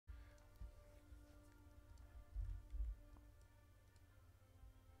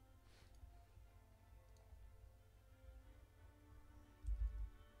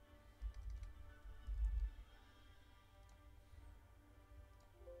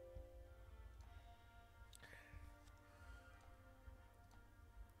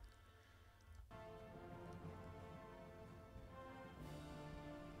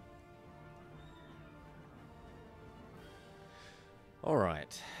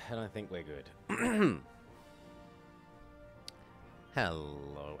Alright, and I think we're good.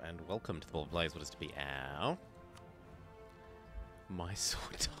 Hello, and welcome to the Ball Blaze. What is to be our Mysore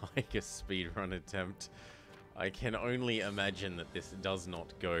Tiger speedrun attempt. I can only imagine that this does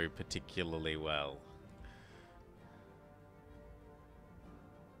not go particularly well.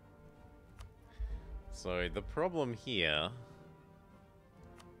 So, the problem here...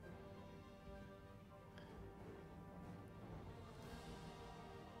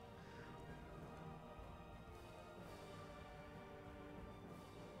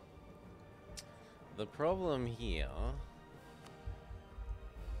 The problem here...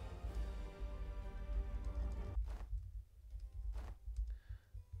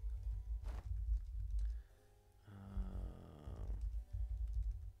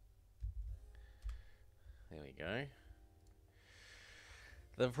 There we go.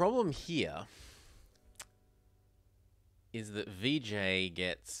 The problem here is that VJ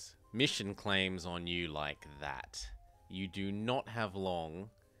gets mission claims on you like that. You do not have long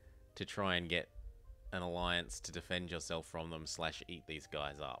to try and get an alliance to defend yourself from them / eat these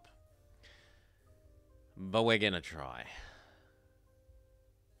guys up. But we're gonna try.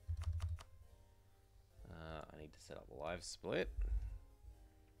 I need to set up a live split.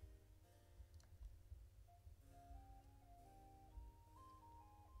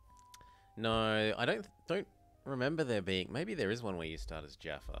 No, I don't remember there being... Maybe there is one where you start as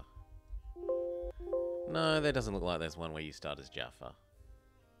Jaffa. No, there doesn't look like there's one where you start as Jaffa.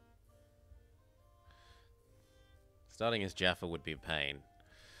 Starting as Jaffa would be a pain.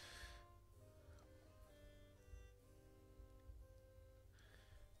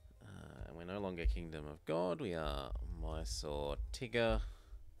 And we're no longer Kingdom of God. We are Mysore Tigger.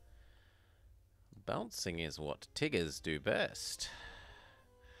 Bouncing is what Tiggers do best.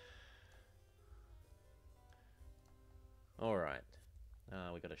 Alright.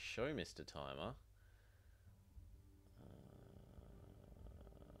 We got to show Mr. Timer.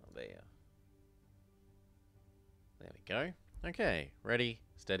 There. There we go. Okay, ready,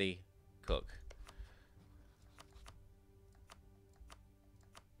 steady, cook.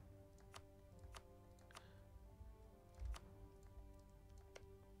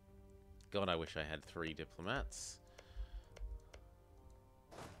 God, I wish I had 3 diplomats.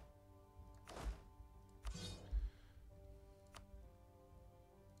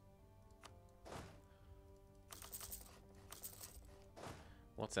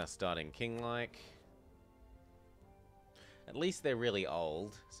 What's our starting king like? At least they're really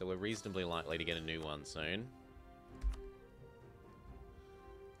old, so we're reasonably likely to get a new one soon.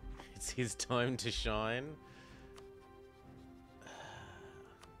 It's his time to shine.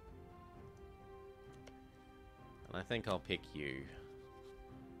 And I think I'll pick you.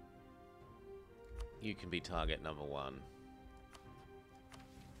 You can be target number 1.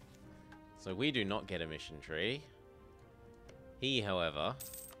 So we do not get a mission tree. He, however,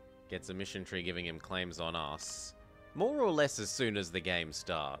 gets a mission tree giving him claims on us, more or less as soon as the game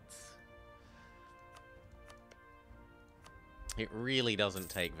starts. It really doesn't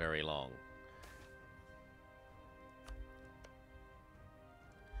take very long.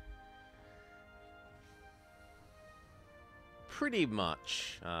 Pretty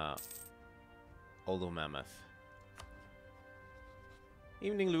much, Old Mammoth.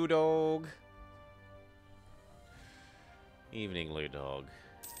 Evening, Ludog. Evening, Ludog.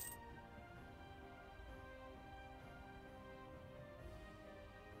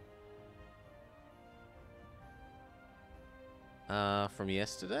 From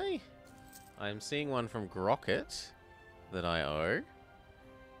yesterday? I'm seeing one from Grocket that I owe.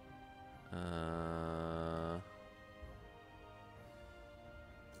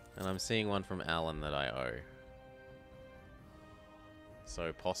 And I'm seeing one from Alan that I owe.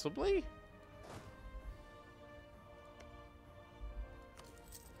 So, possibly?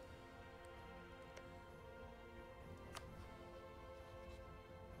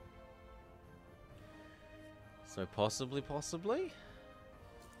 So possibly?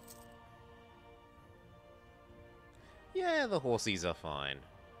 Yeah, the horsies are fine.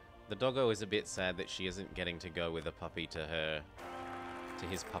 The doggo is a bit sad that she isn't getting to go with a puppy to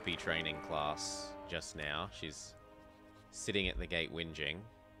his puppy training class just now. She's sitting at the gate whinging.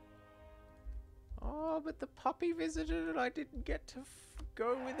 Oh, but the puppy visited and I didn't get to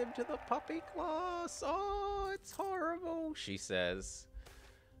go with him to the puppy class. Oh, it's horrible, she says.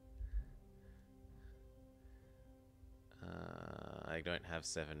 I don't have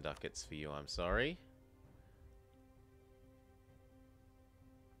 7 ducats for you, I'm sorry.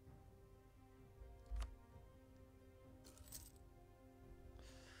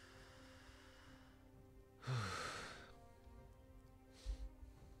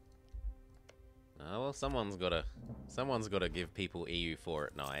 Oh well, someone's gotta give people EU4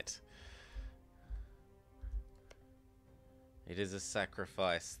 at night. It is a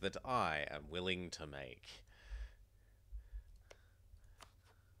sacrifice that I am willing to make.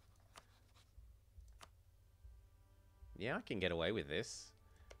 Yeah, I can get away with this.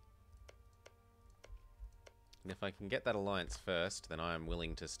 And if I can get that alliance first, then I am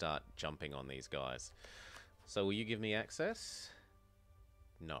willing to start jumping on these guys. So will you give me access?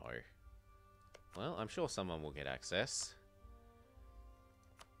 No. Well, I'm sure someone will get access.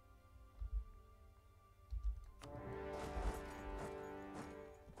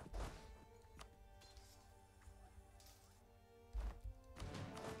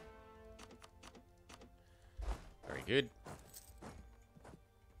 Very good.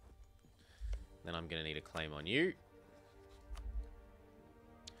 Then I'm going to need a claim on you.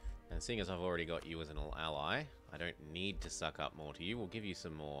 And seeing as I've already got you as an ally, I don't need to suck up more to you. We'll give you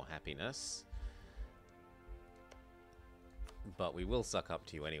some more happiness. But we will suck up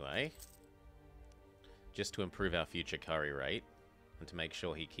to you anyway. Just to improve our future curry rate. And to make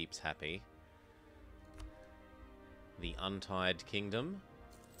sure he keeps happy. The Untied Kingdom.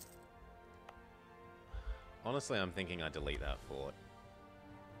 Honestly, I'm thinking I delete that fort.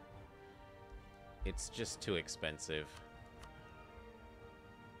 It's just too expensive.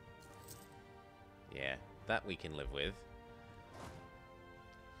 Yeah, that we can live with.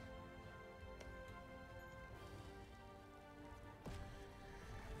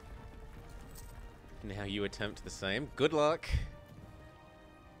 Now you attempt the same. Good luck!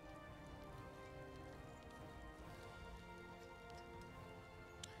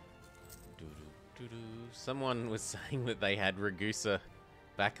 Someone was saying that they had Ragusa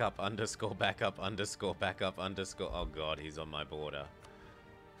backup underscore backup underscore backup underscore. Oh god, he's on my border.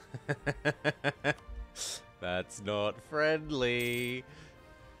 That's not friendly.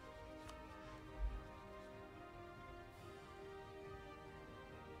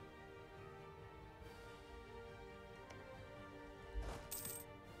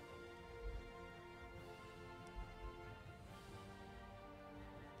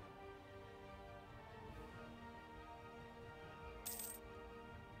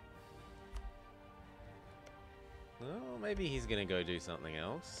 Well, maybe he's gonna go do something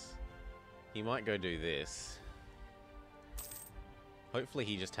else. He might go do this. Hopefully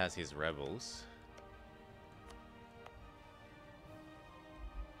he just has his rebels.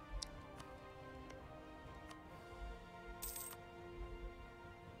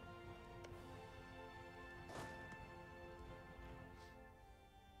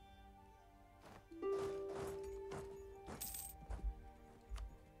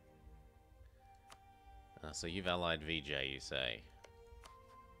 So you've allied VJ, you say?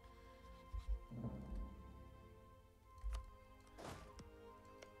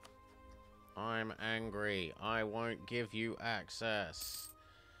 I'm angry. I won't give you access.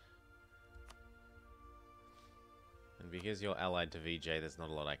 And because you're allied to VJ, there's not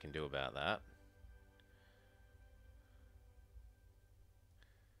a lot I can do about that.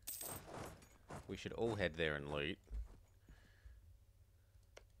 We should all head there and loot.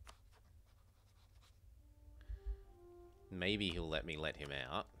 Maybe he'll let me let him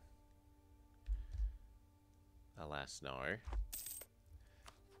out. Alas, no.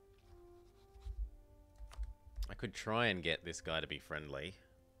 I could try and get this guy to be friendly.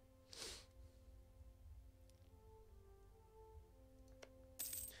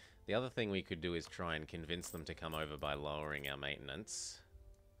 The other thing we could do is try and convince them to come over by lowering our maintenance.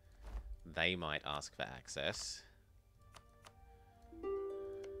 They might ask for access.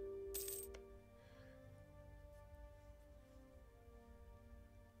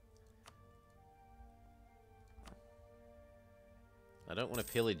 I don't want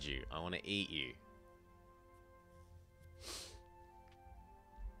to pillage you. I want to eat you.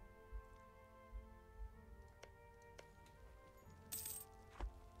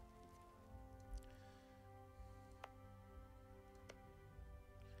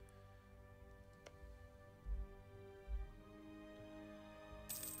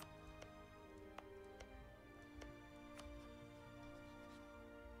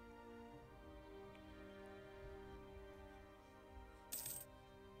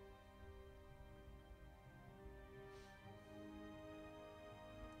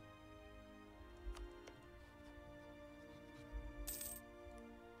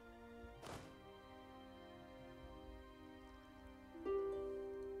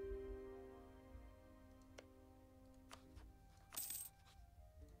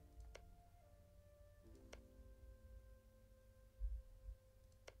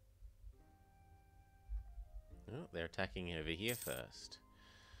 Oh, they're attacking over here first.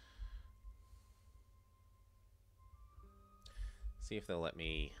 See if they'll let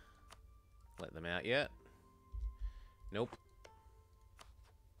me let them out yet. Nope.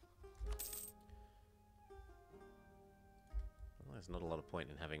 Well, there's not a lot of point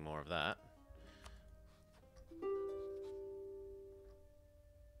in having more of that.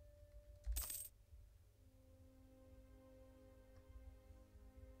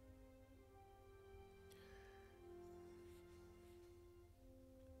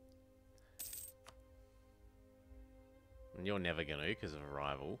 And you're never gonna because of a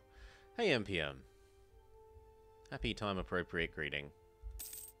rival. Hey, MPM. Happy time-appropriate greeting.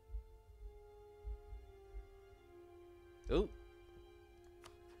 Ooh.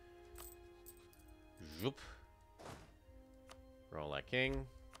 Zoop. Roll our king.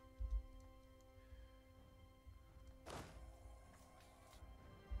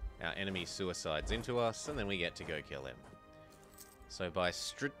 Our enemy suicides into us, and then we get to go kill him. So by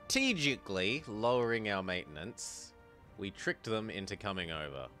strategically lowering our maintenance, we tricked them into coming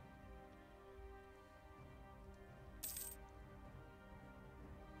over.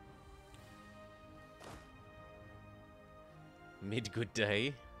 Mid-good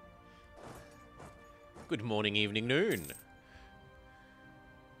day. Good morning, evening, noon.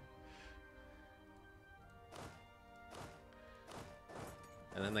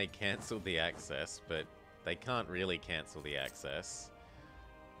 And then they cancelled the access, but they can't really cancel the access.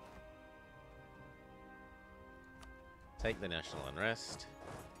 Take the national unrest.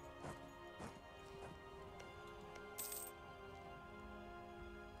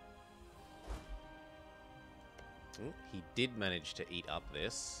 Ooh, he did manage to eat up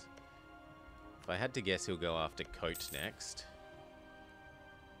this. If I had to guess, he'll go after Coat next.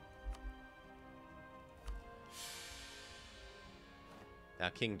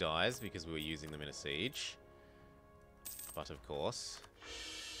 Our king dies because we were using them in a siege. But of course.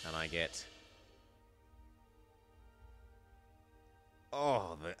 And I get...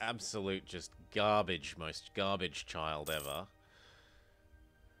 Oh, the absolute just garbage, most garbage child ever.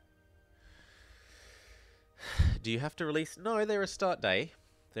 Do you have to release... No, they're a start day.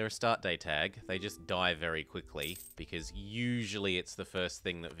 They're a start day tag. They just die very quickly, because usually it's the first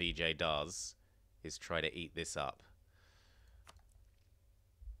thing that VJ does, is try to eat this up.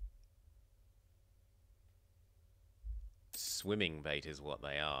 Swimming bait is what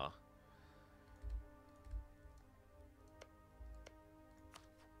they are.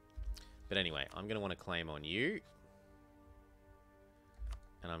 But anyway, I'm going to want to claim on you.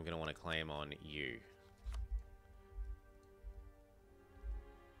 And I'm going to want to claim on you.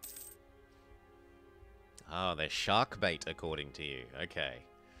 Ah, they're shark bait, according to you. Okay.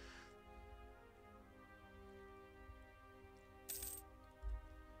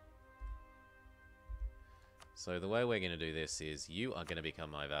 So the way we're going to do this is you are going to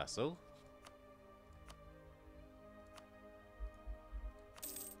become my vassal.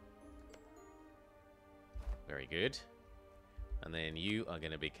 Very good. And then you are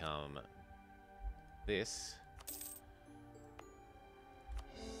going to become this.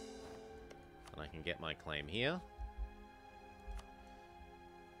 And I can get my claim here.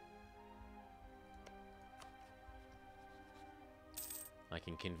 I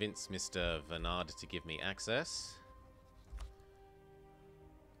can convince Mr. Vernard to give me access.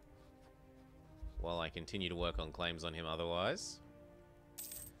 While I continue to work on claims on him otherwise.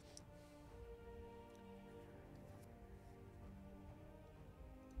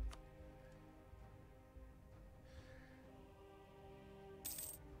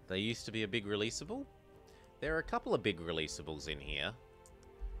 They used to be a big releasable. There are a couple of big releasables in here.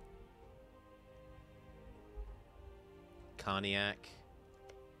 Carniac.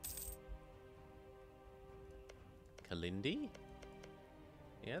 Kalindi?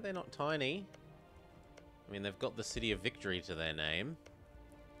 Yeah, they're not tiny. I mean, they've got the City of Victory to their name.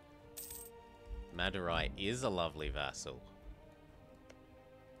 Madurai is a lovely vassal.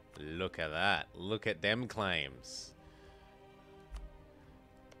 Look at that. Look at them claims.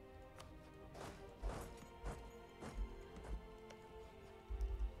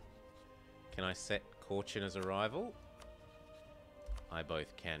 Can I set Caution as a rival? I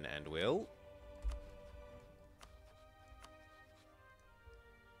both can and will.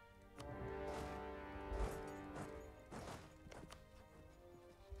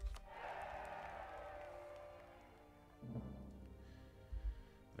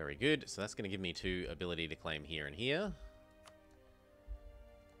 Very good. So that's going to give me 2 ability to claim here and here.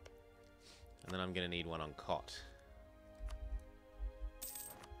 And then I'm going to need 1 on Cot.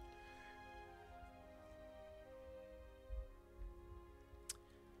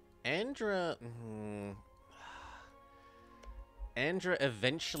 Andra... Andra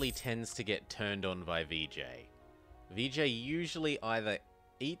eventually tends to get turned on by VJ. VJ usually either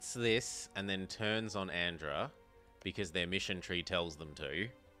eats this and then turns on Andra because their mission tree tells them to,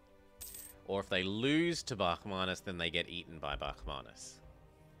 or if they lose to Bachmanus, then they get eaten by Bachmanus.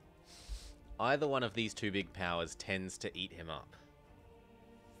 Either one of these two big powers tends to eat him up.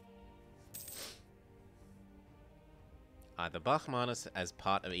 Either Bachmanus as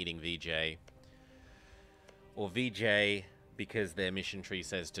part of eating VJ, or VJ because their mission tree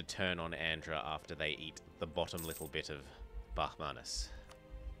says to turn on Andra after they eat the bottom little bit of Bachmanus.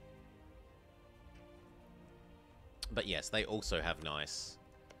 But yes, they also have nice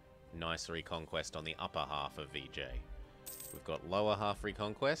Reconquest on the upper half of VJ. We've got lower half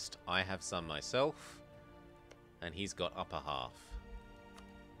Reconquest. I have some myself. And he's got upper half.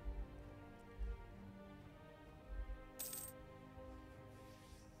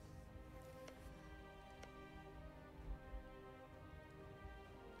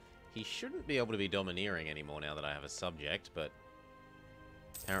 He shouldn't be able to be domineering anymore now that I have a subject, but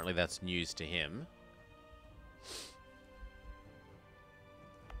apparently that's news to him.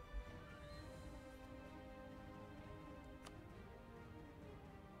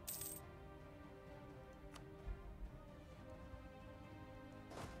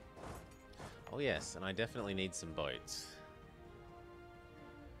 Oh yes, and I definitely need some boats.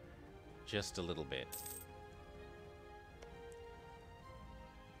 Just a little bit.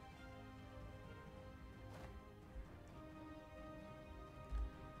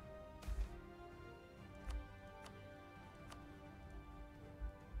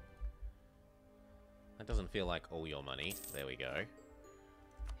 That doesn't feel like all your money. There we go.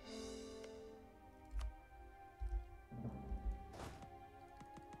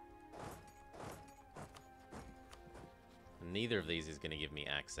 Neither of these is going to give me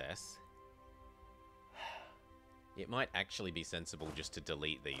access. It might actually be sensible just to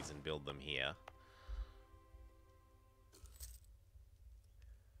delete these and build them here.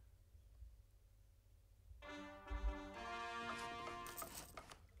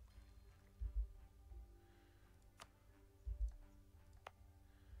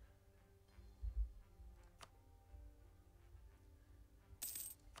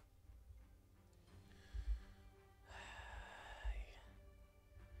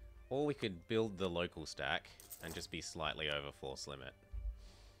 Or we could build the local stack and just be slightly over force limit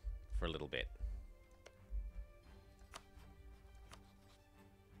for a little bit.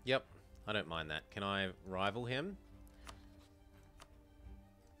 Yep, I don't mind that. Can I rival him?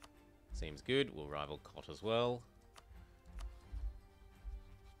 Seems good. We'll rival Cot as well.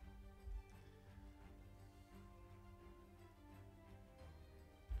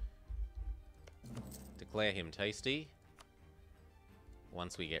 Declare him tasty.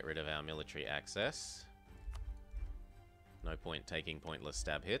 Once we get rid of our military access. No point taking pointless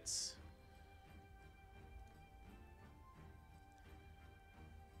stab hits.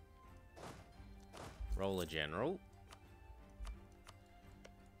 Roll a general.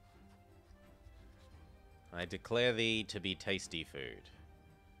 I declare thee to be tasty food.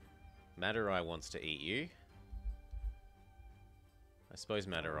 Madurai wants to eat you. I suppose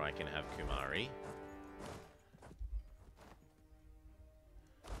Madurai can have Kumari.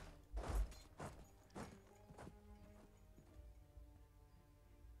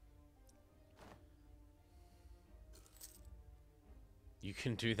 You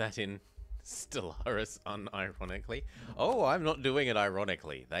can do that in Stellaris unironically. Oh, I'm not doing it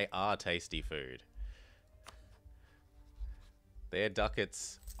ironically. They are tasty food. Their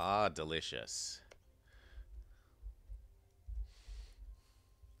ducats are delicious.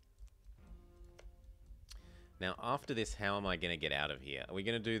 Now, after this, how am I going to get out of here? Are we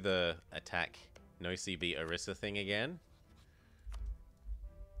going to do the attack no CB Orisa thing again?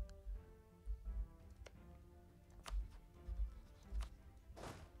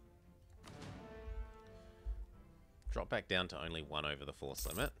 Drop back down to only 1 over the force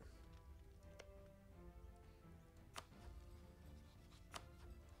limit.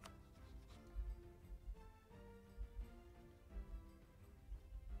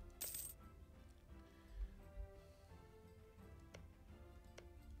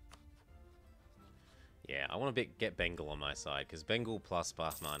 Yeah, I want to get Bengal on my side, because Bengal plus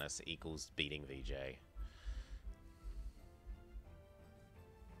Bachmanus equals beating VJ.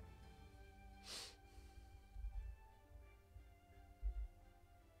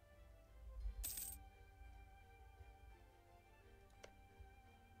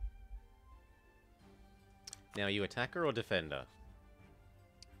 Now, are you attacker or defender?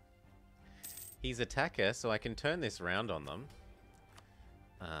 He's attacker, so I can turn this round on them.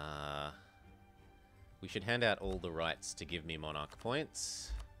 We should hand out all the rights to give me monarch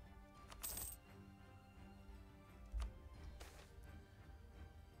points.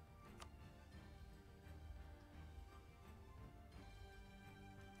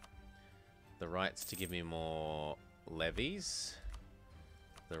 The rights to give me more levies.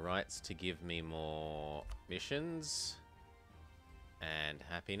 The rights to give me more missions and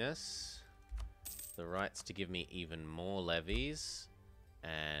happiness. The rights to give me even more levies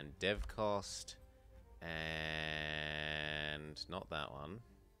and dev cost and not that one.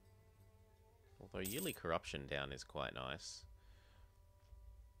 Although yearly corruption down is quite nice.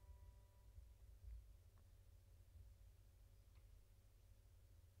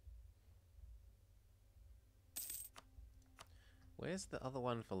 Where's the other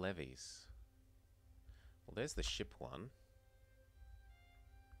one for levies? Well, there's the ship one.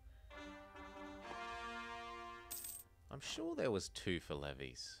 I'm sure there was 2 for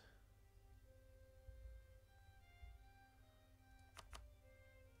levies.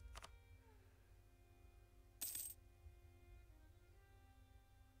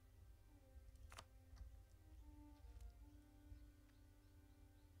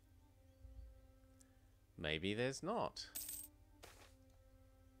 Maybe there's not.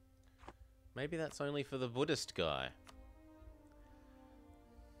 Maybe that's only for the Buddhist guy.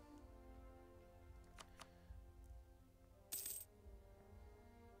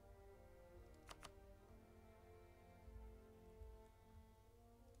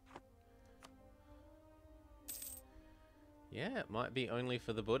 Yeah, it might be only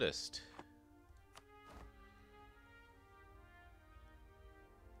for the Buddhist.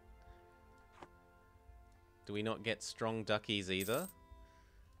 Do we not get strong duckies either?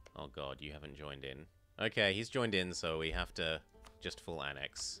 Oh god, you haven't joined in. Okay, he's joined in, so we have to just full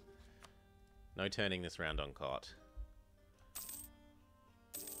annex. No turning this round on cot.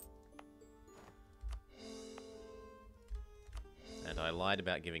 And I lied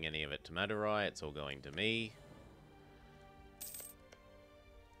about giving any of it to Madurai. It's all going to me.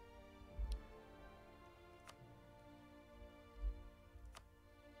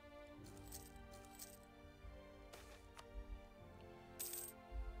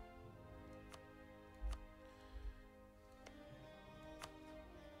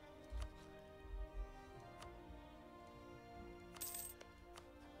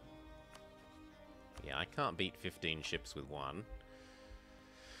 Yeah, I can't beat 15 ships with one.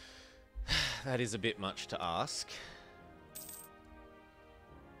 That is a bit much to ask.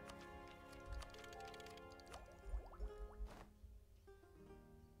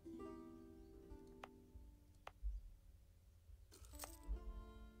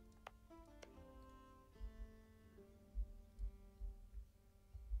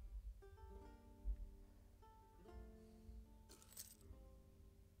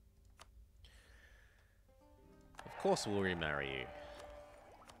 Of course we'll remarry you.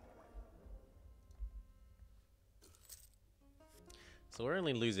 So we're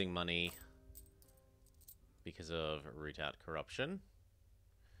only losing money because of root out corruption.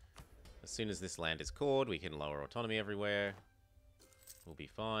 As soon as this land is cored, we can lower autonomy everywhere. We'll be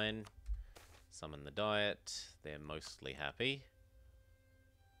fine. Summon the diet. They're mostly happy.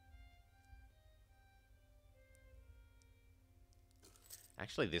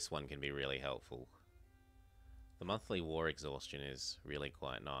 Actually, this one can be really helpful. The monthly war exhaustion is really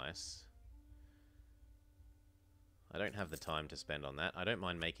quite nice. I don't have the time to spend on that. I don't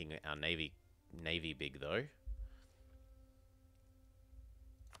mind making our navy big, though.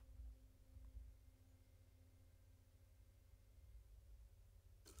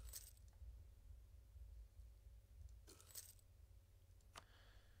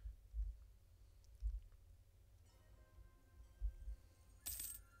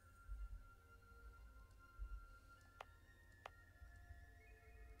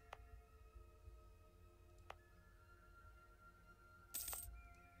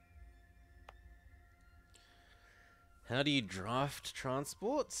 How do you draft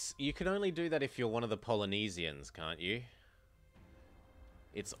transports? You can only do that if you're one of the Polynesians, can't you?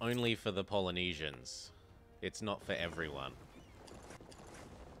 It's only for the Polynesians. It's not for everyone.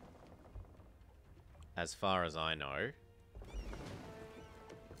 As far as I know.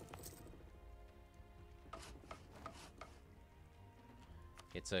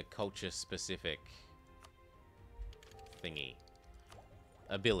 It's a culture-specific thingy.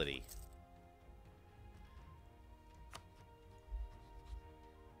 Ability.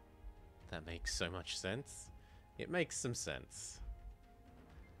 That makes so much sense. It makes some sense.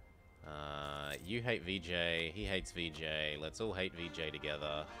 You hate VJ, he hates VJ. Let's all hate VJ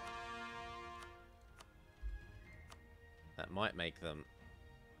together. That might make them...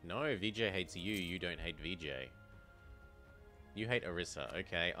 No, VJ hates you, you don't hate VJ. You hate Orissa.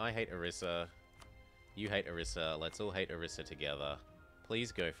 Okay, I hate Orissa. You hate Orissa. Let's all hate Orissa together.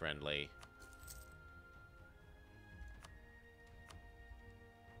 Please go friendly.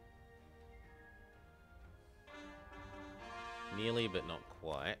 Nearly, but not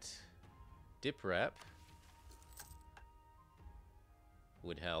quite. Dip rep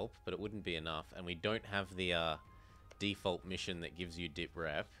would help, but it wouldn't be enough. And we don't have the default mission that gives you dip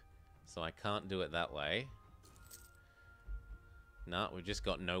rep, so I can't do it that way. Nah, we've just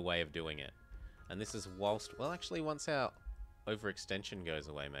got no way of doing it. And this is whilst... Well, actually, once our overextension goes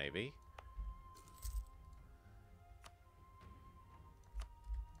away, maybe.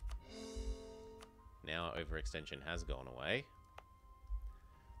 Now our overextension has gone away.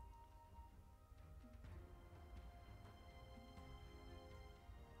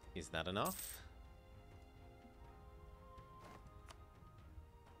 Is that enough?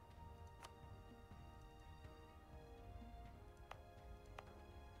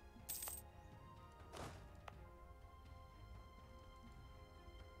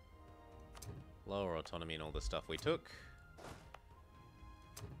 Lower autonomy and all the stuff we took.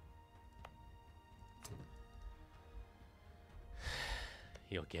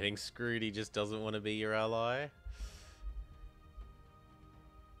 You're getting screwed, he just doesn't want to be your ally.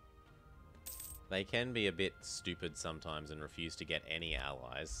 They can be a bit stupid sometimes and refuse to get any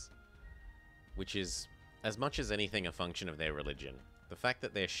allies, which is, as much as anything, a function of their religion. The fact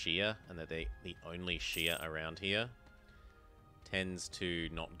that they're Shia, and that they're the only Shia around here, tends to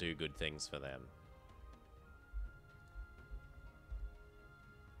not do good things for them.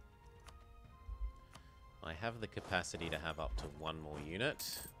 I have the capacity to have up to one more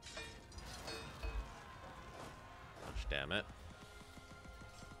unit. Gosh damn it.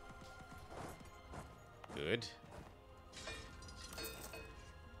 Good.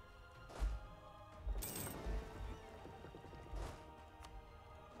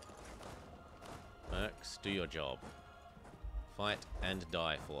 Mercs, do your job. Fight and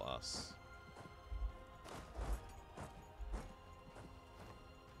die for us.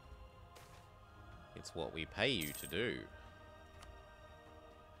 It's what we pay you to do.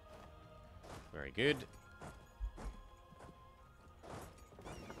 Very good.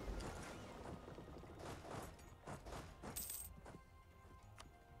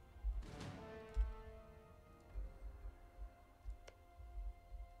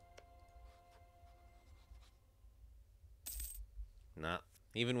 Nah,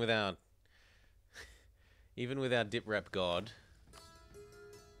 even with our dip rep god.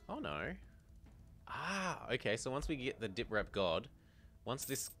 Oh no. Ah, okay, so once we get the dip rep god, once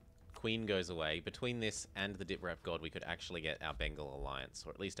this queen goes away, between this and the dip rep god, we could actually get our Bengal alliance,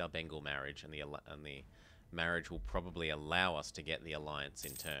 or at least our Bengal marriage, and the marriage will probably allow us to get the alliance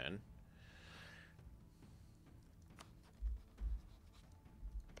in turn.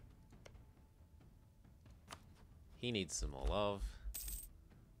 He needs some more love.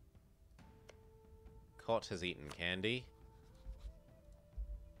 Cot has eaten candy.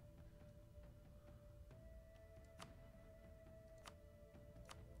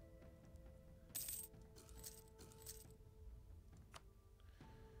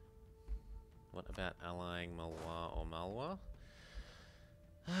 What about allying Malwa or Malwa?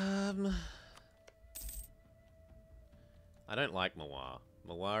 I don't like Malwa.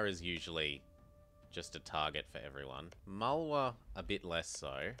 Malwa is usually just a target for everyone. Malwa, a bit less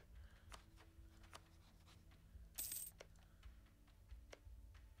so.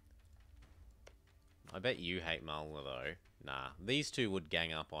 I bet you hate Malwa, though. Nah, these two would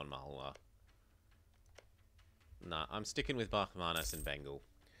gang up on Malwa. Nah, I'm sticking with Bahmanis and Bengal.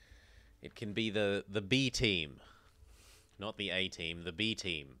 It can be the B team. Not the A team, the B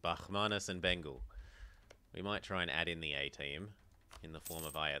team. Bahmanis and Bengal. We might try and add in the A team in the form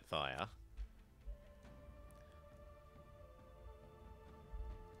of Ayat Thaya.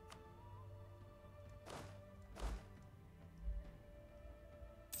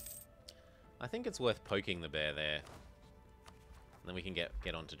 I think it's worth poking the bear there. Then we can get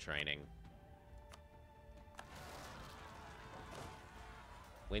on to training.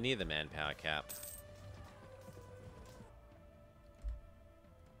 We're near the manpower cap.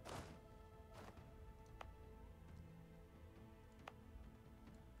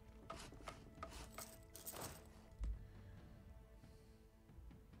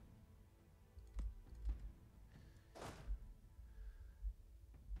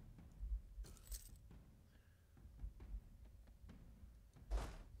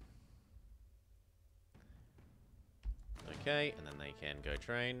 Okay, and then they can go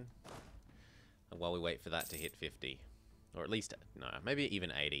train. And while we wait for that to hit 50. Or at least, no, maybe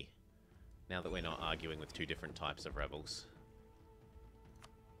even 80. Now that we're not arguing with two different types of rebels.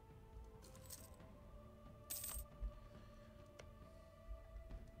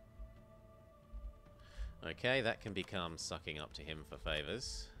 Okay, that can become sucking up to him for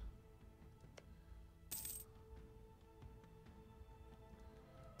favors.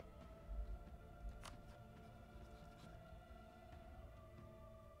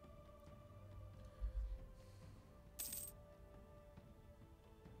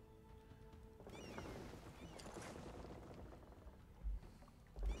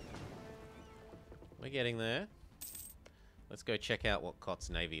 We're getting there. Let's go check out what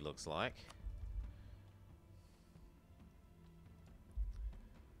Kott's navy looks like.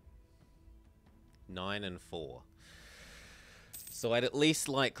 Nine and 4. So I'd at least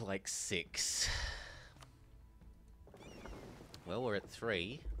like 6. Well, we're at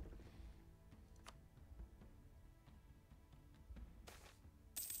 3.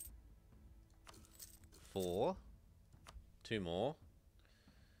 Four. 2 more.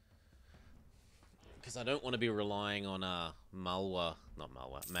 Because I don't want to be relying on Madurai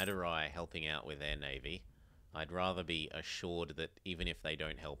helping out with their navy. I'd rather be assured that even if they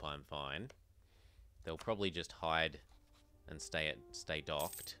don't help, I'm fine. They'll probably just hide and stay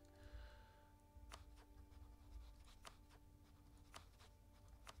docked.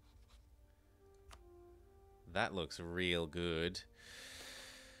 That looks real good.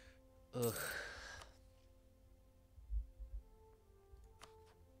 Ugh.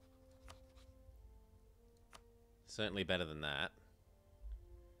 Certainly better than that.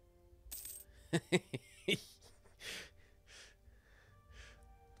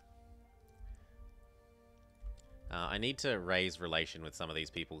 I need to raise relation with some of these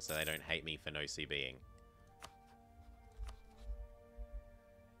people so they don't hate me for no CBing.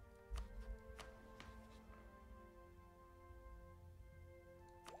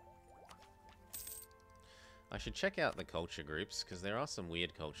 I should check out the culture groups, because there are some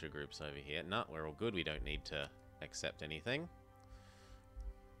weird culture groups over here. Nah, we're all good. We don't need to accept anything.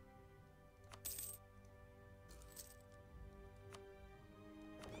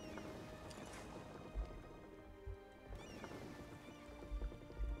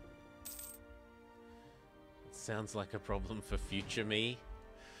 Sounds like a problem for future me.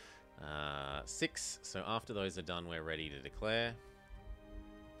 6. So after those are done, we're ready to declare.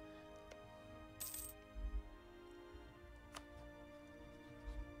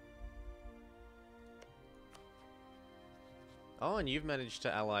 Oh, and you've managed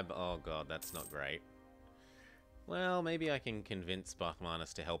to ally... Oh god, that's not great. Well, maybe I can convince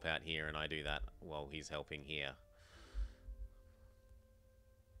Bachmanus to help out here, and I do that while he's helping here.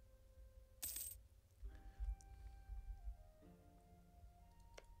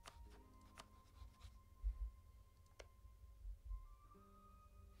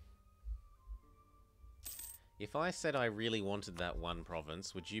 If I said I really wanted that one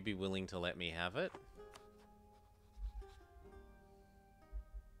province, would you be willing to let me have it?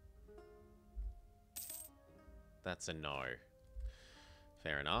 That's a no.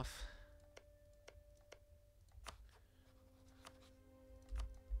 Fair enough.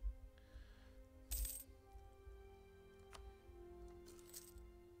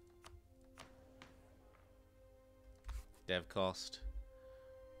 Dev cost.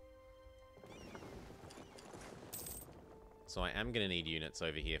 So I am going to need units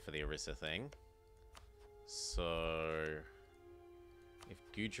over here for the Orissa thing. So if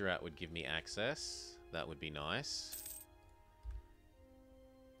Gujarat would give me access, that would be nice.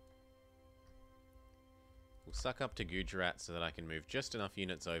 We'll suck up to Gujarat so that I can move just enough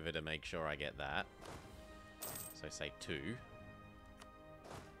units over to make sure I get that. So say 2.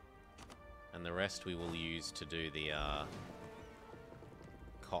 And the rest we will use to do the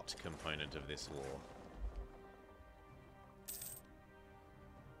Kott component of this war.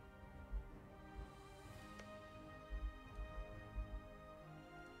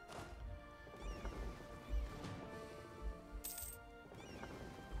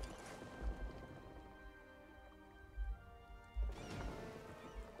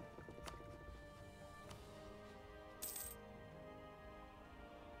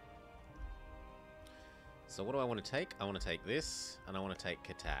 So what do I want to take? I want to take this, and I want to take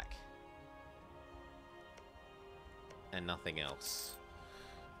Katak. And nothing else.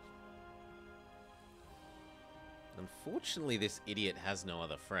 Unfortunately, this idiot has no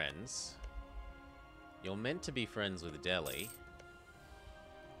other friends. You're meant to be friends with Delhi.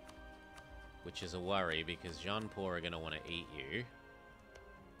 Which is a worry, because Jaunpur are going to want to eat you.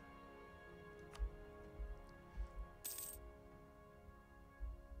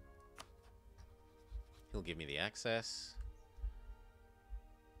 He'll give me the access.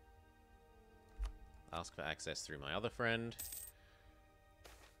 Ask for access through my other friend.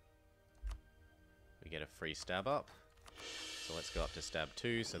 We get a free stab up. So let's go up to stab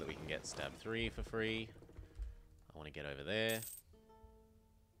 2 so that we can get stab 3 for free. I want to get over there.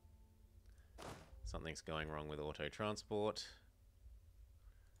 Something's going wrong with auto transport.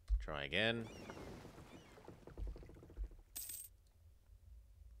 Try again.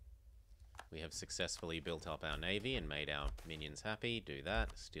 We have successfully built up our navy and made our minions happy. Do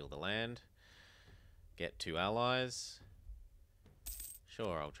that. Steal the land. Get 2 allies.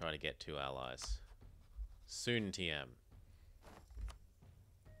 Sure, I'll try to get 2 allies. Soon TM.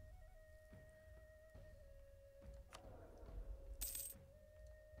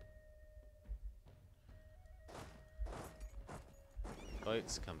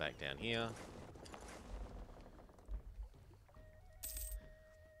 Boats, come back down here.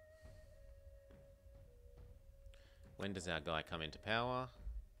 When does our guy come into power?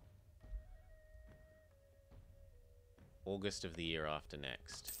 August of the year after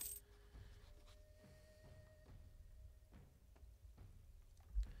next.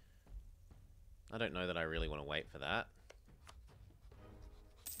 I don't know that I really want to wait for that.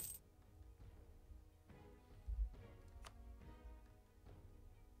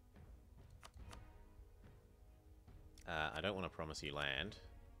 I don't want to promise you land.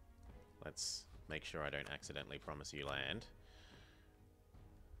 Let's make sure I don't accidentally promise you land.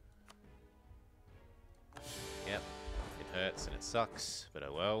 Yep, it hurts and it sucks, but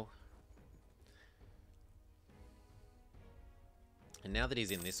oh well. And now that he's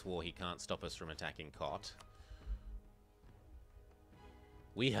in this war, he can't stop us from attacking Kot.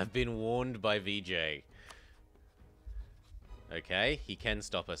 We have been warned by VJ. Okay, he can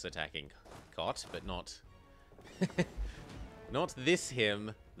stop us attacking Kot, but not... not this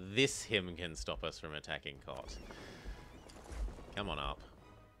him. This him can stop us from attacking Kot. Come on up.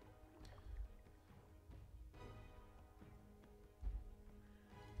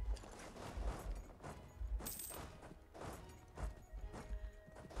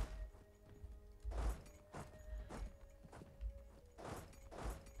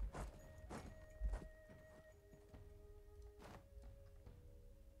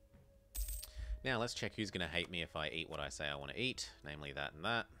 Now let's check who's going to hate me if I eat what I say I want to eat, namely that and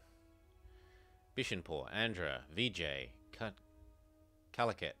that. Bishanpur, Andhra, VJ,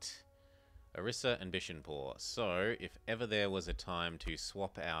 Calicut, Orissa and Bishanpur. So, if ever there was a time to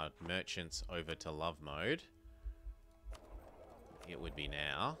swap our merchants over to love mode, it would be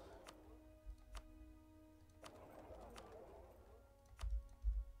now.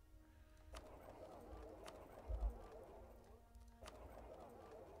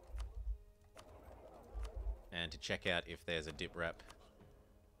 And to check out if there's a dip rep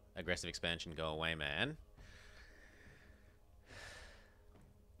aggressive expansion go away man.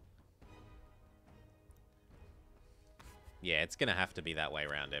 Yeah, it's gonna have to be that way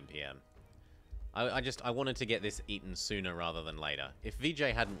around MPM. I wanted to get this eaten sooner rather than later. If VJ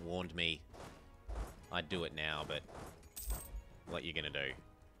hadn't warned me, I'd do it now, but what you gonna do?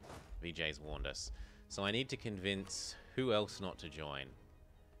 VJ's warned us. So I need to convince who else not to join.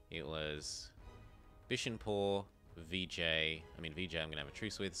 It was Bishanpur, VJ. I mean, VJ I'm going to have a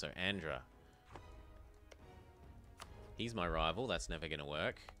truce with, so Andhra. He's my rival. That's never going to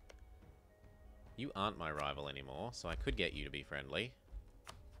work. You aren't my rival anymore, so I could get you to be friendly.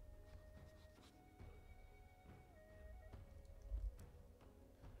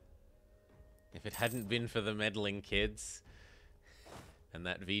 If it hadn't been for the meddling kids and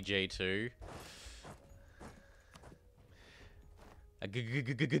that VJ too. A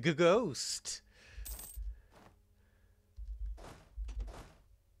ghost.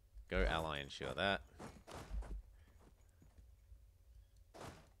 Go ally, ensure that.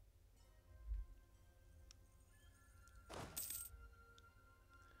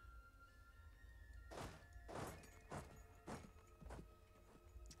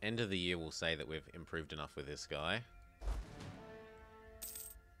 End of the year will say that we've improved enough with this guy.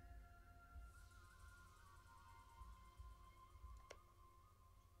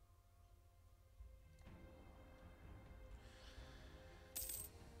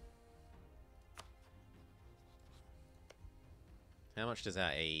 How much does our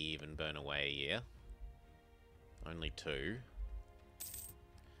AE even burn away a year? Only 2.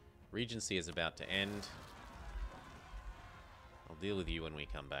 Regency is about to end. I'll deal with you when we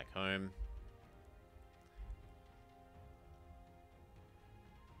come back home.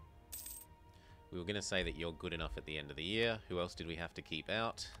 We were going to say that you're good enough at the end of the year. Who else did we have to keep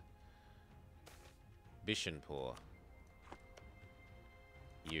out? Bishanpur.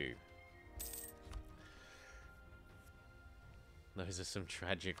 You. Those are some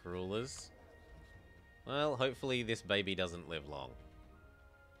tragic rulers. Well, hopefully this baby doesn't live long.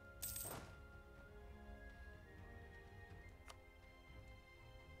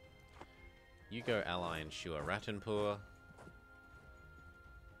 You go ally ensure Ratanpur.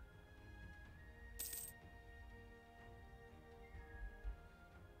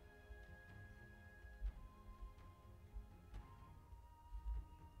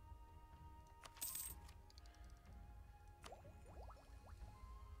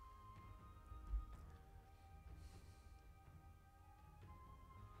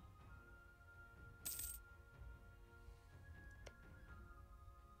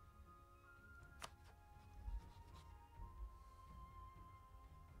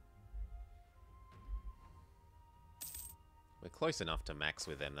 We're close enough to max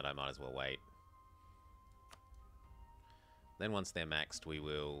with them that I might as well wait. Then once they're maxed, we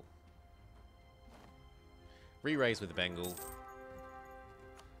will re-raise with the Bengal.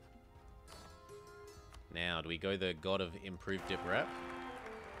 Now, do we go the God of Improved Dip Rep?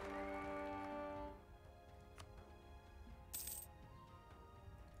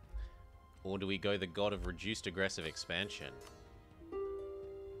 Or do we go the God of Reduced Aggressive Expansion?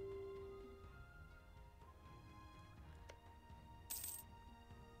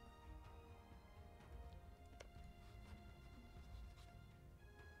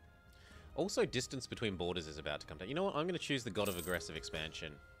 Also, distance between borders is about to come down. You know what? I'm going to choose the God of Aggressive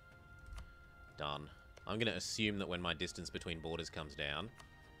Expansion. Done. I'm going to assume that when my distance between borders comes down,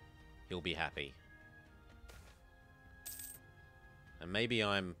 he'll be happy. And maybe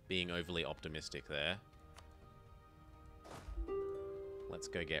I'm being overly optimistic there. Let's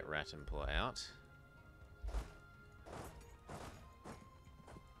go get Rat and Paw out.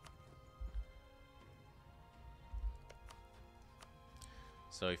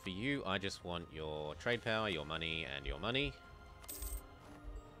 So for you, I just want your trade power, your money, and your money.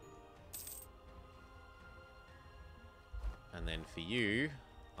 And then for you,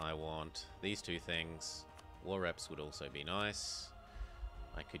 I want these two things. War reps would also be nice.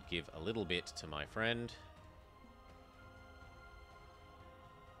 I could give a little bit to my friend.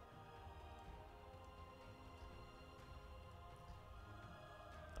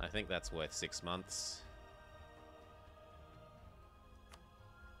 I think that's worth 6 months.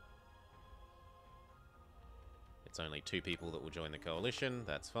 It's only 2 people that will join the coalition.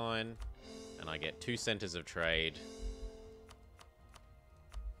 That's fine. And I get 2 centers of trade.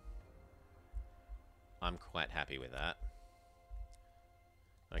 I'm quite happy with that.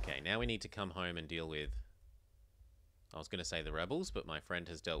 Okay, now we need to come home and deal with... I was going to say the rebels, but my friend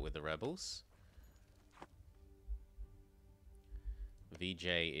has dealt with the rebels. VJ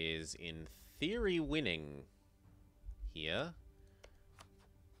is, in theory, winning here.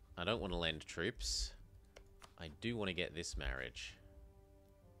 I don't want to lend troops. I do want to get this marriage.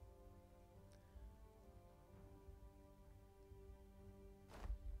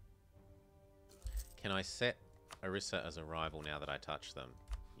 Can I set Orissa as a rival now that I touch them?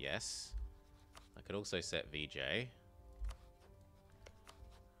 Yes. I could also set VJ.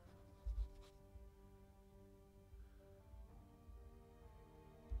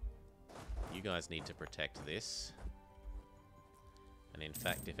 You guys need to protect this. And in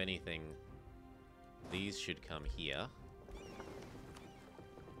fact, if anything, these should come here.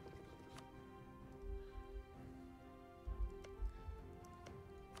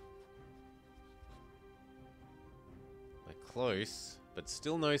 We're close, but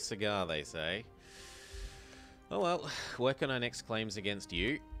still no cigar, they say. Oh well, work on our next claims against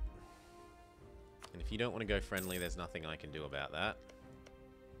you. And if you don't want to go friendly, there's nothing I can do about that.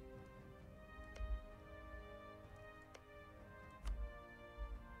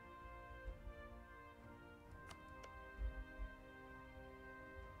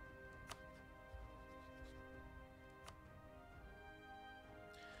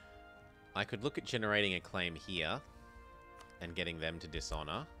 I could look at generating a claim here and getting them to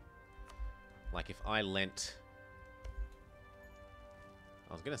dishonor. Like if I lent...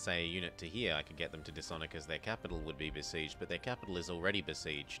 I was going to say a unit to here, I could get them to dishonor because their capital would be besieged, but their capital is already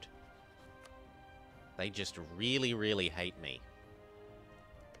besieged. They just really, really hate me.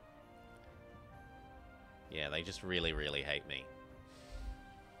 Yeah, they just really, really hate me.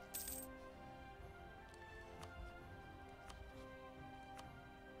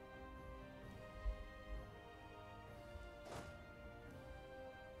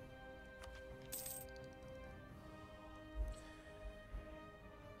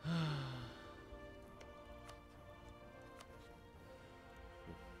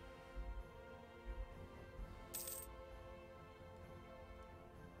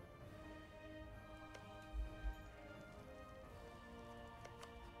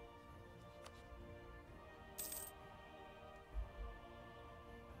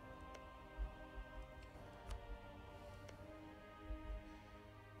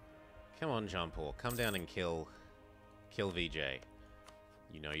 Come on, Jean-Paul. Come down and kill VJ.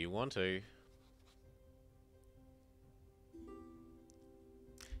 You know you want to.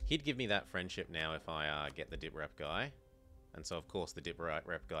 He'd give me that friendship now if I get the dip rep guy. And so, of course, the dip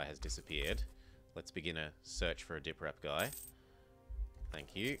rep guy has disappeared. Let's begin a search for a dip rep guy.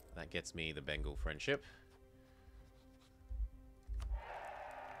 Thank you. That gets me the Bengal friendship.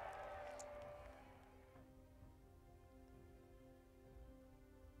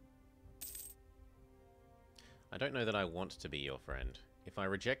 I don't know that I want to be your friend. If I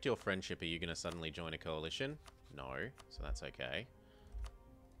reject your friendship, are you going to suddenly join a coalition? No, so that's okay.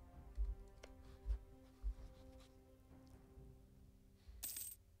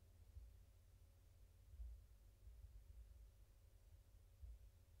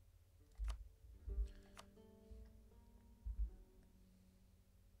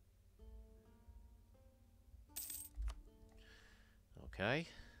 Okay.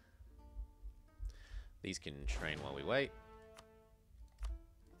 These can train while we wait.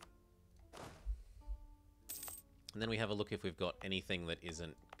 And then we have a look if we've got anything that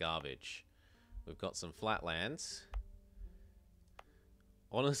isn't garbage. We've got some flatlands.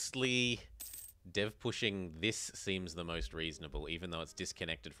 Honestly, dev pushing this seems the most reasonable, even though it's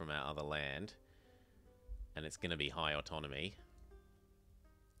disconnected from our other land. And it's going to be high autonomy.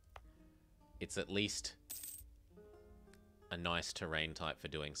 It's at least a nice terrain type for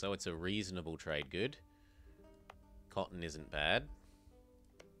doing so. It's a reasonable trade good. Cotton isn't bad.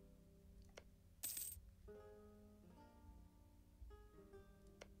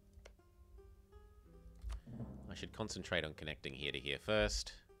 I should concentrate on connecting here to here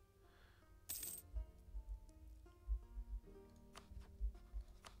first.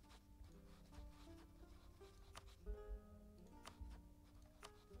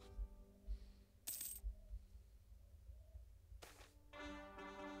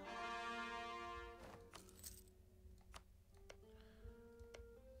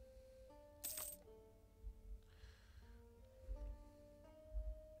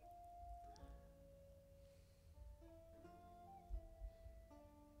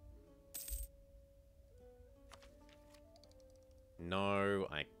 No,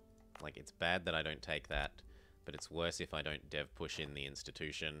 like, it's bad that I don't take that, but it's worse if I don't dev push in the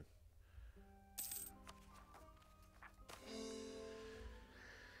institution.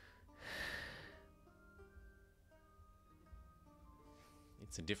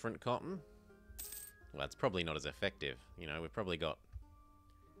 It's a different cotton. Well, it's probably not as effective. You know, we've probably got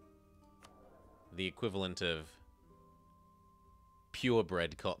the equivalent of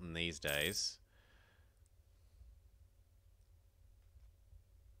purebred cotton these days.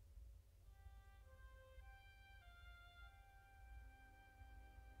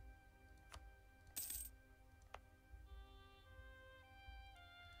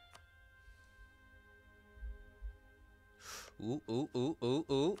 Ooh, ooh, ooh, ooh,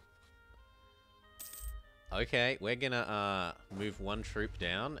 ooh. Okay, we're gonna move one troop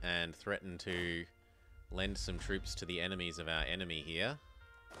down and threaten to lend some troops to the enemies of our enemy here.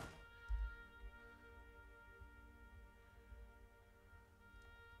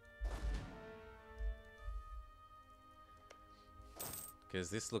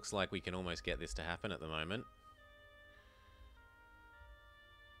 Because this looks like we can almost get this to happen at the moment.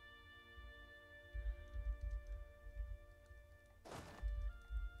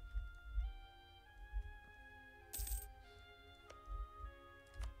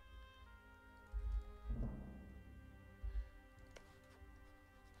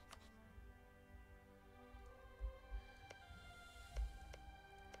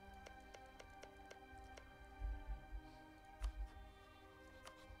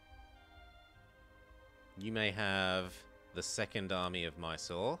 You may have the second army of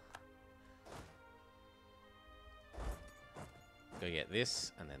Mysore. Go get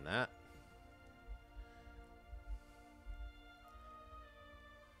this, and then that.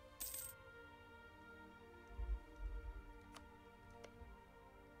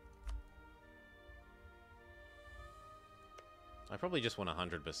 I probably just want to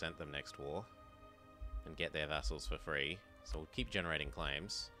 100% them next war and get their vassals for free. So we'll keep generating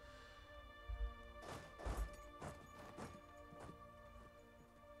claims.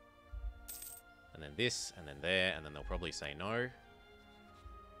 And then this, and then there, and then they'll probably say no.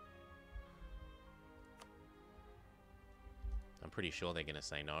 I'm pretty sure they're going to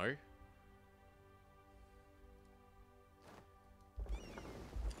say no.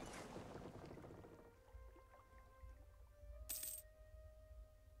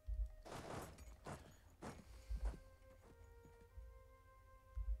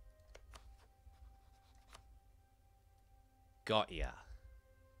 Got ya.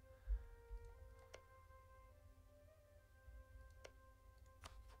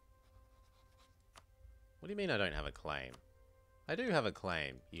 What do you mean I don't have a claim? I do have a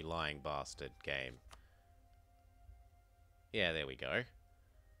claim, you lying bastard game. Yeah, there we go.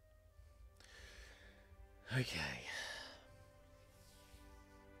 Okay.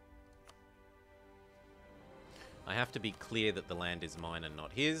 I have to be clear that the land is mine and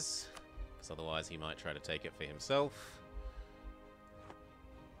not his, because otherwise he might try to take it for himself.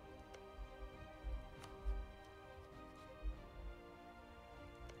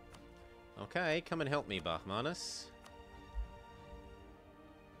 Okay, come and help me, Bahmanus.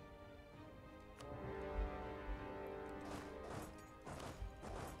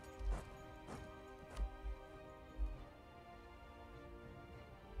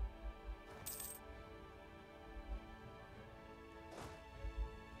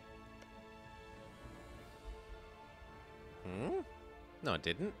 No, it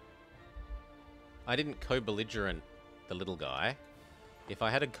didn't. I didn't co-belligerent the little guy. If I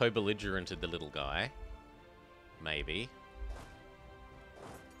had a co-belligerented the little guy, maybe.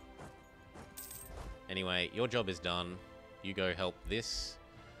 Anyway, your job is done. You go help this.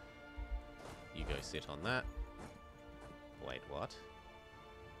 You go sit on that. Wait, what?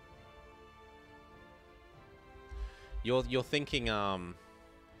 You're thinking, for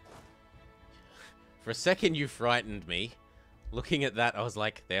a second you frightened me. Looking at that, I was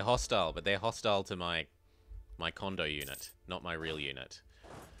like, they're hostile, but they're hostile to my condo unit, not my real unit.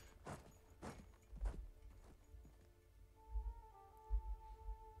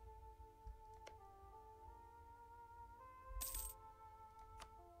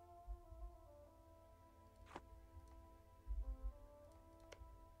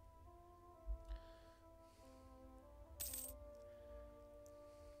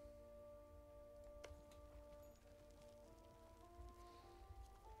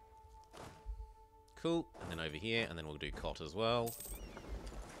 Cool, and then over here, and then we'll do cot as well.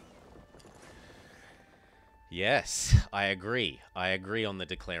 Yes, I agree. I agree on the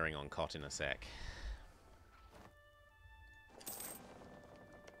declaring on cot in a sec.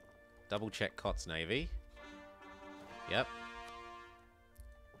 Double check cot's navy. Yep.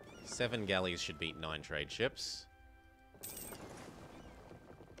 7 galleys should beat 9 trade ships.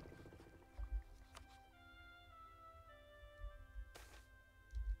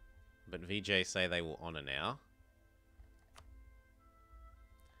 But VJ say they will honor now.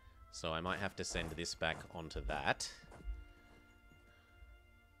 So I might have to send this back onto that.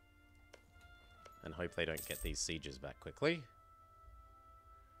 And hope they don't get these sieges back quickly.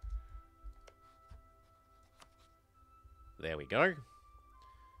 There we go.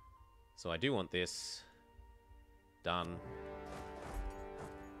 So I do want this done.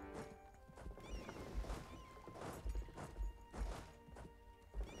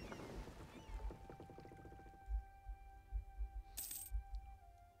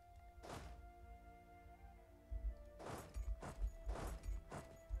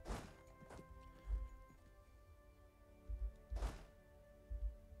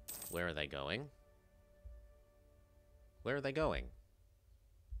 Where are they going? Where are they going?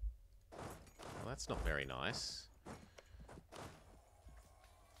 Well, that's not very nice.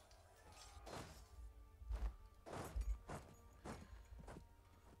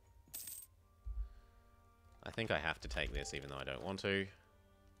 I think I have to take this even though I don't want to.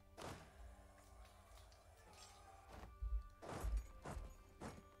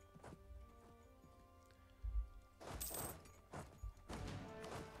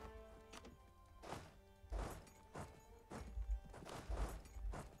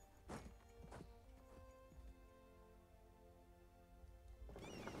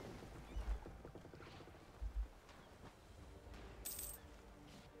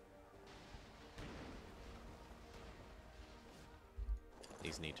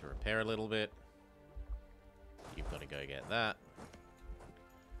 These need to repair a little bit. You've got to go get that.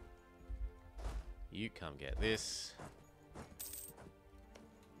 You come get this.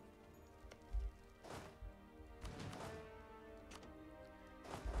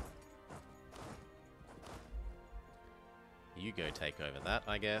 You go take over that,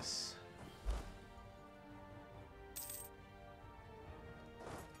 I guess.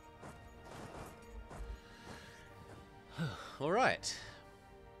 All right.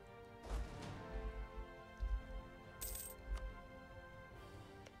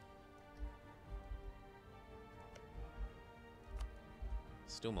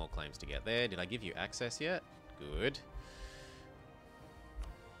 Still more claims to get there. Did I give you access yet? Good.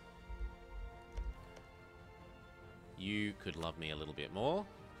 You could love me a little bit more.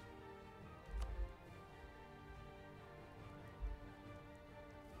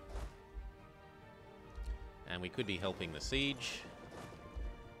 And we could be helping the siege.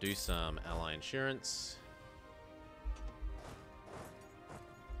 Do some ally insurance.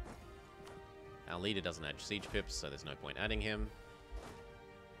 Our leader doesn't add siege pips, so there's no point adding him.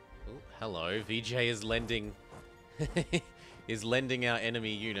 Oh, hello, VJ is lending is lending our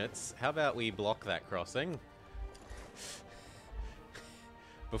enemy units. How about we block that crossing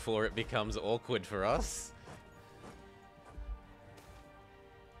before it becomes awkward for us?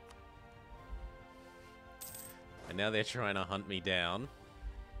 And now they're trying to hunt me down.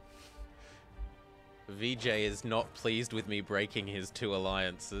 VJ is not pleased with me breaking his 2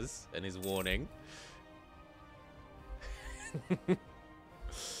 alliances and his warning.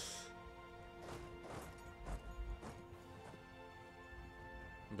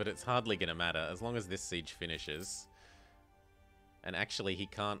 But it's hardly going to matter as long as this siege finishes. And actually, he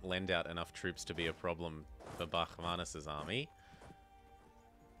can't lend out enough troops to be a problem for Bahmanas's army.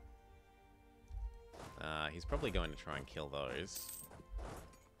 He's probably going to try and kill those.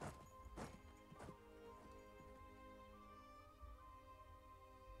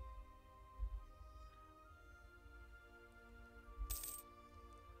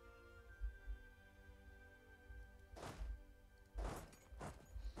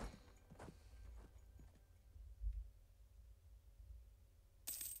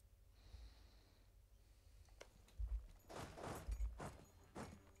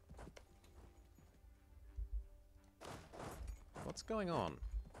 What's going on?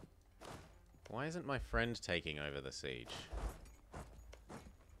 Why isn't my friend taking over the siege?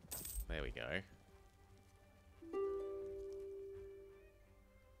 There we go.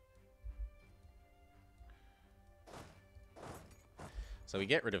 So we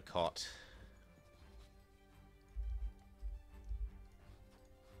get rid of Kot.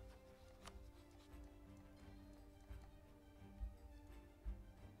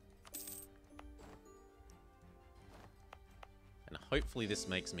 And hopefully this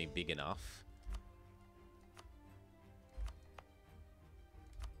makes me big enough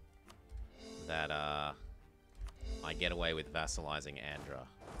that I get away with vassalizing Andhra.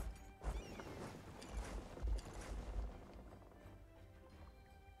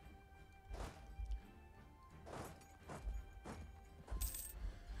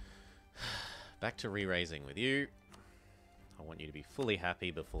 Back to re-raising with you. I want you to be fully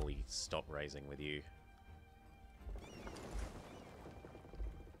happy before we stop raising with you.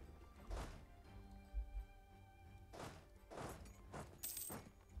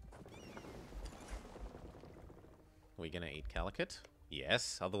 Are we gonna eat Calicut?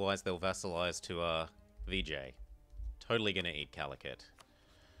 Yes, otherwise they'll vassalize to VJ. Totally gonna eat Calicut.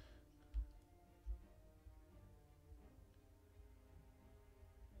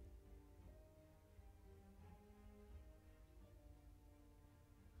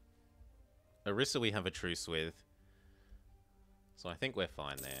 Orissa we have a truce with, so I think we're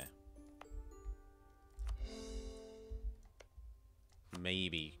fine there.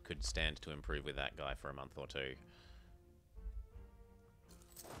 Maybe could stand to improve with that guy for a month or two.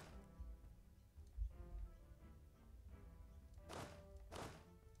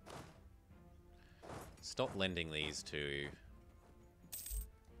 Stop lending these to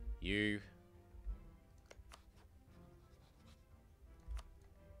you.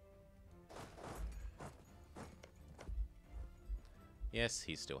 Yes,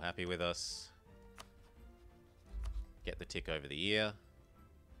 he's still happy with us. Get the tick over the ear.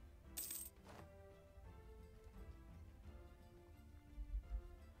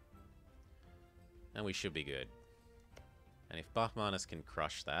 And we should be good. And if Bahmanas can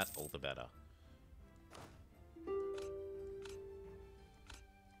crush that, all the better.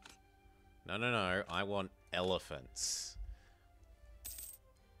 No, no, no. I want elephants.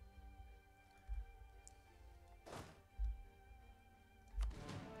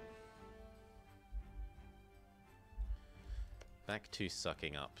 Back to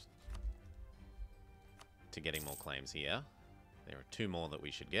sucking up to getting more claims here. There are 2 more that we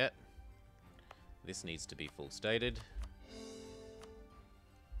should get. This needs to be full stated.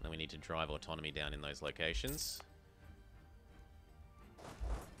 Then we need to drive autonomy down in those locations.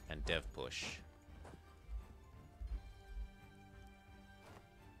 And dev push.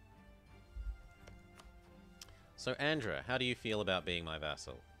 So Andhra, how do you feel about being my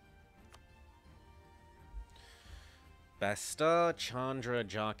vassal? Bastar, Chandra,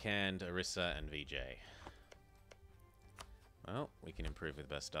 Jharkhand, Orissa, and VJ. Well, we can improve with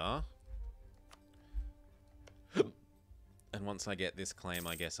Bastar. And once I get this claim,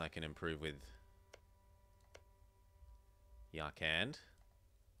 I guess I can improve with Jharkhand.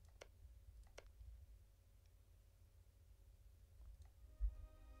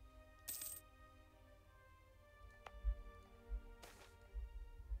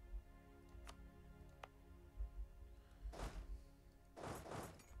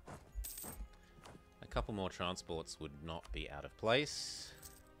 A couple more transports would not be out of place.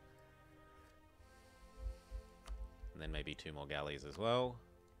 And then maybe 2 more galleys as well.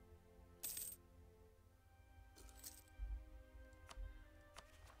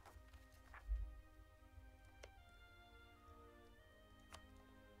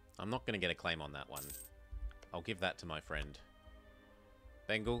 I'm not going to get a claim on that one. I'll give that to my friend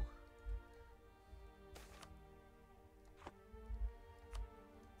Bengal.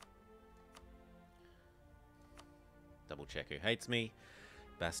 Double check who hates me.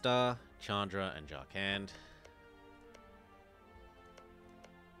 Bastar, Chandra, and Jarkand.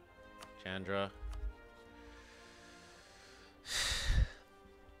 Chandra.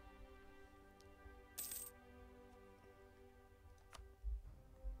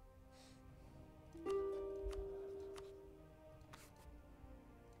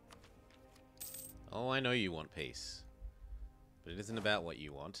 Oh, I know you want peace. But it isn't about what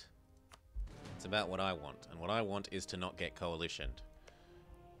you want. It's about what I want. And what I want is to not get coalitioned.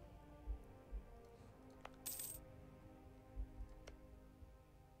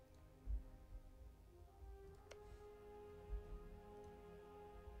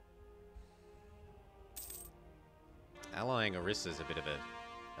 Allying Orissa's a bit of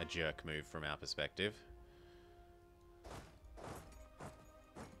a jerk move from our perspective.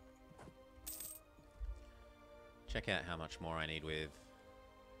 Check out how much more I need with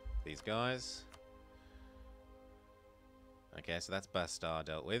these guys. Okay, so that's Bastar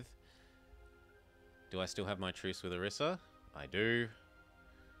dealt with. Do I still have my truce with Orissa? I do.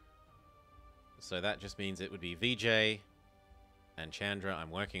 So that just means it would be VJ and Chandra.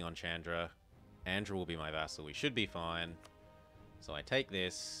 I'm working on Chandra. Andrew will be my vassal. We should be fine. So I take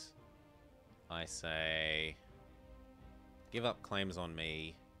this. I say, give up claims on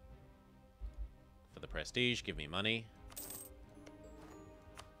me for the prestige. Give me money.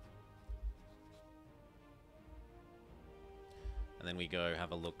 And then we go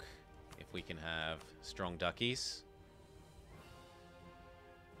have a look if we can have strong duckies.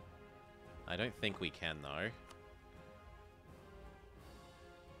 I don't think we can, though.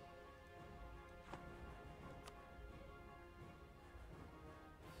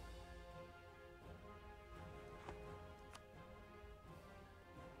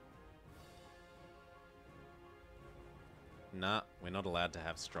 Nah, we're not allowed to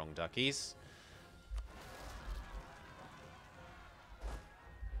have strong duckies.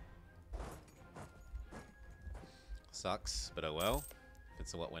 Sucks, but oh well. If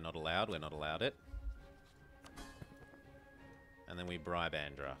it's what we're not allowed it. And then we bribe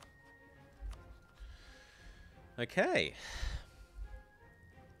Andra. Okay.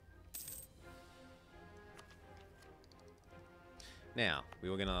 Now, we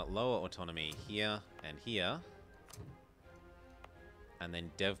were going to lower autonomy here and here. And then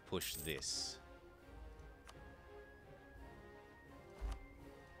dev push this.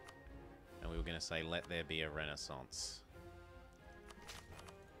 And we were going to say, let there be a renaissance.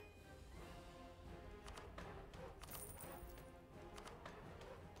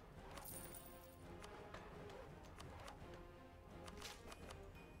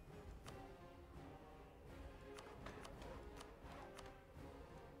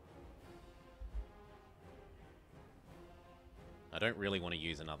 I don't really want to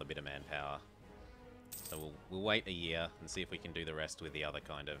use another bit of manpower. So we'll wait a year and see if we can do the rest with the other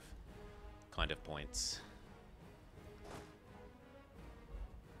kind of points.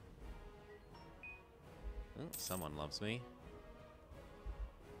 Oh, someone loves me.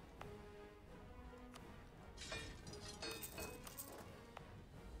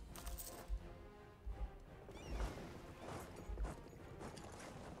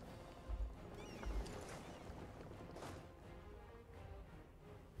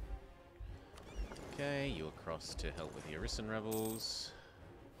 Okay, you across to help with the Orissan rebels.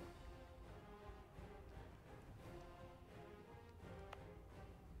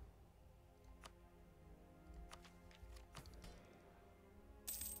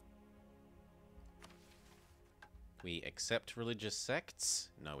 We accept religious sects?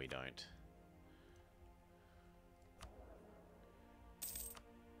 No, we don't.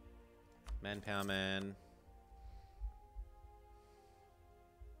 Manpower man.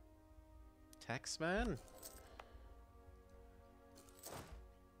 Taxman?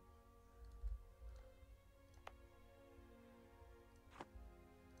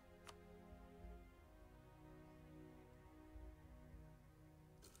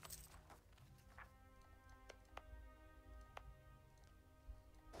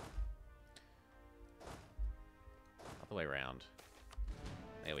 Other way around.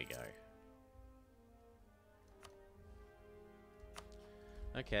 There we go.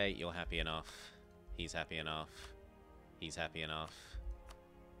 Okay, you're happy enough. He's happy enough. He's happy enough.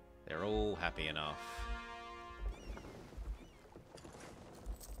 They're all happy enough.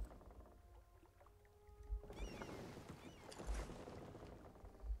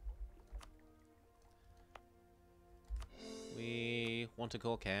 We want to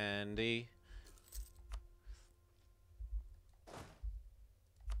call Candy.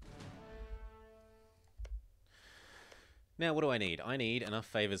 Now, what do I need? I need enough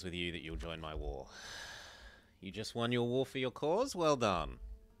favors with you that you'll join my war. You just won your war for your cause? Well done.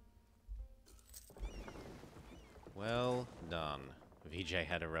 Well done. VJ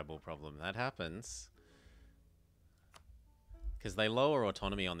had a rebel problem. That happens. Because they lower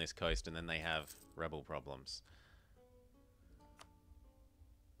autonomy on this coast and then they have rebel problems.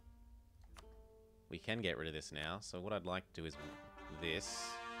 We can get rid of this now. So what I'd like to do is this.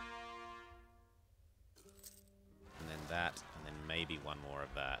 And then that. And then maybe one more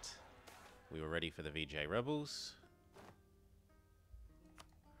of that. We were ready for the VJ rebels.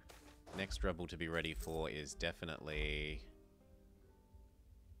 Next rebel to be ready for is definitely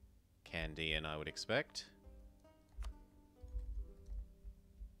Candian, I would expect.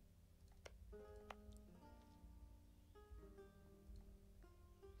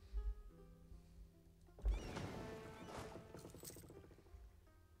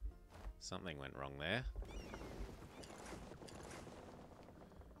 Something went wrong there.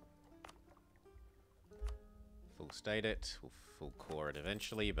 Full state it, we'll full core it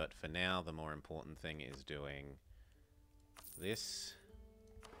eventually, but for now the more important thing is doing this,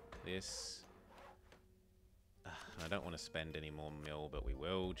 this. I don't want to spend any more mill, but we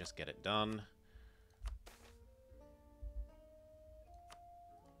will just get it done.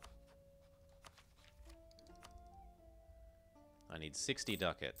 I need 60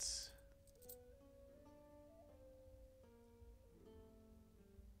 ducats.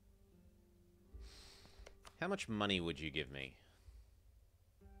 How much money would you give me?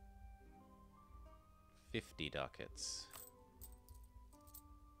 50 ducats.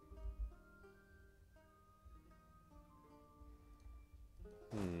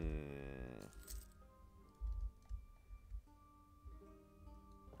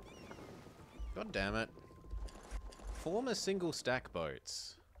 God damn it. Form a single stack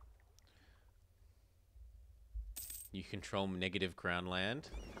boats. You control negative crown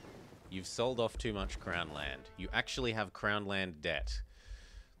land. You've sold off too much crown land. You actually have crown land debt.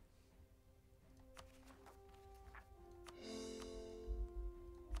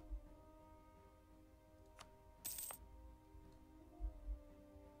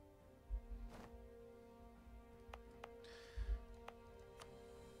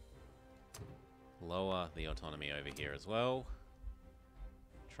 Lower the autonomy over here as well.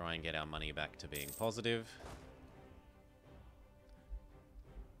 Try and get our money back to being positive.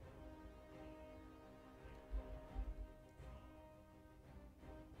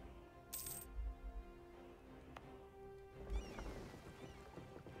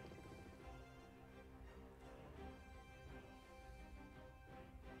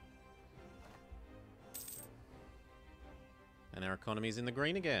 And our economy's in the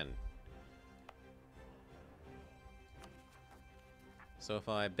green again. So if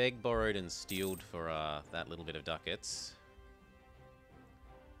I begged, borrowed, and stealed for that little bit of ducats,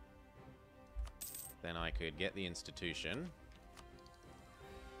 then I could get the institution.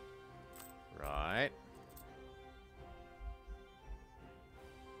 Right.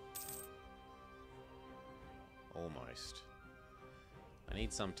 Almost. I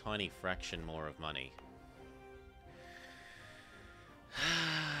need some tiny fraction more of money.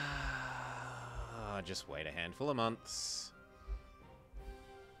 Just wait a handful of months.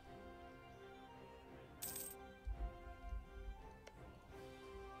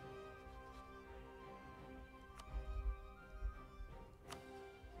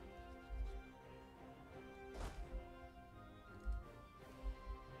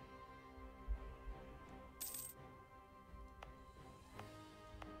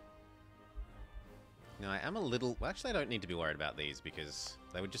 Now, I am a little... Well, actually, I don't need to be worried about these because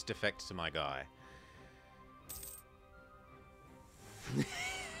they would just defect to my guy.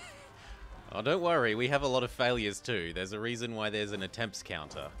 Oh, don't worry. We have a lot of failures too. There's a reason why there's an attempts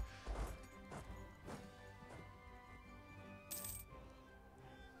counter.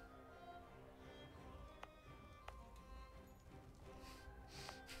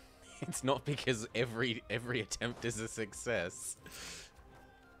 It's not because every attempt is a success.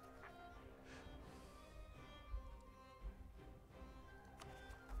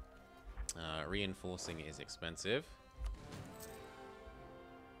 Reinforcing is expensive.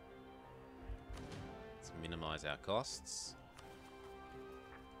 Let's minimize our costs.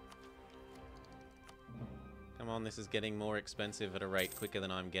 Come on, this is getting more expensive at a rate quicker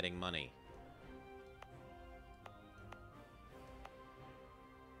than I'm getting money.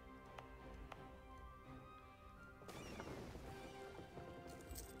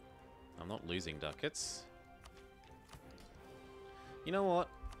 I'm not losing ducats. You know what?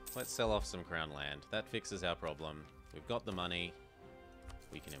 Let's sell off some crown land. That fixes our problem. We've got the money.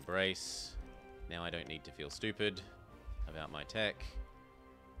 We can embrace. Now I don't need to feel stupid about my tech.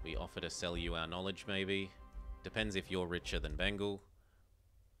 We offer to sell you our knowledge, maybe. Depends if you're richer than Bengal.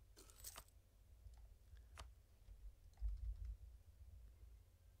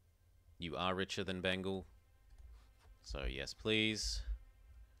 You are richer than Bengal. So yes, please.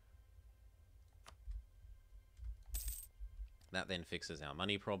 That then fixes our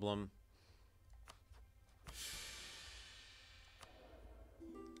money problem.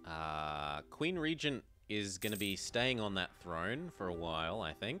 Queen Regent is going to be staying on that throne for a while,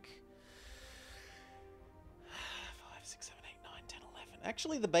 I think. 5, 6, 7, 8, 9, 10, 11.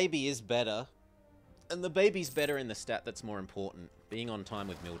 Actually, the baby is better. And the baby's better in the stat that's more important. Being on time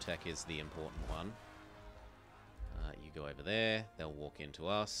with Miltech is the important one. You go over there. They'll walk into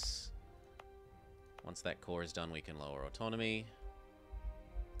us. Once that core is done, we can lower autonomy.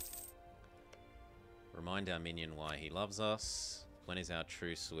 Remind our minion why he loves us. When is our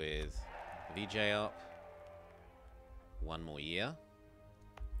truce with VJ up? 1 more year.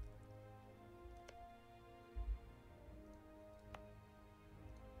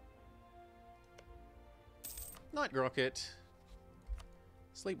 Night Rocket.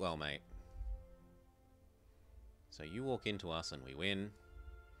 Sleep well, mate. So you walk into us and we win.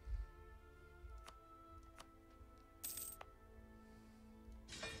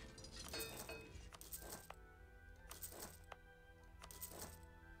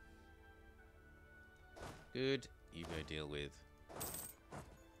 Good. You go deal with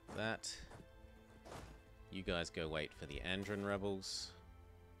that. You guys go wait for the Andron rebels.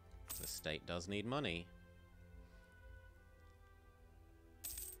 The state does need money.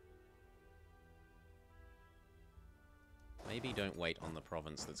 Maybe don't wait on the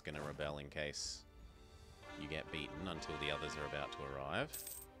province that's going to rebel in case you get beaten until the others are about to arrive.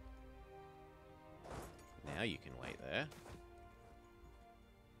 Now you can wait there.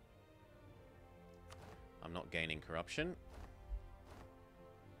 I'm not gaining corruption.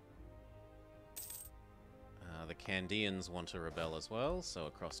 The Candians want to rebel as well, so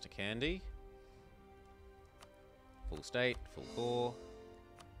across to Kandy. Full state, full core.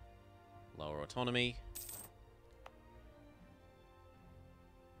 Lower autonomy.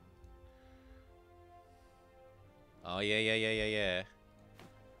 Oh, yeah.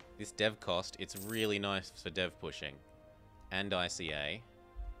 This dev cost, it's really nice for dev pushing. And ICA.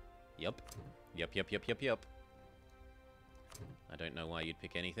 Yup. Yup. I don't know why you'd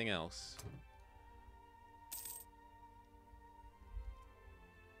pick anything else.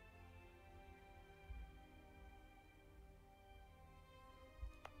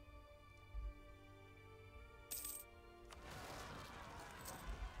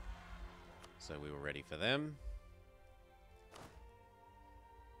 So we were ready for them.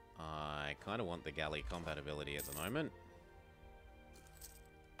 I kind of want the galley compatibility at the moment.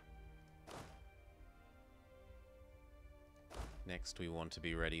 Next, we want to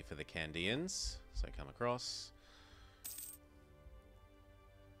be ready for the Candians. So come across.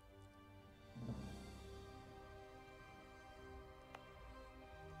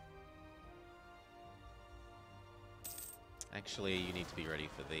 Actually, you need to be ready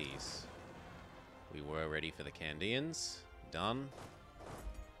for these. We were ready for the Candians. Done.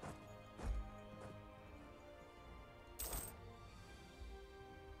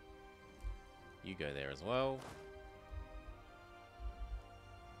 You go there as well.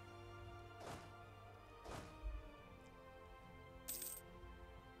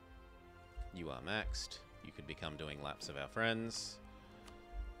 You are maxed. You could become doing laps of our friends.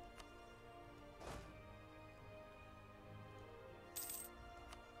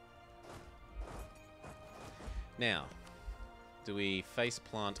 Now, do we face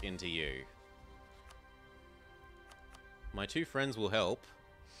plant into you? My 2 friends will help.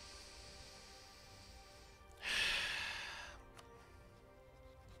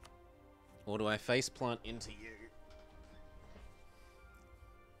 Or do I face plant into you?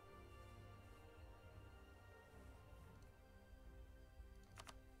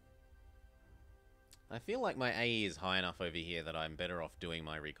 I feel like my AE is high enough over here that I'm better off doing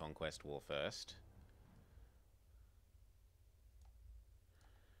my Reconquest War first.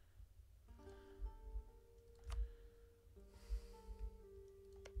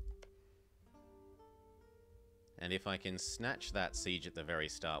 And if I can snatch that siege at the very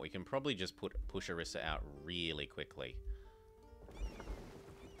start, we can probably just push Orissa out really quickly.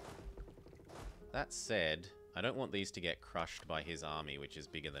 That said, I don't want these to get crushed by his army, which is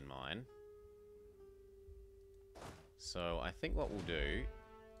bigger than mine. So I think what we'll do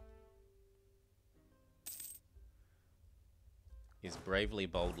is bravely,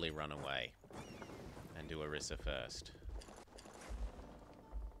 boldly run away and do Orissa first.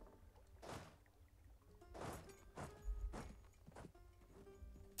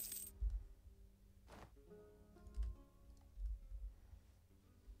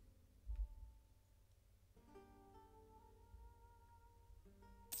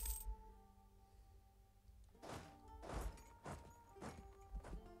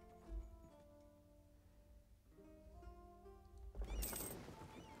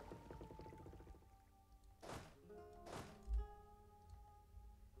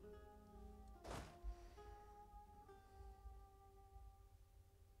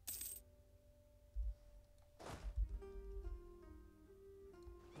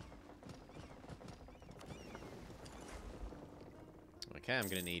 Okay, I'm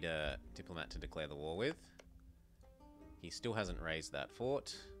going to need a diplomat to declare the war with. He still hasn't raised that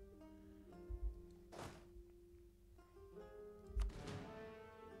fort.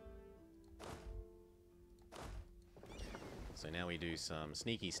 So now we do some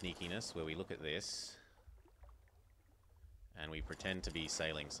sneakiness where we look at this and we pretend to be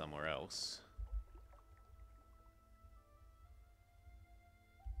sailing somewhere else.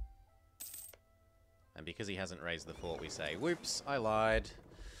 And because he hasn't raised the fort, we say, whoops, I lied.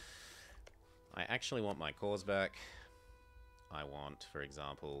 I actually want my cores back. I want, for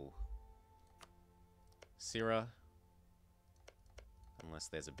example, Syrah. Unless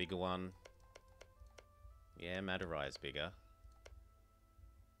there's a bigger one. Yeah, Madurai is bigger.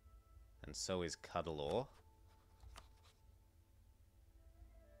 And so is Cuddalore.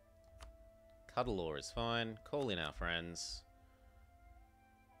 Cuddalore is fine. Call in our friends.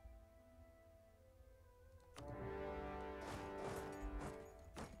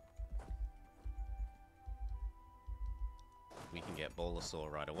 We can get Bolasaur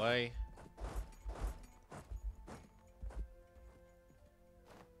right away.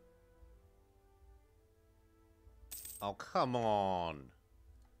 Oh, come on.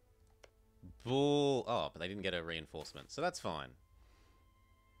 Bull. Oh, but they didn't get a reinforcement, so that's fine.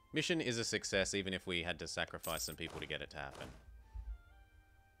 Mission is a success, even if we had to sacrifice some people to get it to happen.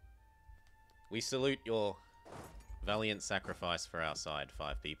 We salute your valiant sacrifice for our side,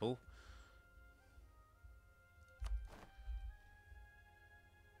 5 people.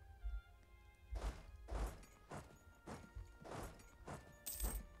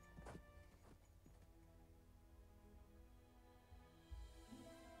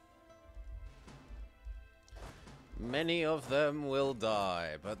 Many of them will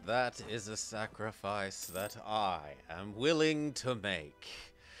die, but that is a sacrifice that I am willing to make.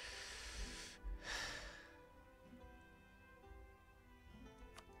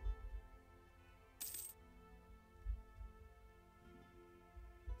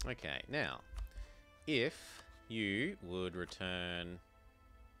 Okay, now, if you would return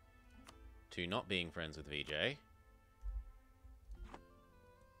to not being friends with VJ,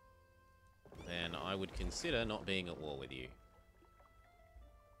 then I would consider not being at war with you.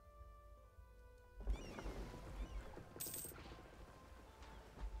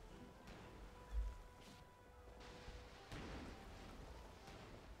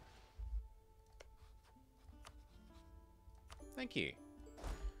 Thank you.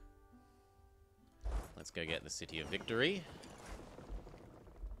 Let's go get the City of Victory.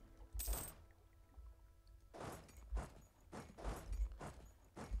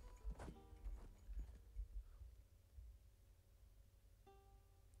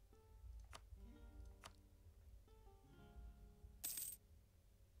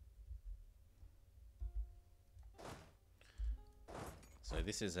 So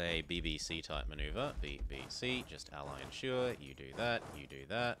this is a BBC type maneuver. BBC, just ally ensure. You do that, you do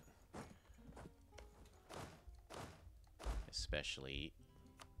that. Especially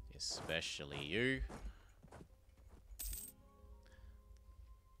you.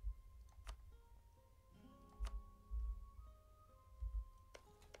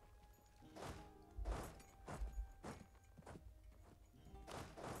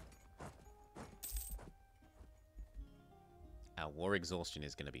 Our war exhaustion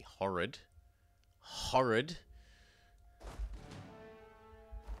is going to be horrid. Horrid.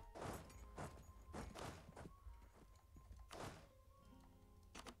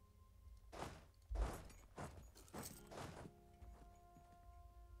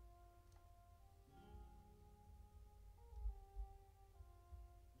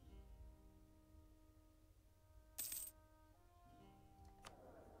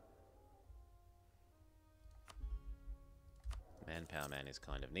 Manpower man is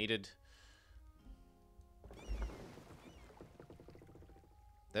kind of needed.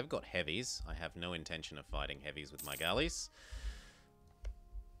 They've got heavies. I have no intention of fighting heavies with my galleys.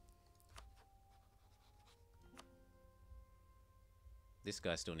 This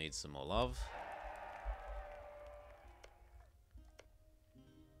guy still needs some more love.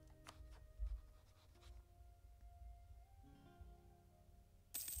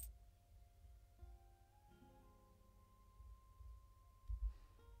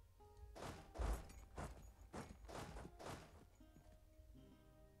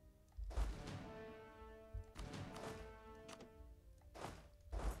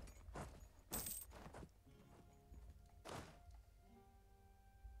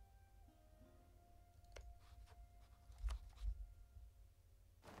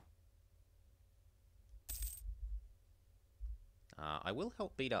 I will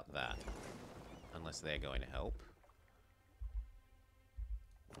help beat up that, unless they're going to help.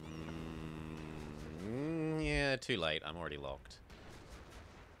 Yeah, too late. I'm already locked.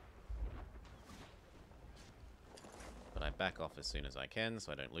 But I back off as soon as I can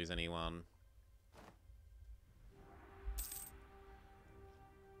so I don't lose anyone.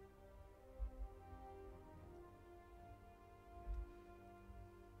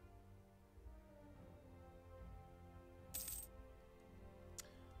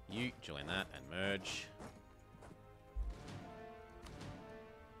 You join that and merge.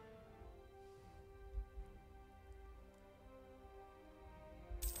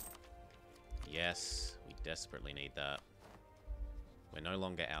 Yes, we desperately need that. We're no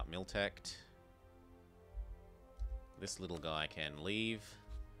longer out Milteched. This little guy can leave.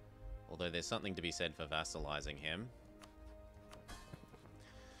 Although there's something to be said for vassalizing him.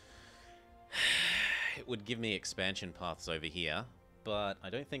 It would give me expansion paths over here. But I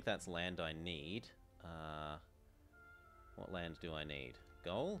don't think that's land I need. What land do I need?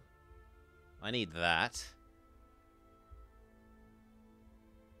 Goal? I need that.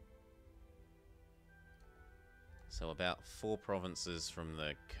 So about 4 provinces from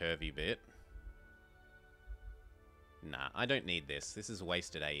the curvy bit. Nah, I don't need this. This is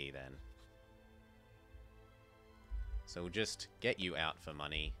wasted AE then. So we'll just get you out for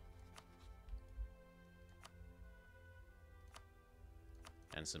money.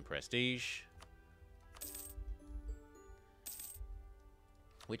 And some prestige.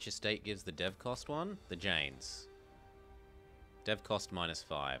 Which estate gives the dev cost one? The Janes. Dev cost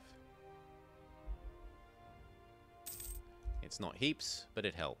 -5. It's not heaps, but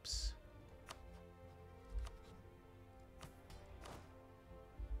it helps.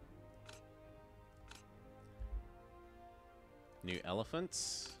 New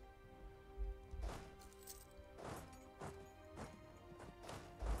elephants.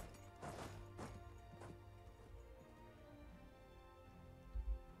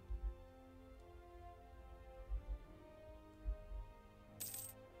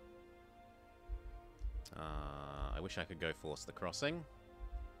 I wish I could go force the crossing.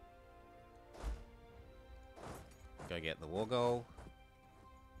 Go get the war goal.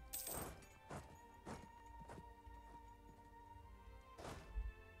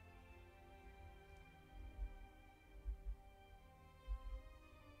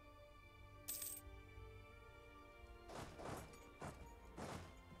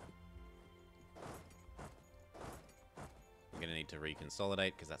 I'm going to need to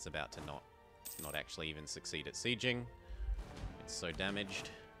reconsolidate because that's about to not actually even succeed at sieging. It's so damaged.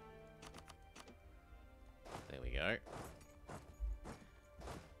 There we go.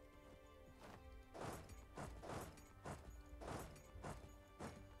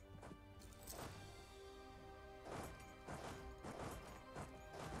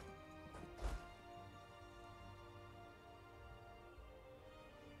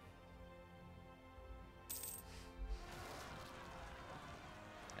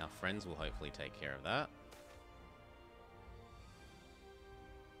 Our friends will hopefully take care of that.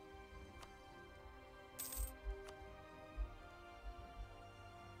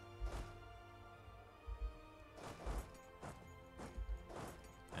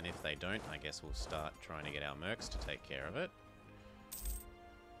 And if they don't, I guess we'll start trying to get our mercs to take care of it.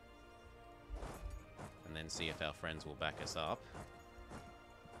 And then see if our friends will back us up.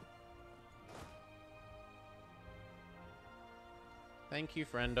 Thank you,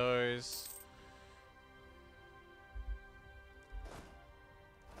 friendos.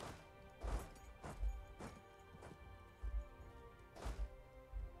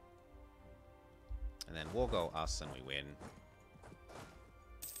 And then war goal us and we win.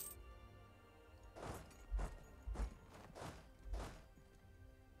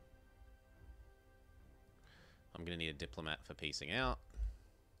 I'm going to need a diplomat for piecing out.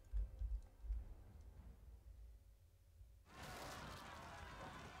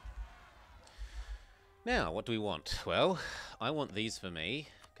 Now, what do we want? Well, I want these for me,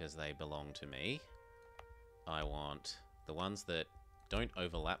 because they belong to me. I want the ones that don't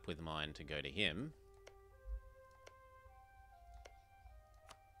overlap with mine to go to him.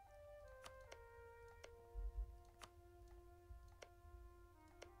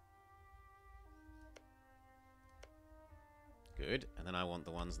 Good. And then I want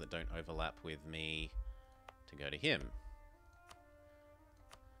the ones that don't overlap with me to go to him.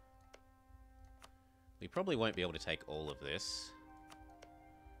 We probably won't be able to take all of this.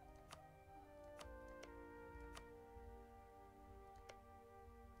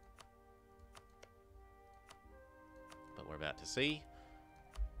 But we're about to see.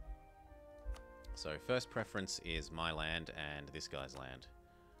 So first preference is my land and this guy's land.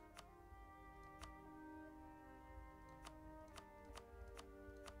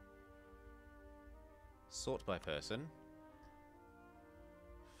 sort by person.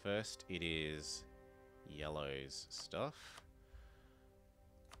 First it is yellow's stuff.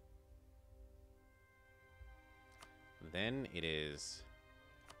 Then it is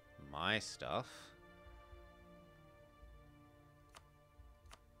my stuff.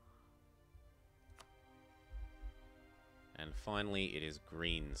 And finally it is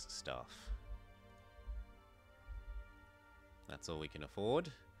green's stuff. That's all we can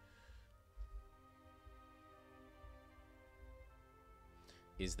afford.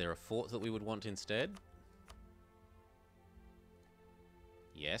 Is there a fort that we would want instead?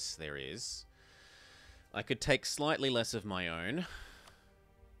 Yes, there is. I could take slightly less of my own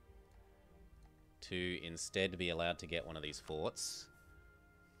to instead be allowed to get one of these forts.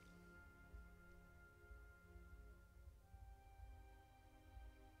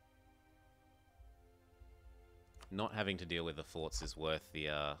 Not having to deal with the forts is worth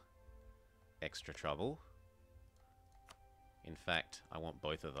the extra trouble. In fact, I want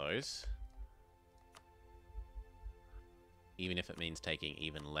both of those. Even if it means taking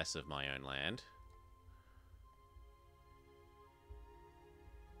even less of my own land.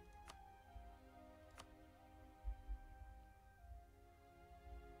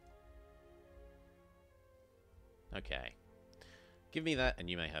 Okay. Give me that and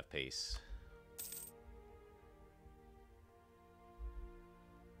you may have peace.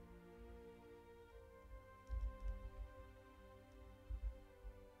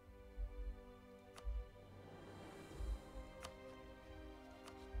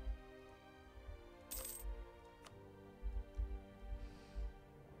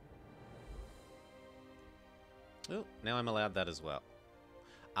 Oh, now I'm allowed that as well.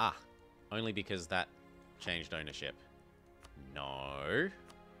 Ah, only because that changed ownership. No.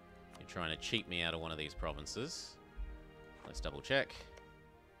 You're trying to cheat me out of one of these provinces. Let's double check.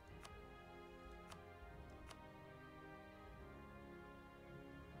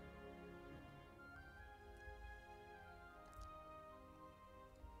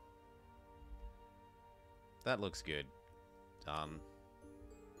 That looks good.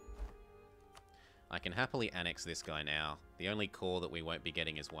 I can happily annex this guy now. The only core that we won't be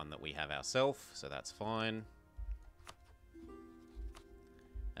getting is one that we have ourselves, so that's fine.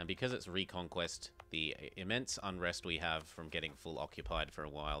 And because it's Reconquest, the immense unrest we have from getting full occupied for a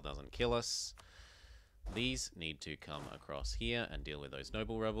while doesn't kill us. These need to come across here and deal with those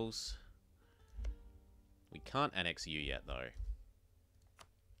noble rebels. We can't annex you yet, though.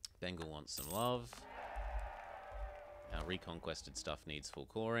 Bengal wants some love. Our reconquested stuff needs full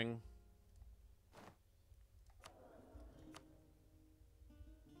coring.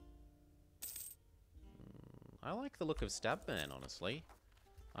 I like the look of Stabman, honestly.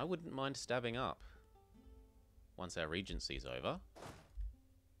 I wouldn't mind stabbing up once our regency's over.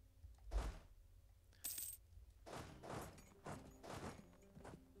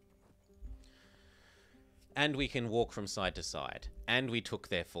 And we can walk from side to side. And we took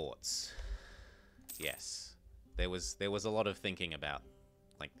their forts. Yes. There was a lot of thinking about.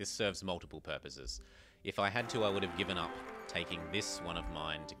 Like, this serves multiple purposes. If I had to, I would have given up taking this one of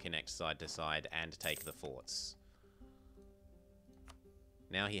mine to connect side to side and take the forts.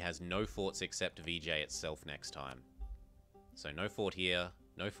 Now he has no forts except VJ itself next time. So no fort here,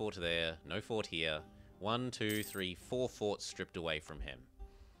 no fort there, no fort here. 1, 2, 3, 4 forts stripped away from him.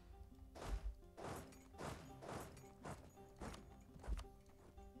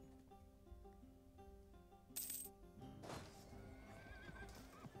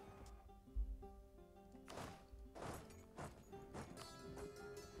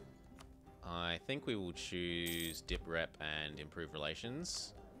 I think we will choose dip rep and improve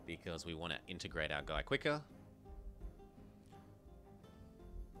relations because we want to integrate our guy quicker.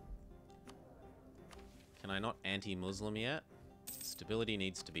 Can I not anti-Muslim yet? Stability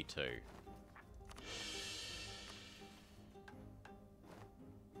needs to be 2.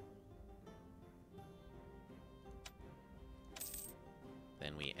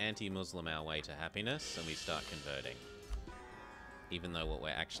 Then we anti-Muslim our way to happiness and we start converting. Even though what we're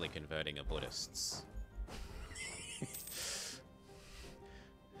actually converting are Buddhists.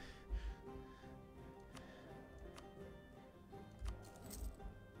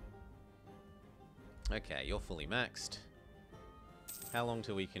 Okay, you're fully maxed. How long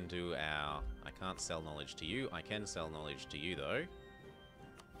till we can do our... I can't sell knowledge to you. I can sell knowledge to you, though.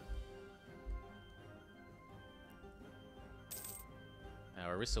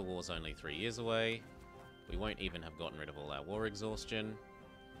 Our Orissa War's only 3 years away. We won't even have gotten rid of all our war exhaustion.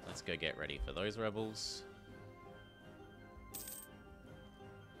 Let's go get ready for those rebels.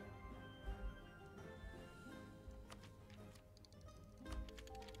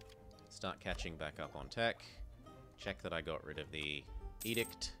 Start catching back up on tech. Check that I got rid of the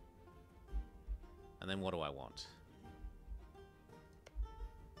edict. And then what do I want?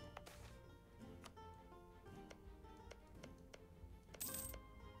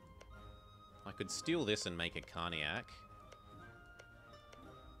 I could steal this and make a Carniac.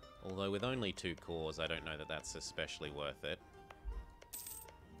 Although with only 2 cores, I don't know that that's especially worth it.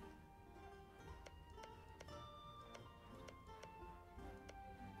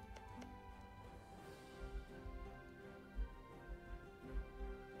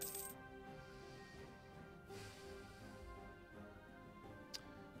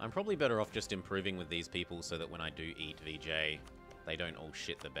 I'm probably better off just improving with these people so that when I do eat VJ, they don't all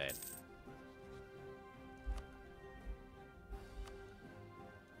shit the bed.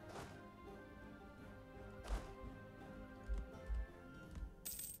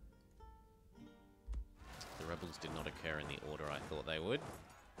 The rebels did not occur in the order I thought they would.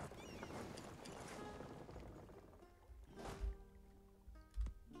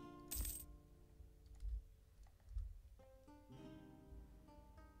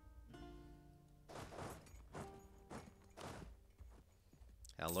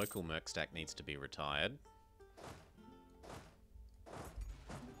 Our local merc stack needs to be retired.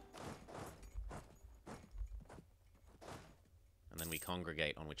 And then we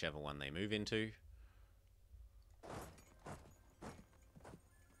congregate on whichever one they move into.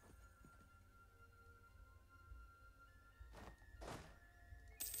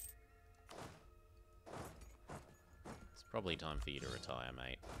 It's probably time for you to retire,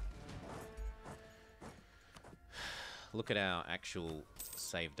 mate. Look at our actual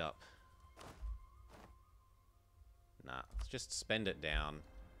saved up. Nah, let's just spend it down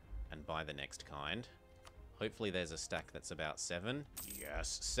and buy the next kind. Hopefully there's a stack that's about 7.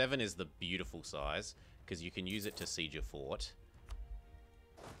 Yes, 7 is the beautiful size, because you can use it to siege a fort.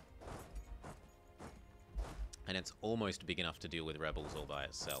 And it's almost big enough to deal with rebels all by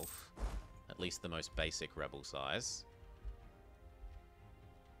itself. At least the most basic rebel size.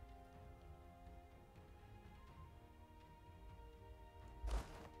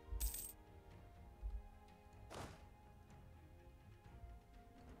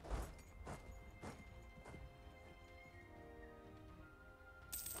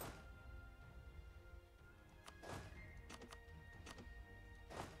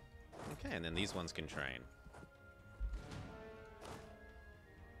 Okay, and then these ones can train.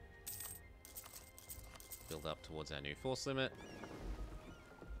 Build up towards our new force limit.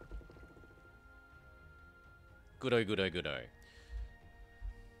 Goodo, goodo, goodo.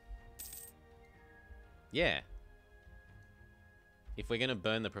 Yeah. If we're going to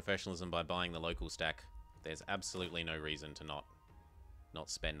burn the professionalism by buying the local stack, there's absolutely no reason to not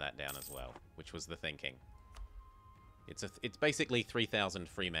spend that down as well, which was the thinking. It's basically 3,000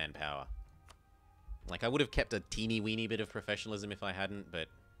 free manpower. Like, I would have kept a teeny weeny bit of professionalism if I hadn't, but...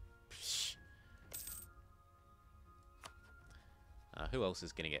 who else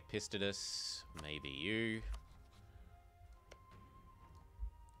is going to get pissed at us? Maybe you.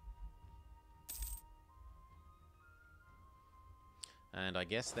 And I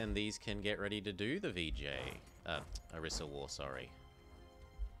guess then these can get ready to do the VJ. Orissa War, sorry.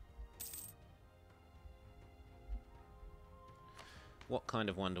 What kind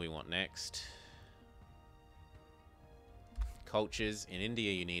of one do we want next? Cultures. In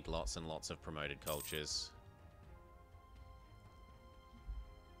India, you need lots and lots of promoted cultures.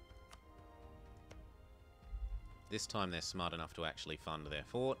 This time they're smart enough to actually fund their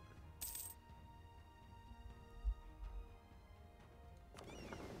fort.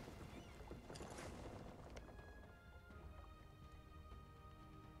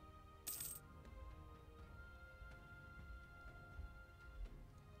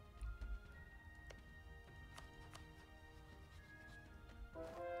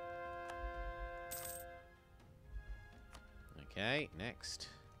 Okay, next.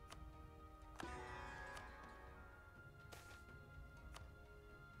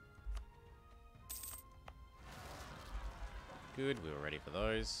 Good, we were ready for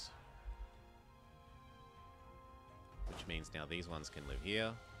those. Which means now these ones can live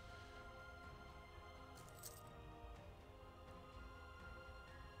here.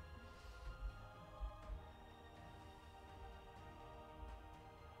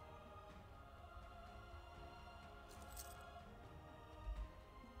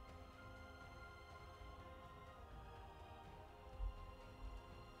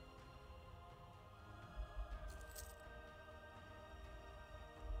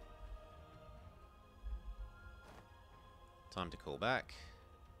 Time to call back.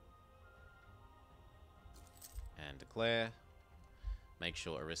 And declare. Make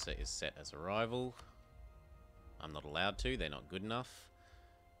sure Orissa is set as a rival. I'm not allowed to, they're not good enough.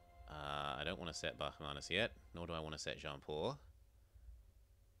 I don't want to set Bahmanis yet, nor do I want to set Jaunpur.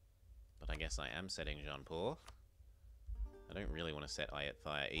 But I guess I am setting Jaunpur. I don't really want to set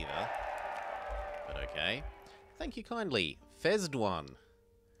Ayutthaya either. But okay. Thank you kindly. Fezd one.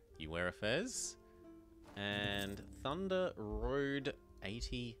 You wear a fez. And Thunder Road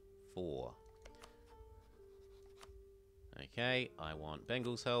 84. Okay, I want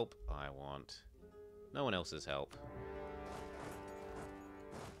Bengal's help. I want no one else's help.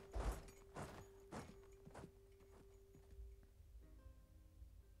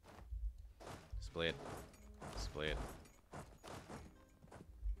 Split. Split.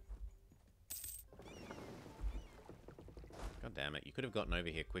 God damn it, you could have gotten over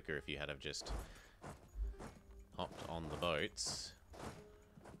here quicker if you had have just hopped on the boats.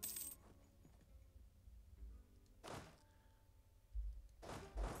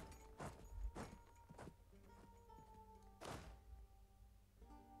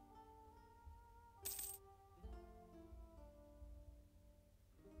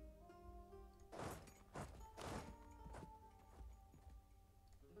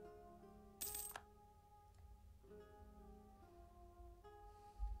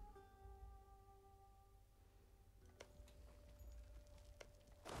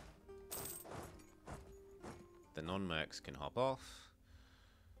 The non-mercs can hop off.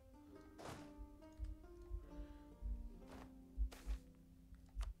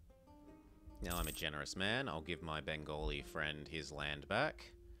 Now I'm a generous man. I'll give my Bengali friend his land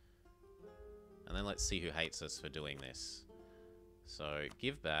back. And then let's see who hates us for doing this. So,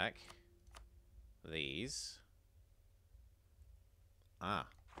 give back these. Ah,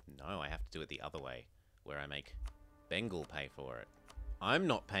 no, I have to do it the other way, where I make Bengal pay for it. I'm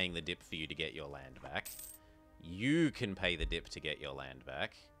not paying the dip for you to get your land back. You can pay the dip to get your land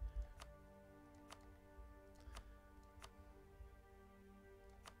back.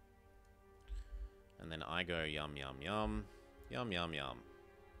 And then I go yum, yum, yum. Yum, yum, yum.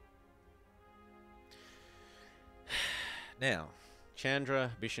 Now, Chandra,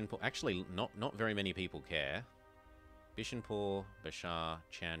 Bishanpur... Actually, not very many people care. Bishanpur, Bashar,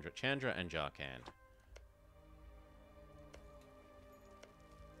 Chandra and Jharkhand.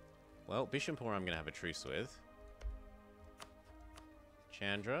 Well, Bishanpur I'm going to have a truce with.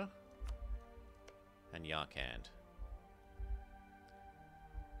 Chandra and Jharkhand.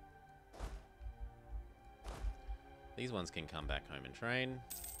 These ones can come back home and train.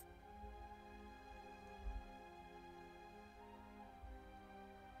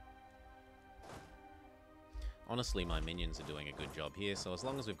 Honestly, my minions are doing a good job here, so as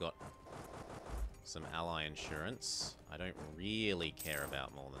long as we've got some ally insurance, I don't really care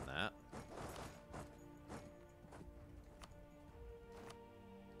about more than that.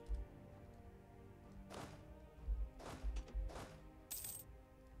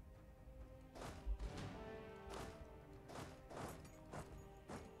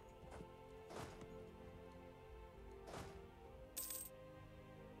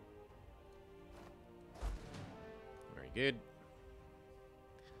 Good.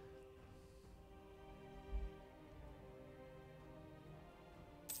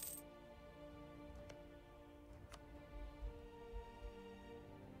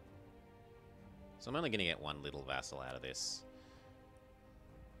 So I'm only going to get one little vassal out of this.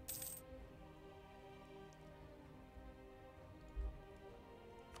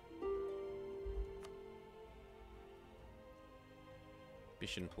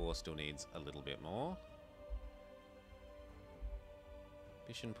 Bishanpur still needs a little bit more.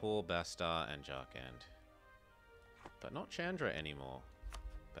 Bishanpur, Bastar, and Jharkhand. But not Chandra anymore.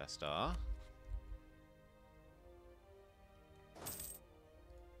 Bastar.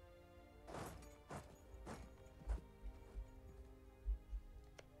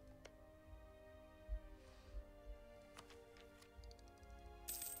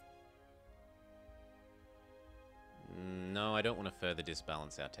 No, I don't want to further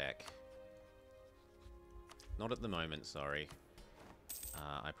disbalance our tech. Not at the moment, sorry.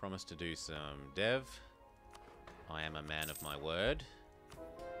 I promised to do some dev. I am a man of my word.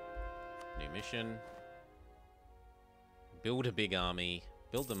 New mission. Build a big army.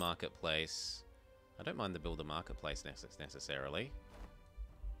 Build the marketplace. I don't mind the build a marketplace necessarily.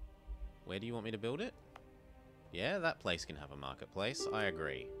 Where do you want me to build it? Yeah, that place can have a marketplace. I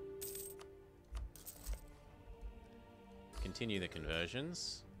agree. Continue the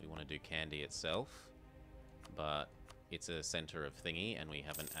conversions. We want to do Kandy itself. But it's a center of thingy, and we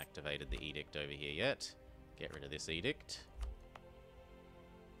haven't activated the edict over here yet. Get rid of this edict.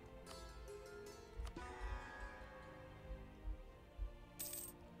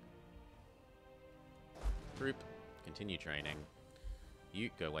 Troop, continue training. You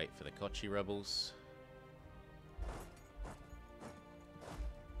go wait for the Kochi rebels.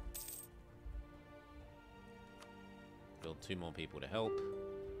 Build 2 more people to help.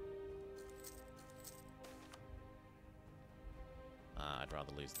 I'd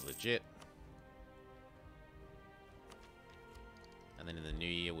rather lose the legit. And then in the new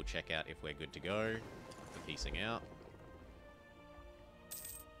year, we'll check out if we're good to go for piecing out.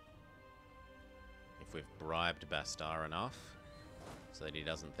 If we've bribed Bastar enough so that he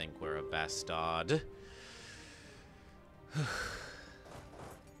doesn't think we're a bastard.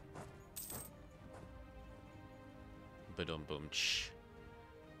 Ba-dum-bum-ch.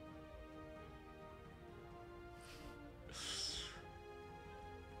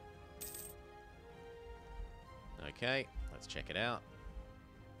 Okay, let's check it out.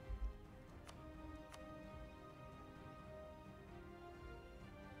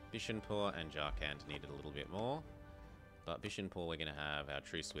 Bishanpur and Jharkhand needed a little bit more. But Bishanpur we're going to have our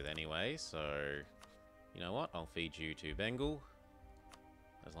truce with anyway, so... You know what? I'll feed you to Bengal.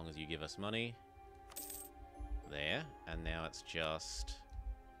 As long as you give us money. There. And now it's just...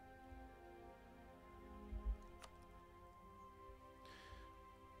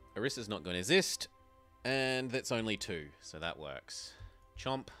 Orissa's not going to exist. And that's only 2, so that works.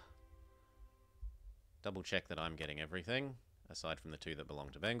 Chomp. Double check that I'm getting everything, aside from the 2 that belong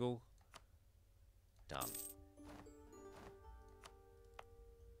to Bengal. Done.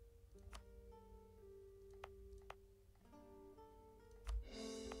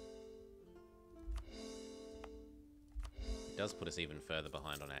 It does put us even further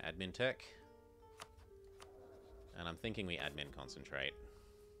behind on our admin tech. And I'm thinking we admin concentrate.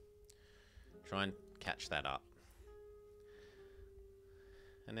 Try and catch that up.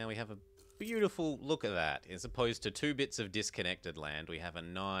 And now we have a beautiful look at that. As opposed to 2 bits of disconnected land, we have a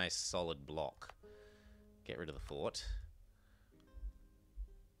nice solid block. Get rid of the fort.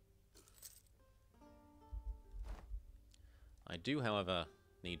 I do, however,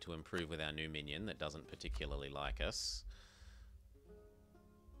 need to improve with our new minion that doesn't particularly like us.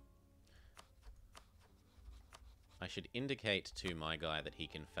 I should indicate to my guy that he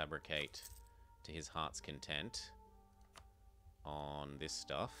can fabricate to his heart's content on this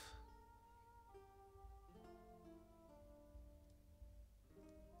stuff.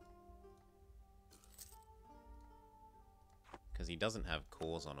 Because he doesn't have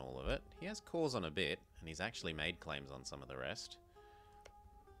cores on all of it. He has cores on a bit, and he's actually made claims on some of the rest.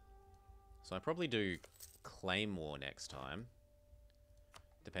 So I probably do claim war next time,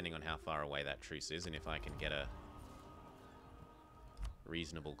 depending on how far away that truce is, and if I can get a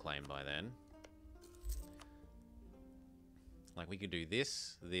reasonable claim by then. Like, we could do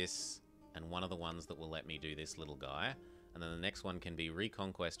this, this, and one of the ones that will let me do this little guy. And then the next one can be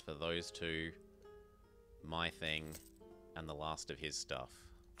reconquest for those 2, my thing, and the last of his stuff.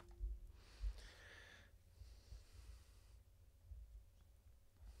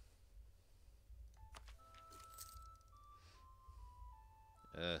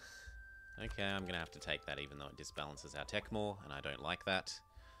 Ugh. Okay, I'm going to have to take that even though it disbalances our tech more, and I don't like that.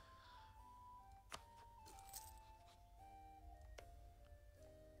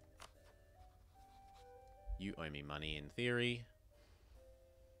 You owe me money in theory.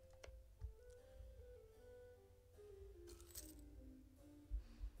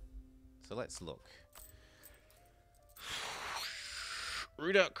 So let's look.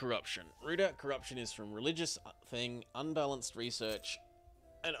 Root out corruption. Root out corruption is from religious thing, unbalanced research,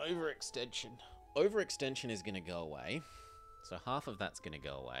 and overextension. Overextension is going to go away. So half of that's going to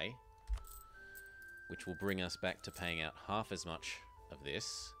go away, which will bring us back to paying out half as much of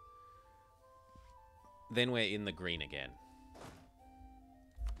this. Then we're in the green again.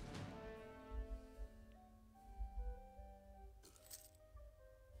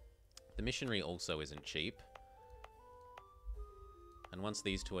 The missionary also isn't cheap. And once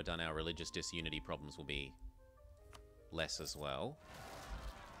these 2 are done, our religious disunity problems will be less as well.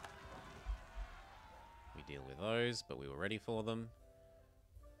 We deal with those, but we were ready for them.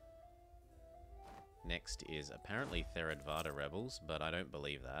 Next is apparently Theravada rebels, but I don't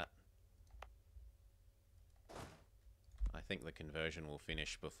believe that. I think the conversion will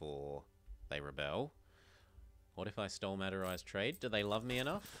finish before they rebel. What if I stole Madurai's trade? Do they love me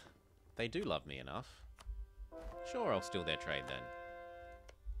enough? They do love me enough. Sure, I'll steal their trade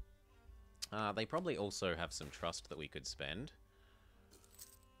then. They probably also have some trust that we could spend.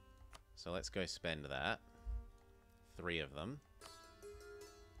 So let's go spend that. 3 of them.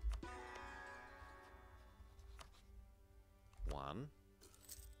 One.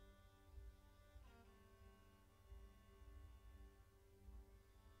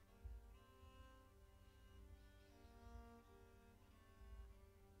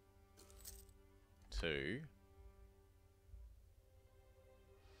 2.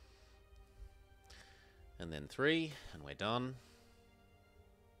 And then 3, and we're done.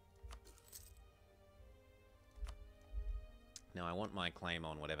 Now I want my claim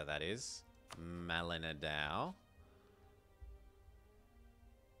on whatever that is. Malinadao.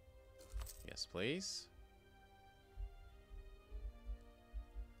 Yes, please.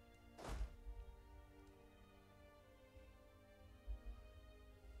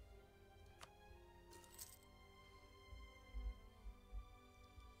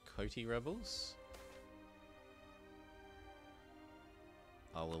 Koti rebels.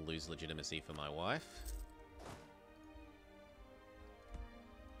 I will lose legitimacy for my wife.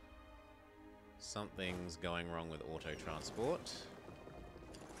 Something's going wrong with auto transport.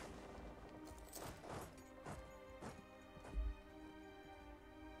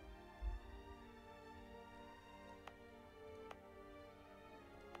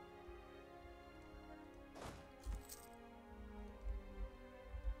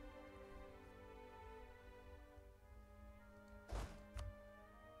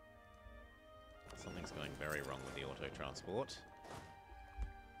 Something's going very wrong with the auto transport.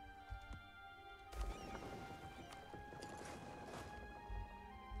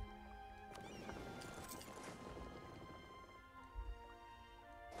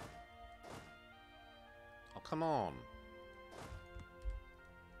 Oh, come on.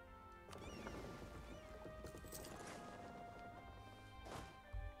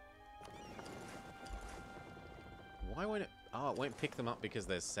 Why won't it... Oh, it won't pick them up because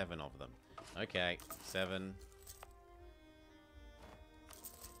there's 7 of them. Okay, 7.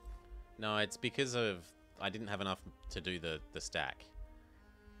 No, it's because of... I didn't have enough to do the stack.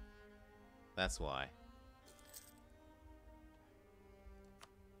 That's why.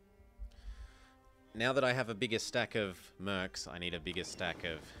 Now that I have a bigger stack of mercs, I need a bigger stack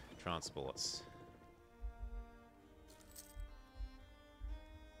of transports.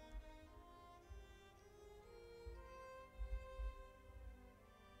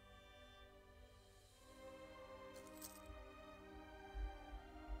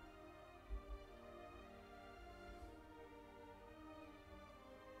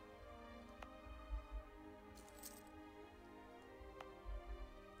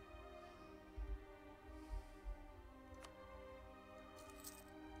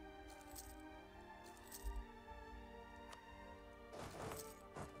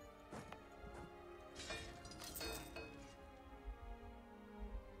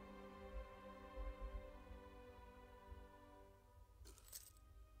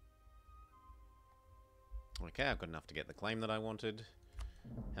 Okay, I've got enough to get the claim that I wanted.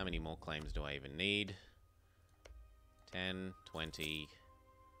 How many more claims do I even need? 10, 20,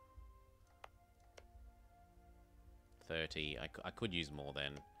 30. I could use more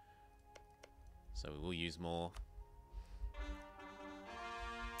then. So we will use more.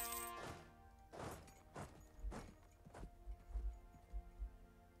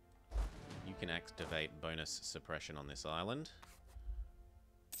 You can activate bonus suppression on this island.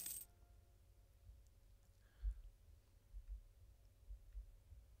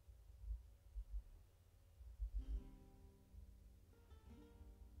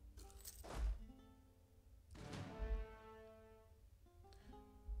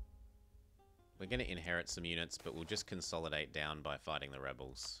 We're going to inherit some units, but we'll just consolidate down by fighting the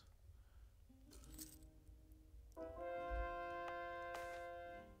rebels.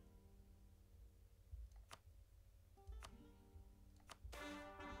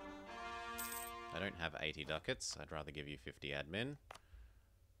 I don't have 80 ducats. I'd rather give you 50 admin.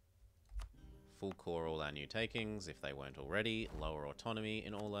 Full core all our new takings, if they weren't already. Lower autonomy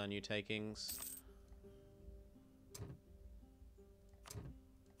in all our new takings.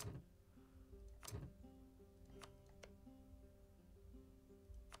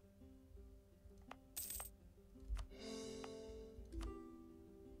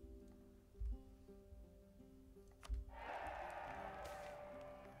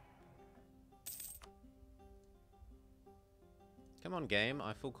 Come on, game.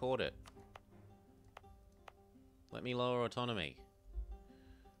 I full cored it. Let me lower autonomy.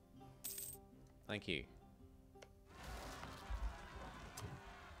 Thank you.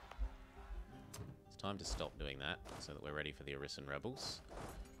 It's time to stop doing that so that we're ready for the Arisan rebels.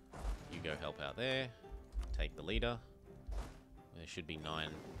 You go help out there. Take the leader. There should be 9.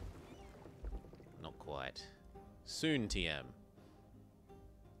 Not quite. Soon, TM.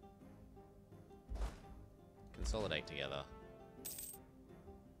 Consolidate together.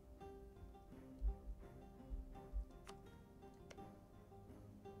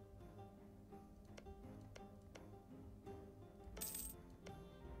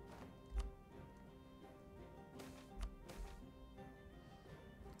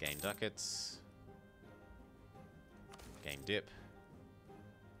 Gain ducats. Gain dip.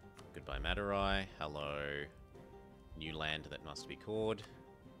 Goodbye Madurai. Hello. New land that must be cored.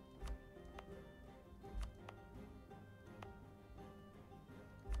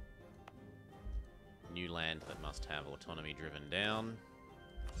 New land that must have autonomy driven down.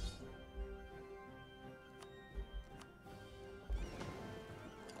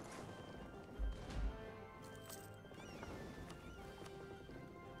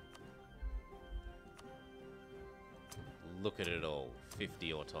 Look at it all.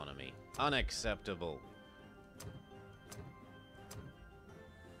 50 autonomy. Unacceptable.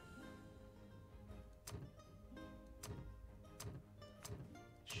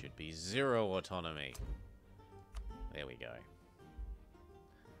 Should be 0 autonomy. There we go.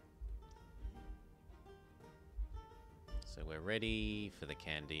 So we're ready for the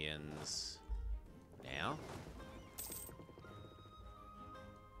Candians now.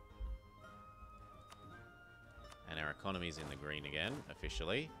 And our economy's in the green again,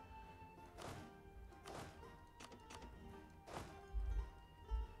 officially.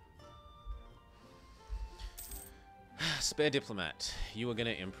 Spare diplomat. You are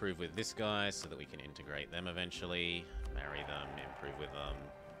going to improve with this guy so that we can integrate them eventually. Marry them, improve with them.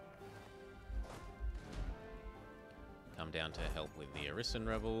 Come down to help with the Arisan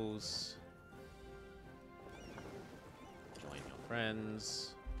rebels. Join your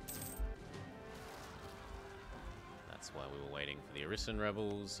friends. That's why we were waiting for the Arisan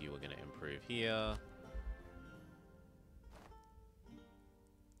rebels. You were going to improve here.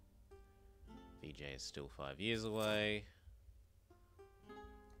 VJ is still 5 years away.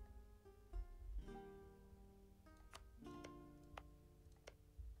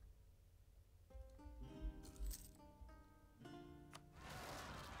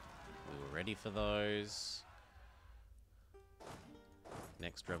 We were ready for those.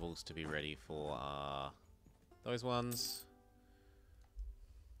 Next rebels to be ready for those ones.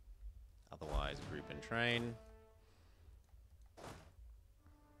 Otherwise, group and train.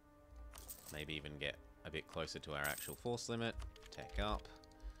 Maybe even get a bit closer to our actual force limit. Tech up.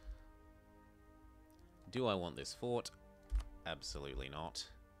 Do I want this fort? Absolutely not.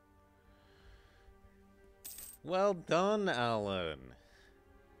 Well done, Alan.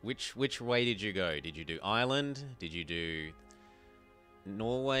 Which way did you go? Did you do Ireland? Did you do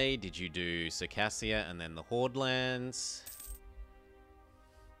Norway? Did you do Circassia and then the Horde lands?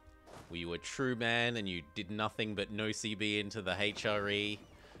 Were you a true man and you did nothing but no CB into the HRE?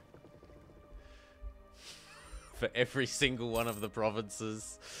 For every single one of the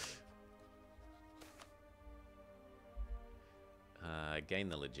provinces. Gain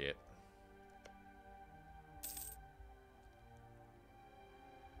the legit.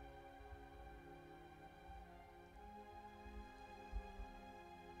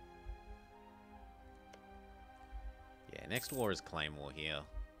 Yeah, next war is Claim War here.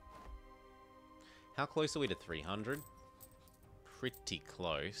 How close are we to 300? Pretty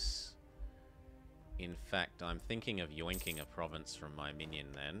close. In fact, I'm thinking of yoinking a province from my minion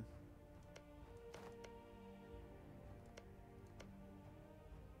then.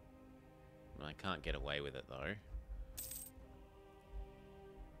 I can't get away with it though.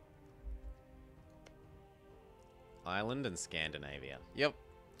 Ireland and Scandinavia. Yep.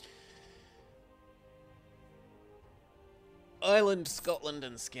 Ireland, Scotland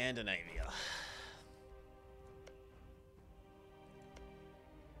and Scandinavia.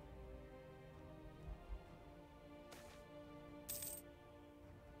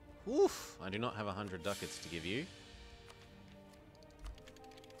 Oof, I do not have 100 ducats to give you.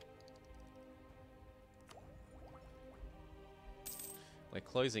 We're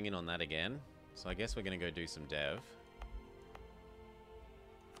closing in on that again, so I guess we're going to go do some dev.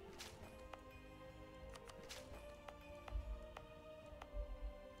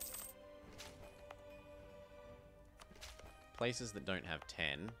 Places that don't have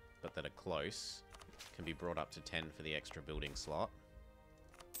 10, but that are close, can be brought up to 10 for the extra building slot.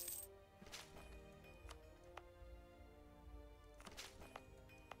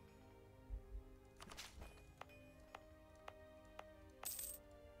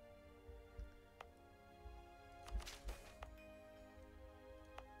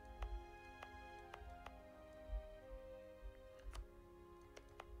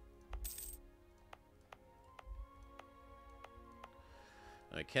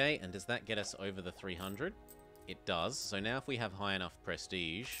 Okay, and does that get us over the 300? It does. So now if we have high enough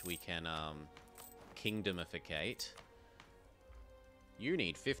prestige, we can kingdomificate. You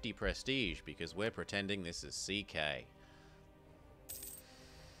need 50 prestige because we're pretending this is CK.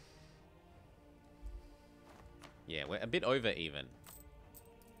 Yeah, we're a bit over even.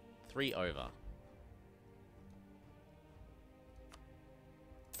 3 over.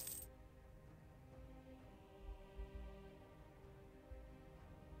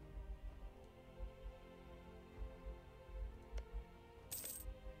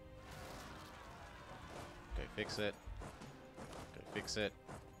 Go fix it. Go fix it.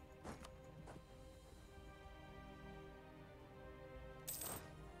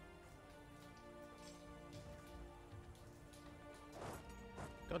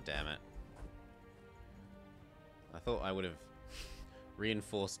 God damn it. I thought I would have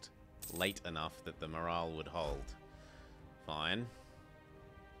reinforced late enough that the morale would hold. Fine.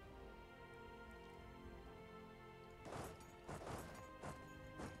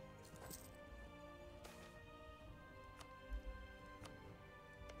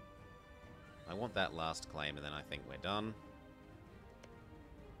 I want that last claim and then I think we're done.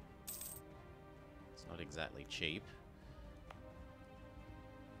 It's not exactly cheap.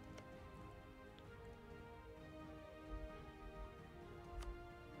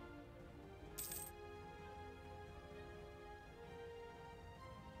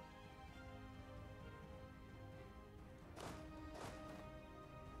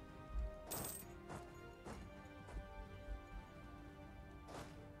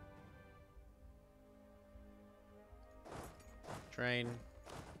 Train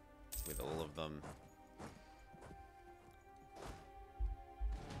with all of them.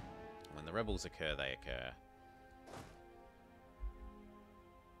 When the rebels occur, they occur.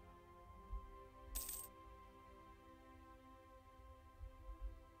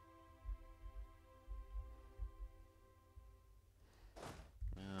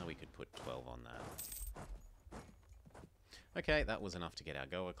 We could put 12 on that. Okay, that was enough to get our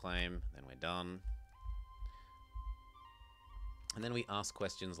Goa claim. Then we're done. And then we ask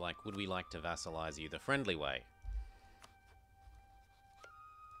questions like, would we like to vassalize you the friendly way?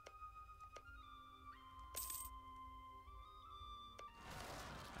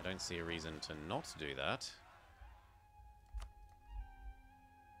 I don't see a reason to not do that.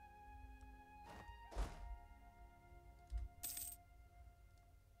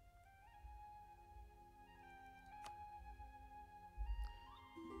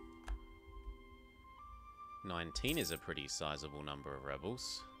 $19 is a pretty sizable number of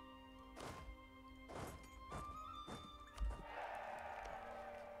rebels.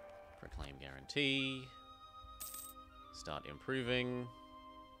 Proclaim guarantee. Start improving.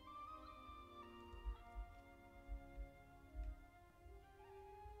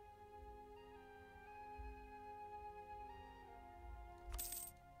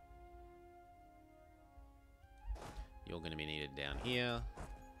 You're going to be needed down here.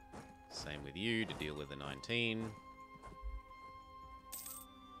 Same with you to deal with the 19.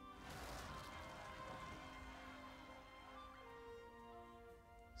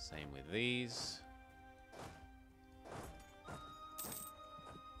 Same with these.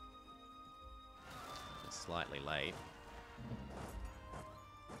 It's slightly late.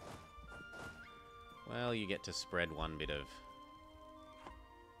 Well, you get to spread one bit of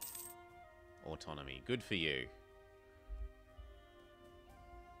autonomy. Good for you.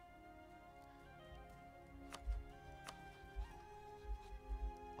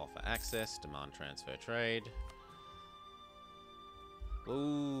 Offer access, demand transfer trade.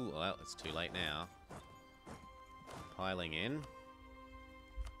 Ooh, well, it's too late now. Piling in.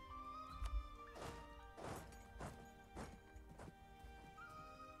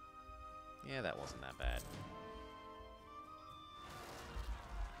 Yeah, that wasn't that bad.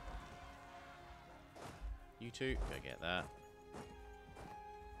 You two, go get that.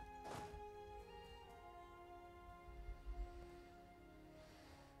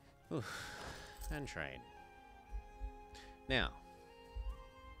 Oof. And train. Now,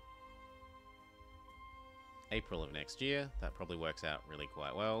 April of next year, that probably works out really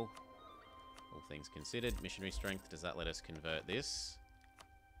quite well. All things considered. Missionary strength, does that let us convert this?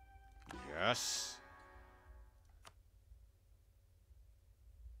 Yes!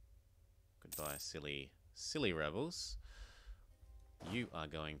 Goodbye, silly rebels. You are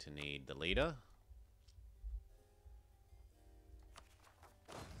going to need the leader.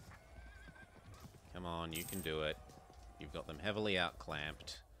 Come on, you can do it. You've got them heavily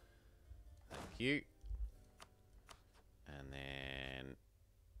outclamped. Thank you. And then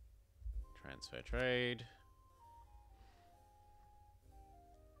transfer trade.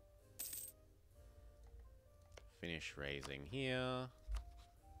 Finish raising here.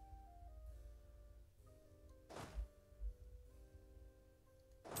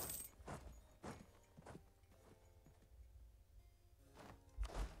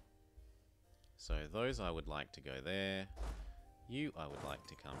 So those I would like to go there. You, I would like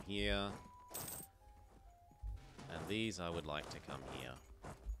to come here. And these, I would like to come here.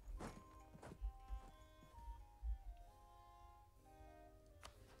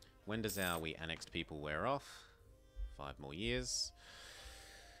 When does our we annexed people wear off? 5 more years.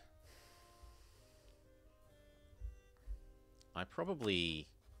 I probably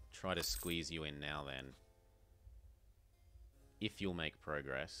try to squeeze you in now then. If you'll make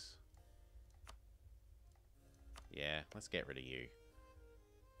progress. Yeah, let's get rid of you.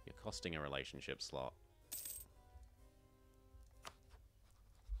 You're costing a relationship slot.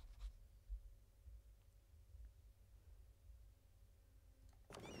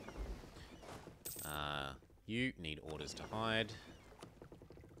 You need orders to hide.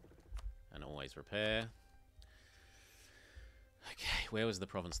 And always repair. Okay, where was the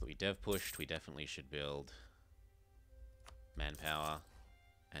province that we dev pushed? We definitely should build manpower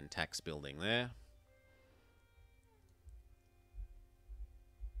and tax building there.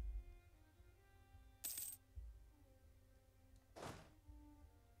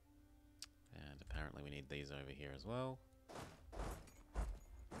 And apparently we need these over here as well.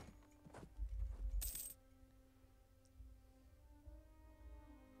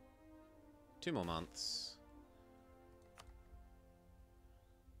 Two more months.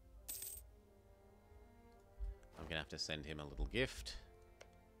 I'm gonna have to send him a little gift.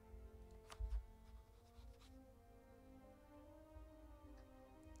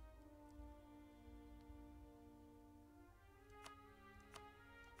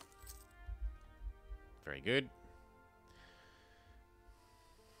 Very good.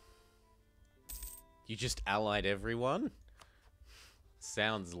 You just allied everyone?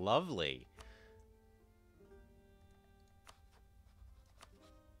 Sounds lovely.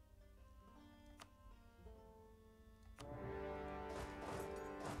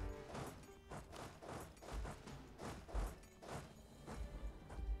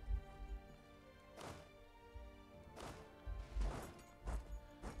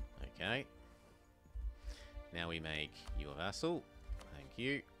 Okay. Now we make you a vassal. Thank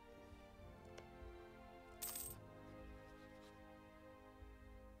you.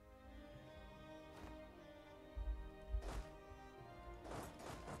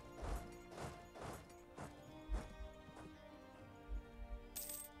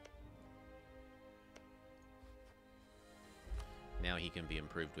 Now he can be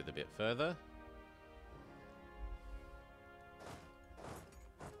improved with a bit further.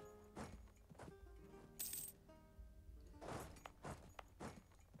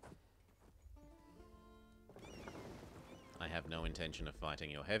 I have no intention of fighting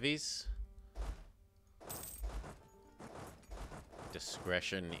your heavies.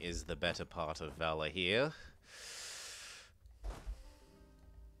 Discretion is the better part of valor here.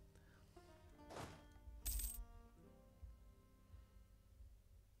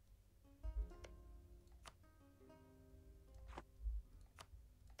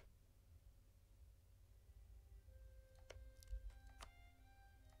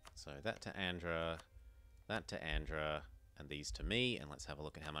 So that to Andra, that to Andra, and these to me, and let's have a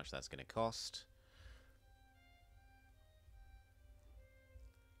look at how much that's going to cost.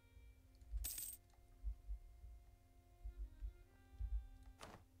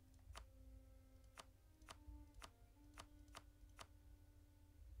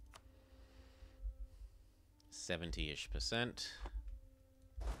 %70-ish.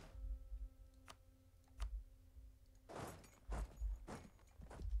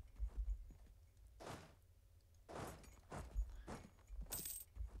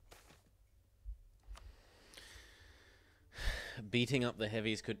 Beating up the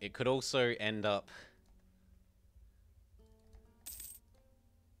heavies could also end up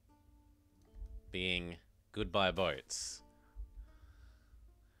being goodbye boats.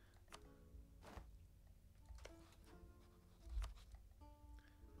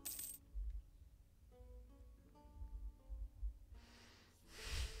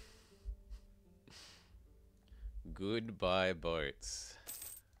 Goodbye boats.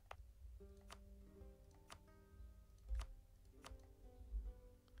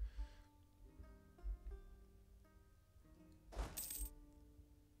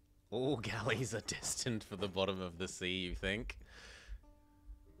 All galleys are destined for the bottom of the sea, you think?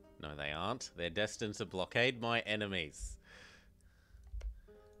 No, they aren't. They're destined to blockade my enemies.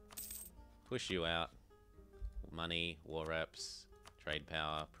 Push you out. Money, war reps, trade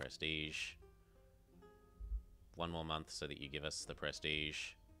power, prestige. 1 more month so that you give us the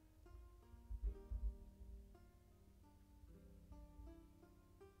prestige.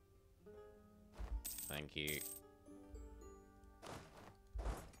 Thank you.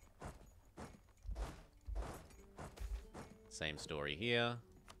 Same story here.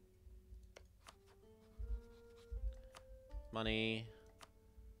 Money,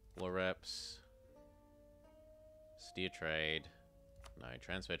 war reps, steer trade, no,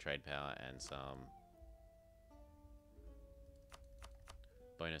 transfer trade power, and some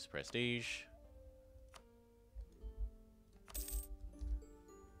bonus prestige.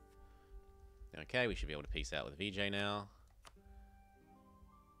 Okay, we should be able to peace out with VJ now.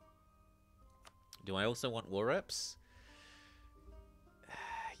 Do I also want war reps?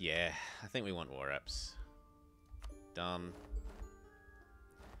 Yeah, I think we want war reps. Done.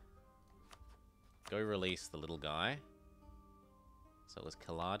 Go release the little guy. So it was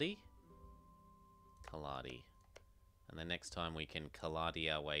Kaladi? Kaladi. And then next time we can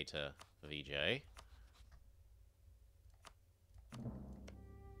Kaladi our way to VJ.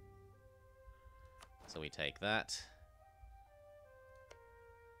 So we take that.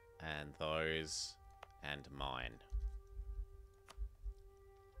 And those. And mine.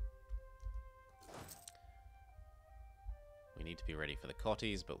 We need to be ready for the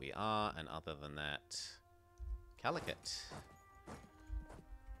Cotties, but we are, and other than that, Calicut.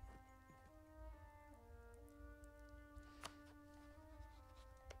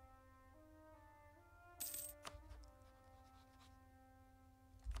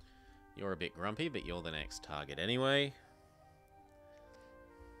 You're a bit grumpy, but you're the next target anyway.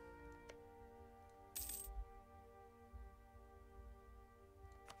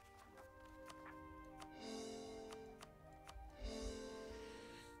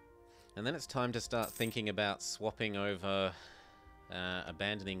 And then it's time to start thinking about swapping over,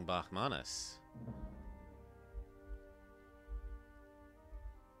 abandoning Bachmanis.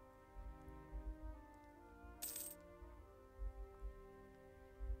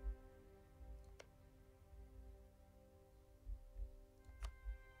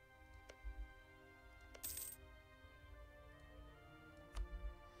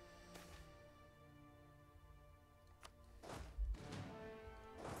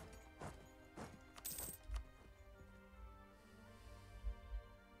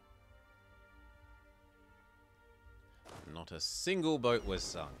 Not a single boat was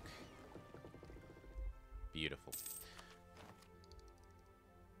sunk. Beautiful.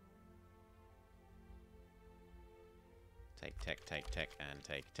 Take tech, and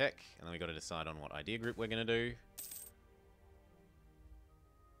take tech. And then we got to decide on what idea group we're going to do.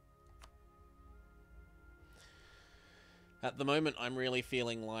 At the moment, I'm really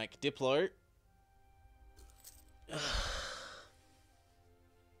feeling like Diplo.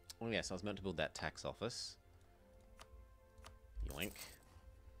 Oh yes, I was meant to build that tax office. Yoink.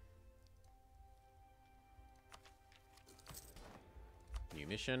 New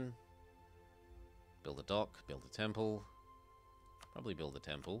mission. Build a dock, build a temple. Probably build a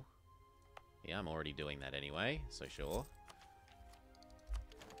temple. Yeah, I'm already doing that anyway, so sure.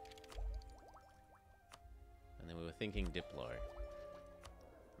 And then we were thinking Diplo.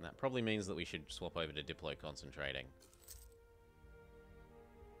 And that probably means that we should swap over to Diplo concentrating.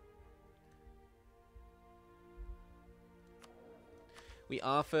 We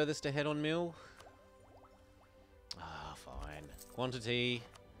are furthest ahead on mill. Ah, fine. Quantity.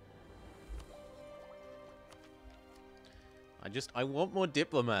 I want more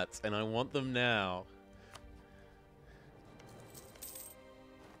diplomats, and I want them now.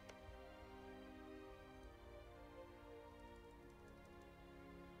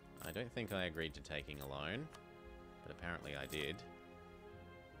 I don't think I agreed to taking a loan, but apparently I did.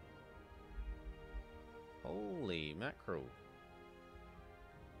 Holy mackerel.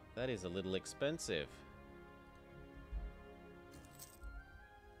 That is a little expensive.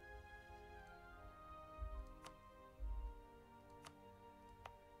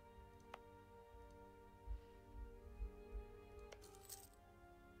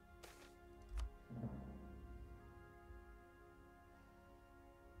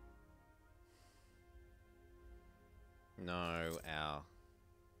 No,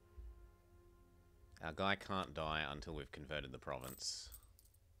 our guy can't die until we've converted the province.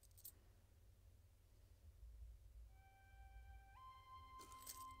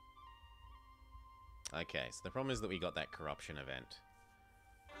 Okay, so the problem is that we got that corruption event.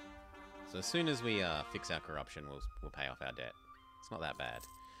 So as soon as we fix our corruption, we'll pay off our debt. It's not that bad.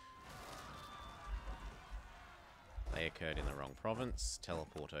 They occurred in the wrong province.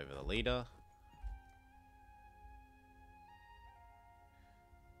 Teleport over the leader.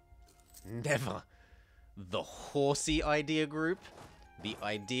 Never. The horsey idea group? The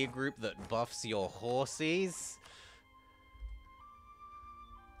idea group that buffs your horsies?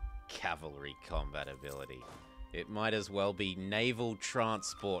 Cavalry combat ability. It might as well be naval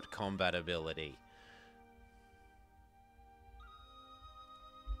transport combat ability.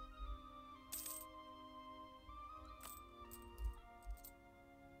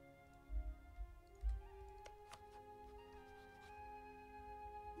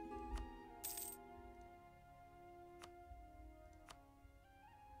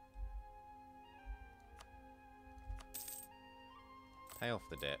 Pay off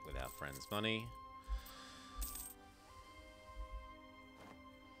the debt with our friend's money.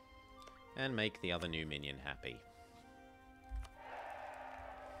 And make the other new minion happy.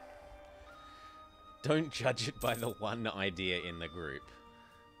 Don't judge it by the one idea in the group.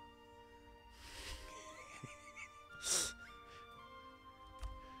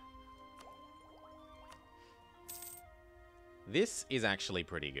 This is actually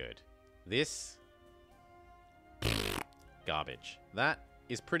pretty good. This... garbage. That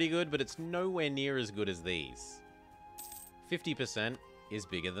is pretty good, but it's nowhere near as good as these. 50% is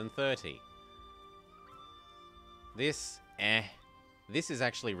bigger than 30. This, This is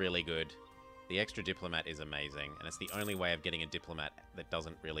actually really good. The extra diplomat is amazing, and it's the only way of getting a diplomat that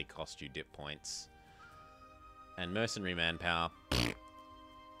doesn't really cost you dip points. And mercenary manpower...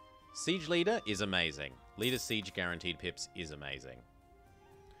 Siege leader is amazing. Leader siege guaranteed pips is amazing.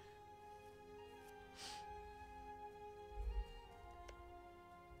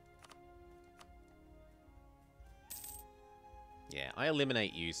 Yeah, I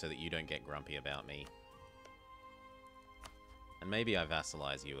eliminate you so that you don't get grumpy about me. And maybe I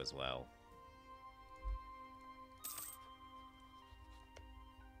vassalize you as well.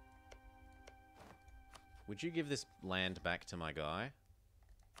 Would you give this land back to my guy?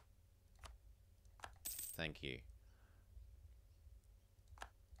 Thank you.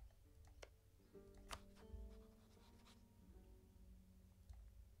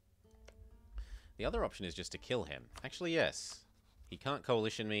 The other option is just to kill him. Actually, yes. He can't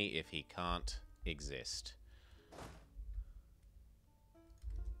coalition me if he can't exist.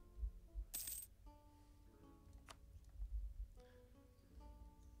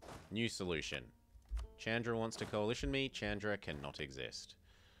 New solution. Chandra wants to coalition me. Chandra cannot exist.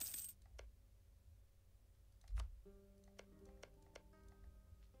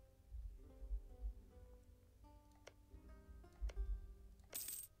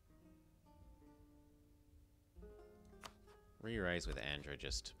 Re-raise with Andra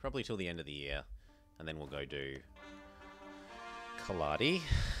just probably till the end of the year. And then we'll go do Kaladi.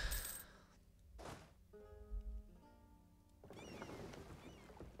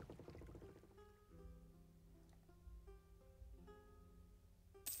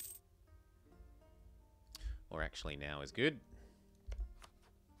 Or actually now is good.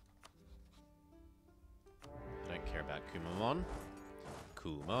 I don't care about Kumamon.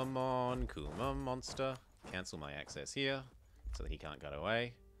 Kumamon, Kuma monster. Cancel my access here so that he can't get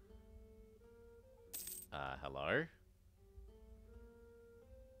away. Hello?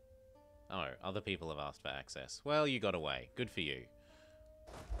 Oh, other people have asked for access. Well, you got away. Good for you.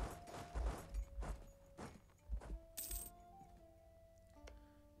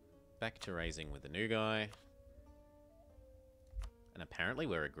 Back to raising with the new guy. And apparently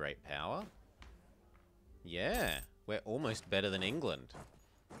we're a great power. Yeah, we're almost better than England.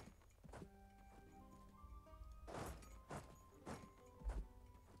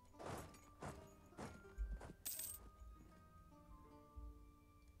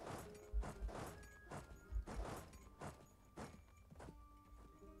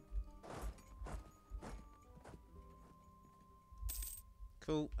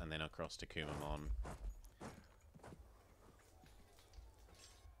 Cool, and then across to Kumamon.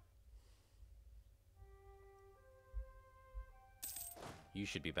 You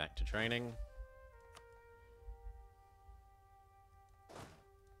should be back to training.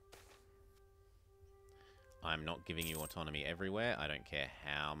 I'm not giving you autonomy everywhere. I don't care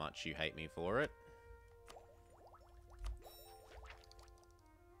how much you hate me for it.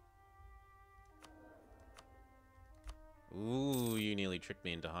 Ooh, you nearly tricked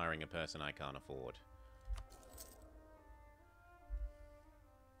me into hiring a person I can't afford.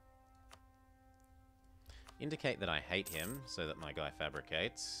 Indicate that I hate him so that my guy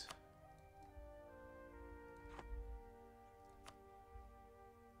fabricates.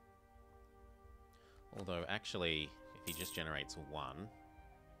 Although, actually, if he just generates one,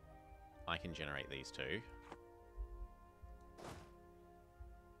 I can generate these two.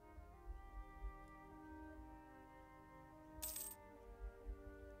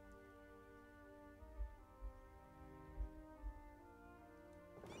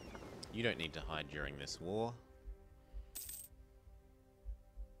 You don't need to hide during this war.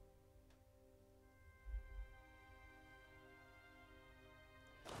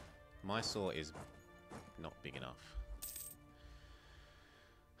 Mysore is not big enough.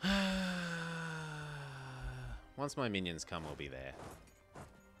 Once my minions come, I'll be there.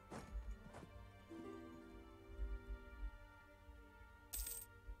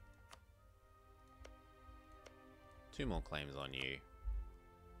 Two more claims on you.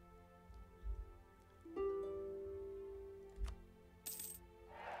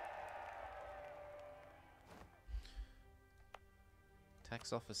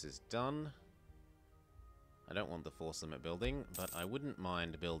 Tax office is done. I don't want the force limit building, but I wouldn't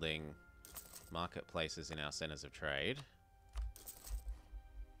mind building marketplaces in our centers of trade.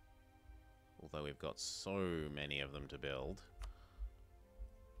 Although we've got so many of them to build.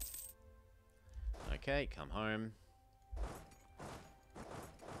 Okay, come home.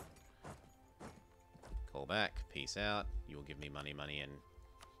 Call back, peace out. You will give me money, and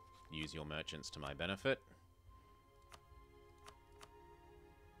use your merchants to my benefit.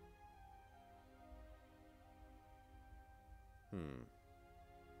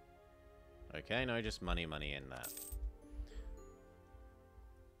 Okay, no, just money in that.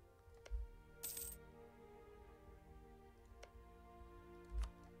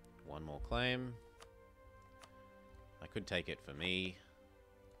 One more claim. I could take it for me.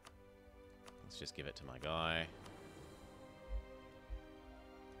 Let's just give it to my guy.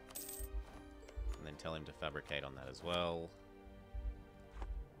 And then tell him to fabricate on that as well.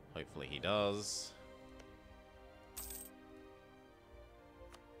 Hopefully he does.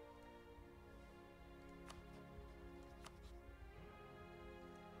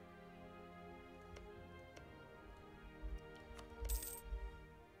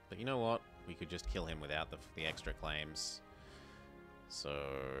 But you know what? We could just kill him without the extra claims. So,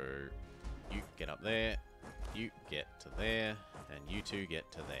 you get up there, you get to there, and you two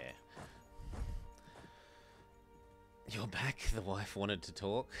get to there. You're back, the wife wanted to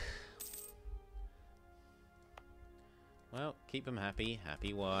talk. Well, keep him happy.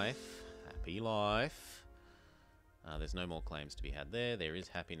 Happy wife, happy life. There's no more claims to be had there. There is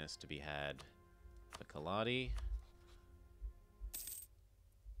happiness to be had for Kaladi.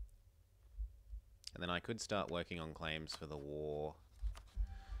 And then I could start working on claims for the war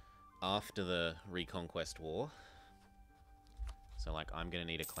after the Reconquest War. So, like, I'm going to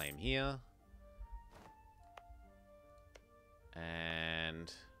need a claim here.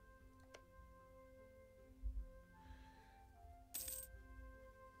 And...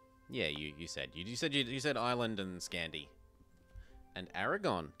 yeah, you said Ireland and Scandi. And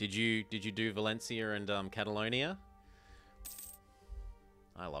Aragon. Did you do Valencia and Catalonia?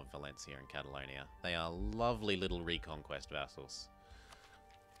 I love Valencia and Catalonia. They are lovely little Reconquest vassals.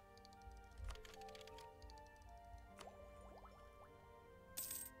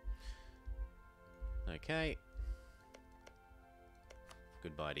 Okay.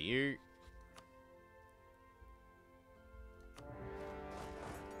 Goodbye to you.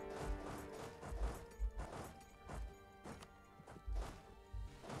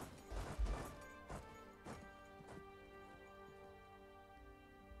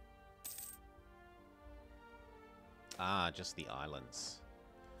 Ah, just the islands.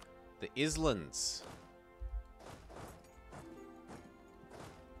 The islands.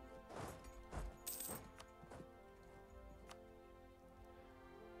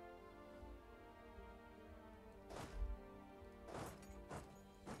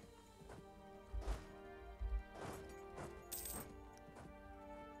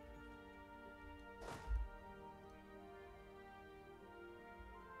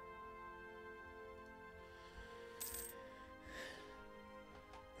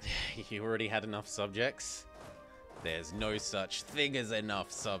 You already had enough subjects? There's no such thing as enough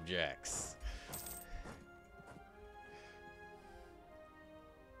subjects.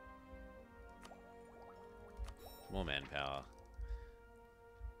 More manpower.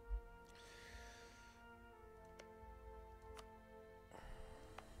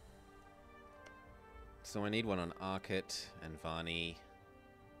 So I need one on Arkit and Varni.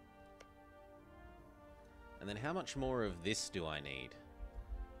 And then how much more of this do I need?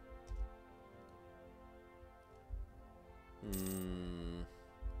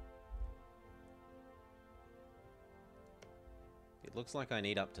 It looks like I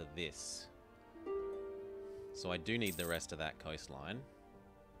need up to this. So I do need the rest of that coastline.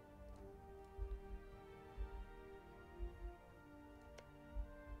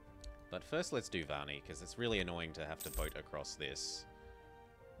 But first let's do Varni, because it's really annoying to have to boat across this.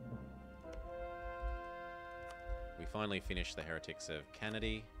 We finally finished the Heretics of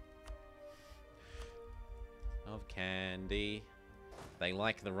Canady. Of Candy. They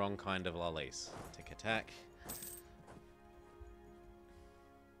like the wrong kind of lollies. Tick attack.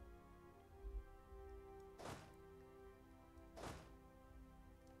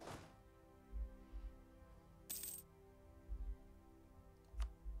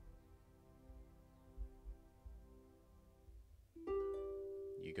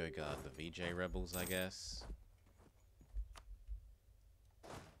 You go guard the VJ rebels, I guess.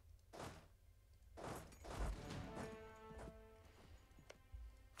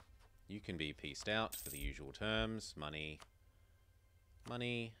 You can be pieced out for the usual terms. Money,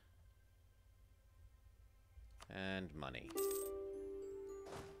 Money. And money.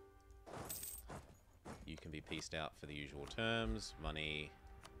 You can be pieced out for the usual terms. Money.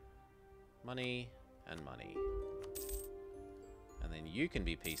 Money. And money. And then you can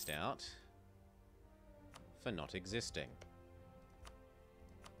be pieced out for not existing.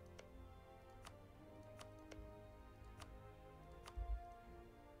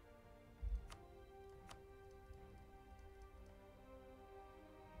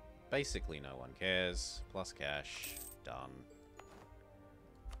 Basically, no one cares. Plus cash. Done.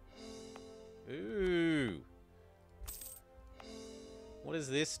 Ooh. What is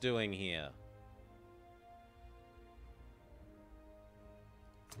this doing here?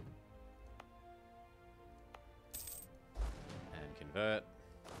 And convert.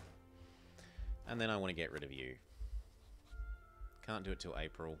 And then I want to get rid of you. Can't do it till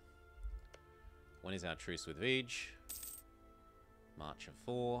April. When is our truce with Vij? March of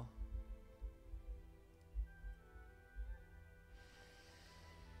 4.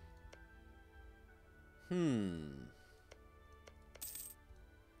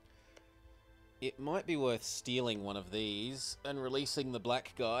 It might be worth stealing one of these and releasing the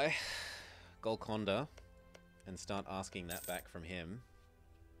black guy, Golconda, and start asking that back from him.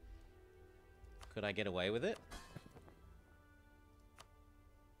 Could I get away with it?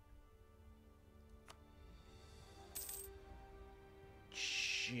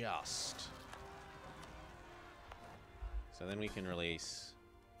 Just. So then we can release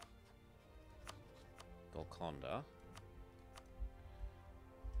Golconda.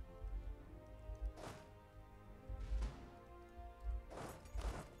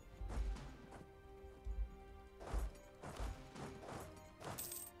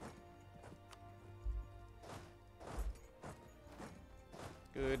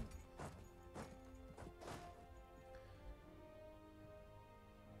 Good.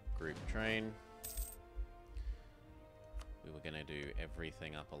 Group train. We were going to do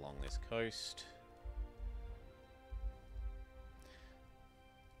everything up along this coast.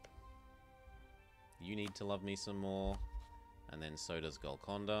 You need to love me some more. And then so does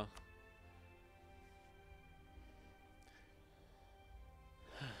Golconda.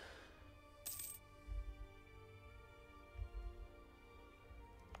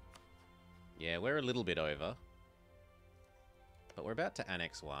 Yeah, we're a little bit over. But we're about to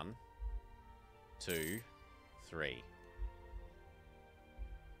annex 1, 2, 3.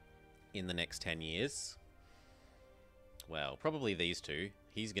 In the next 10 years. Well, probably these two.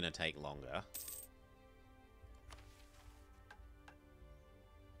 He's going to take longer.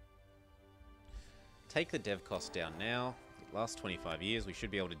 Take the dev cost down now. Last 25 years, we should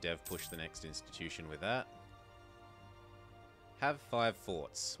be able to dev push the next institution with that. Have 5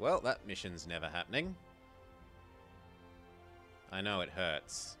 forts. Well, that mission's never happening. I know it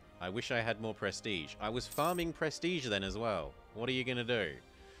hurts. I wish I had more prestige. I was farming prestige then as well. What are you gonna do?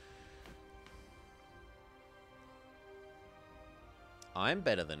 I'm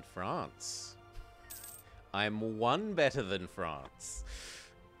better than France. I'm 1 better than France.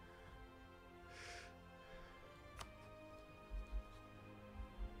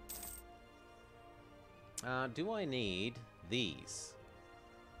 Do I need these?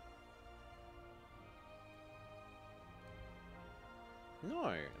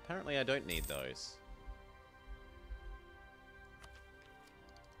 No, apparently I don't need those.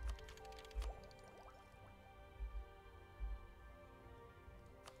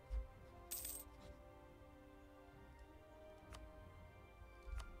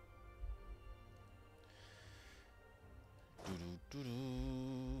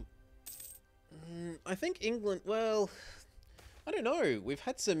 I think England, well, I don't know. We've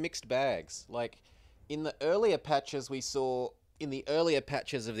had some mixed bags. Like, in the earlier patches we saw, in the earlier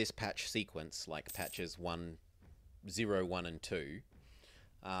patches of this patch sequence, like patches 1, 0, 1, and 2,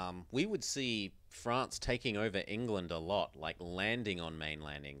 we would see France taking over England a lot, like landing on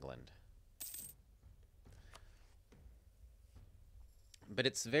mainland England. But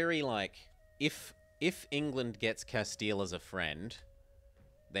it's very like, if England gets Castile as a friend,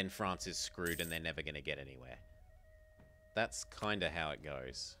 then France is screwed and they're never going to get anywhere. That's kind of how it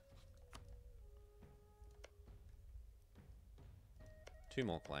goes. 2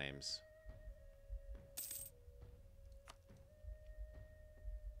 more claims.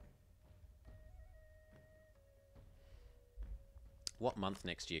 What month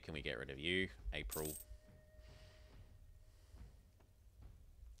next year can we get rid of you? April.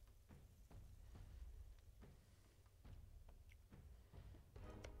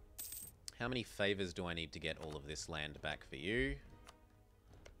 How many favors do I need to get all of this land back for you?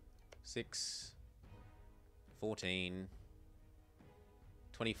 6, 14,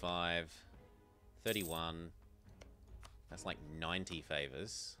 25, 31. That's like 90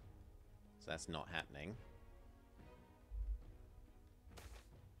 favors. So that's not happening.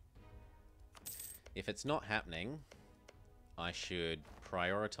 If it's not happening, I should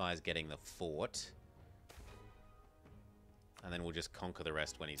prioritize getting the fort. And then we'll just conquer the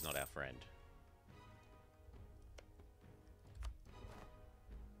rest when he's not our friend.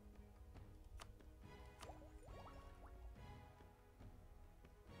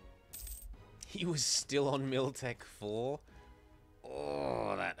 He was still on Miltech 4?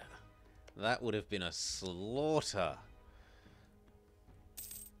 Oh, that would have been a slaughter.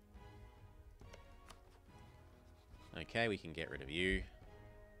 Okay, we can get rid of you.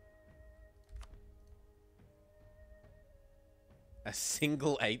 A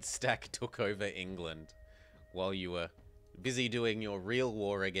single 8-stack took over England while you were busy doing your real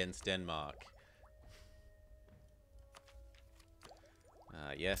war against Denmark.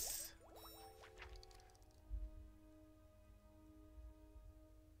 Yes.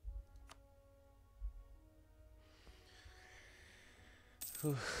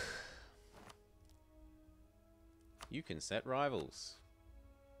 You can set rivals.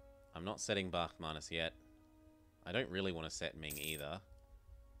 I'm not setting Bachmanus yet. I don't really want to set Ming either.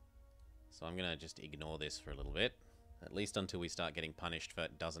 So I'm going to just ignore this for a little bit. At least until we start getting punished for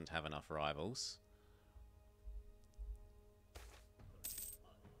it doesn't have enough rivals.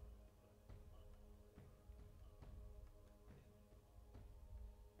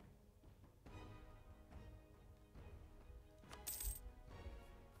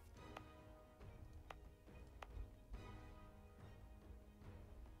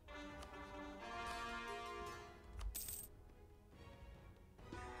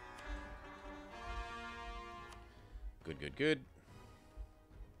 Good, good, good.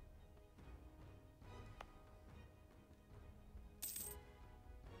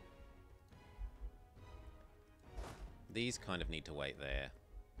 These kind of need to wait there.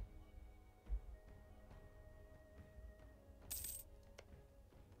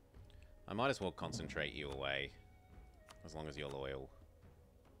 I might as well concentrate you away, as long as you're loyal.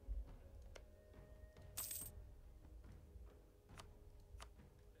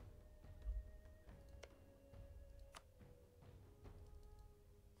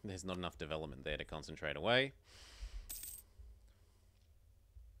 There's not enough development there to concentrate away.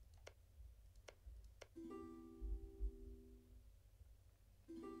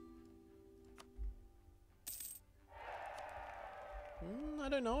 I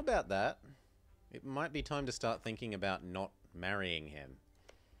don't know about that. It might be time to start thinking about not marrying him.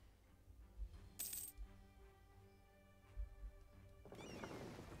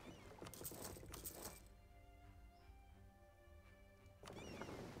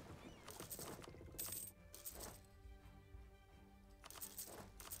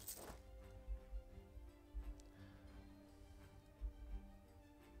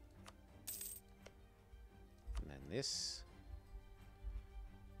 This.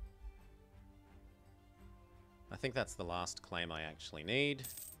 I think that's the last claim I actually need.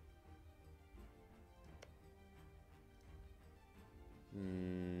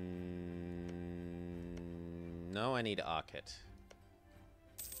 No, I need Arkit.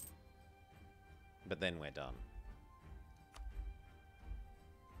 But then we're done.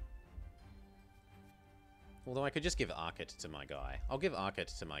 Although I could just give Arkit to my guy. I'll give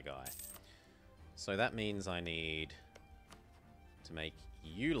Arkit to my guy. So that means I need to make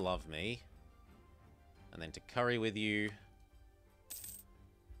you love me, and then to curry with you,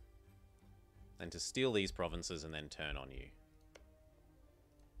 and to steal these provinces and then turn on you.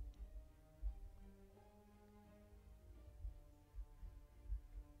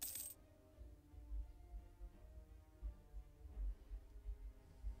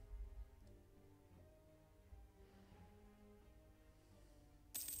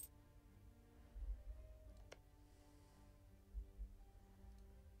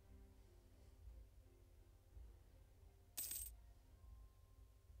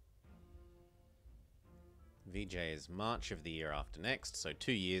 VJ is March of the year after next, so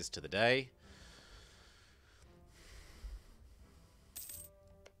 2 years to the day.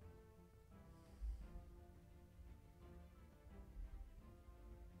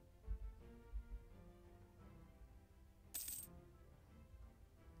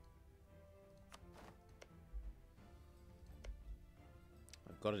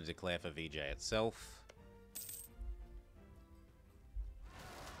 I've got to declare for VJ itself.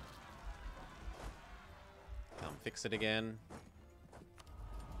 Fix it again.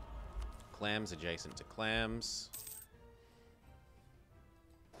 Clams adjacent to clams.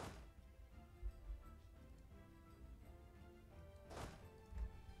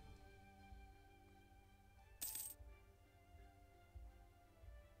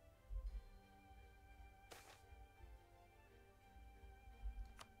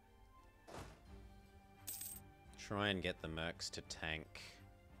 Try and get the mercs to tank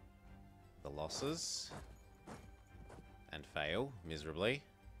the losses and fail miserably.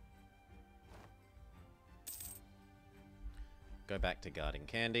 Go back to guarding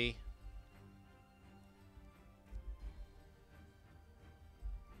Candy.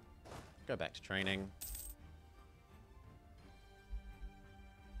 Go back to training.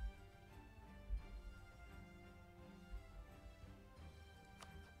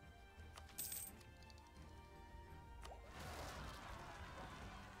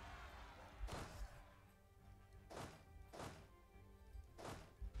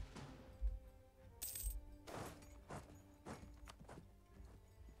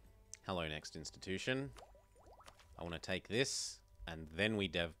 Hello, next institution. I want to take this, and then we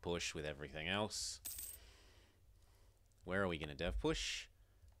dev push with everything else. Where are we going to dev push?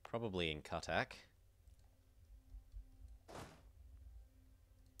 Probably in Katak.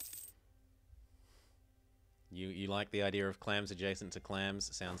 You like the idea of clams adjacent to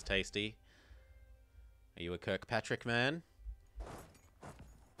clams? Sounds tasty. Are you a Kirkpatrick man?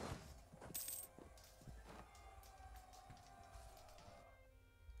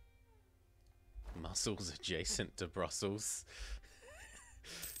 Mussels adjacent to Brussels.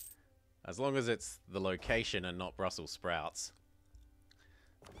 As long as it's the location and not Brussels sprouts.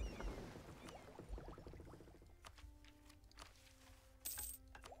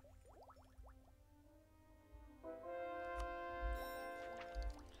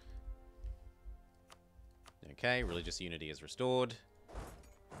 Okay, religious unity is restored.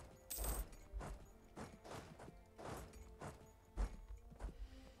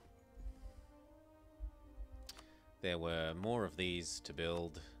 There were more of these to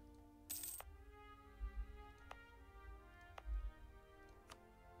build.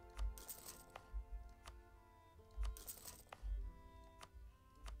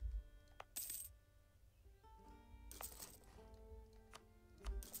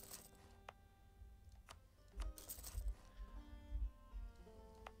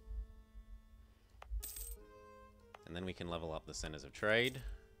 And then we can level up the centers of trade.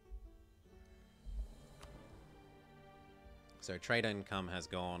 So trade income has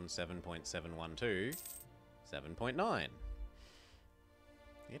gone 7.712 to 7.9.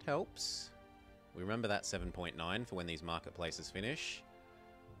 It helps. We remember that 7.9 for when these marketplaces finish.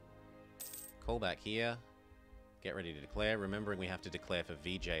 Call back here. Get ready to declare. Remembering we have to declare for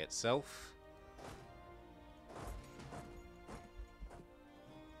VJ itself.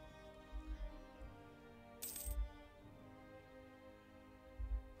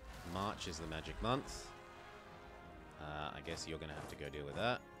 March is the magic month. I guess you're going to have to go deal with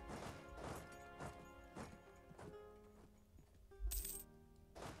that.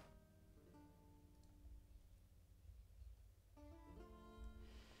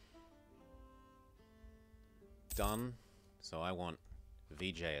 Done. So I want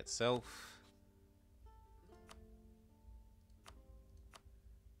VJ itself.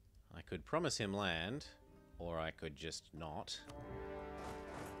 I could promise him land, or I could just not.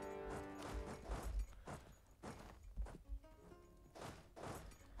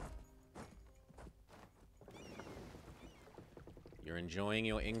 You're enjoying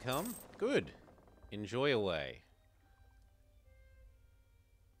your income? Good. Enjoy away.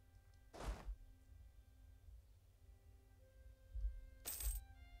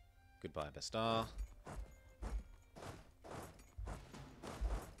 Goodbye, Bastar.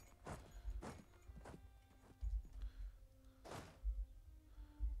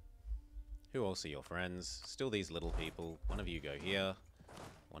 Who else are your friends? Still these little people. One of you go here.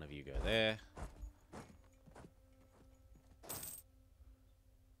 One of you go there.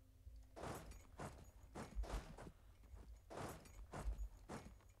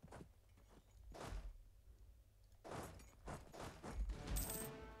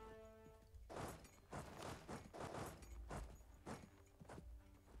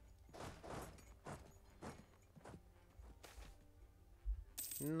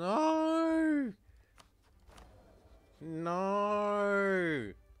 No!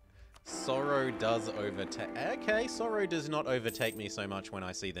 No! Sorrow does overtake... Okay, Sorrow does not overtake me so much when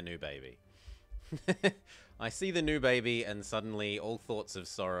I see the new baby. I see the new baby and suddenly all thoughts of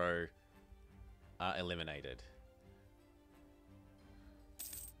Sorrow are eliminated.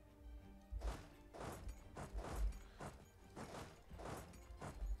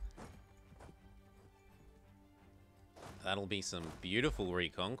 That'll be some beautiful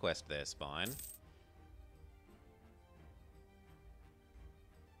reconquest there, Spine.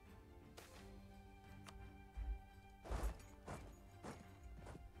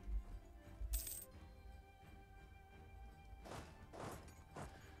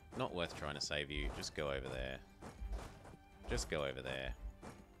 Not worth trying to save you. Just go over there. Just go over there.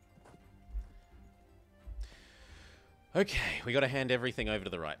 Okay, we got to hand everything over to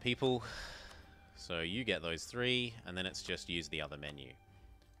the right people. So you get those 3, and then it's just use the other menu.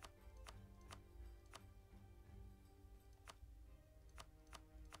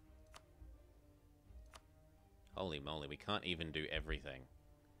 Holy moly, we can't even do everything.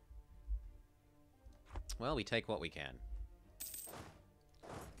 Well, we take what we can.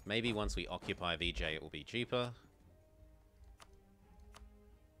 Maybe once we occupy VJ it will be cheaper.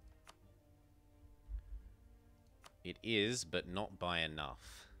 It is, but not by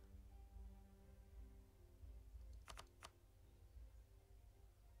enough.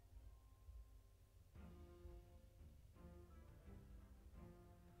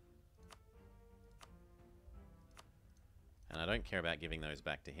 And I don't care about giving those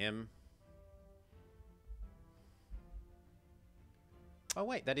back to him. Oh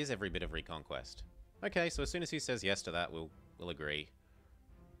wait, that is every bit of Reconquest. Okay, so as soon as he says yes to that, we'll agree.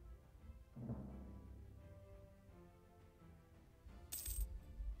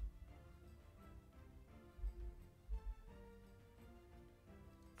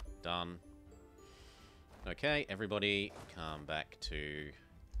 Done. Okay, everybody come back to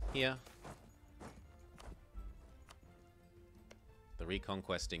here. The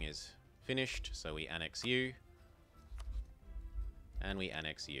reconquesting is finished, so we annex you. And we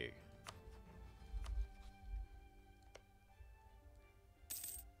annex you.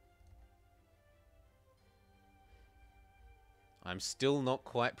 I'm still not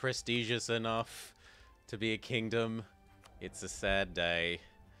quite prestigious enough to be a kingdom. It's a sad day.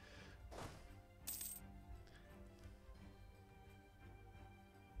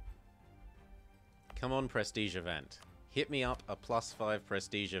 Come on, prestige event. Hit me up a +5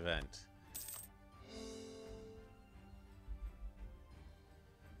 prestige event.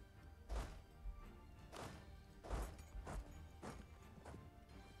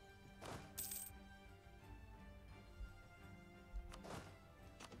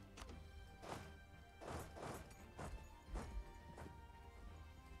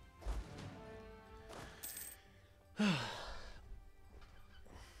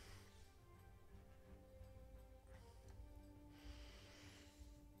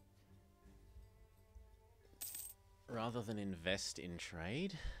 Rather than invest in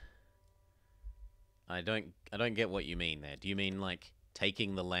trade? I don't get what you mean there. Do you mean like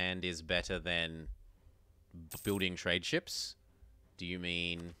taking the land is better than building trade ships? Do you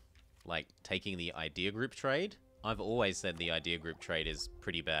mean like taking the idea group trade? I've always said the idea group trade is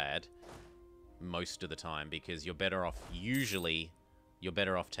pretty bad most of the time because you're better off, usually you're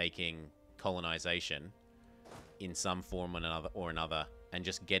better off taking colonization in some form or another and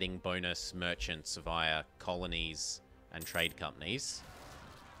just getting bonus merchants via colonies and trade companies.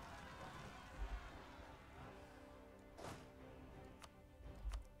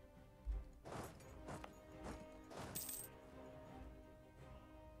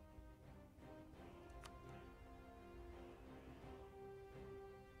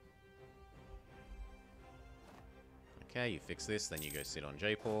 Okay, you fix this, then you go sit on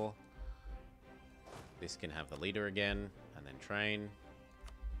Jaipur. This can have the leader again, and then train.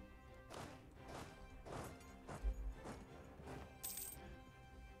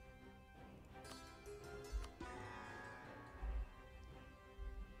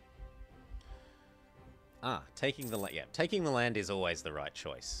 Ah, taking the land is always the right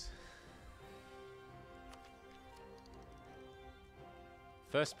choice.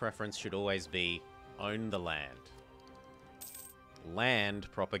 First preference should always be own the land. Land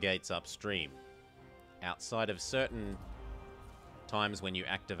propagates upstream. Outside of certain times when you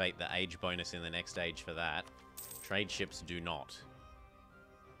activate the age bonus in the next age for that, trade ships do not.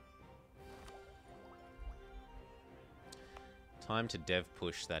 Time to dev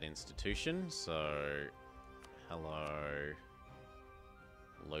push that institution, so hello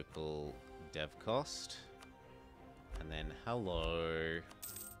local dev cost, and then hello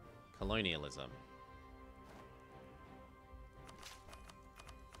colonialism.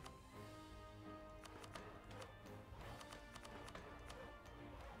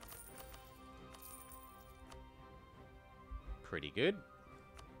 Pretty good.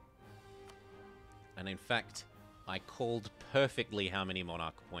 And in fact, I called perfectly how many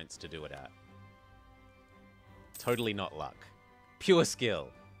monarch points to do it at. Totally not luck. Pure skill.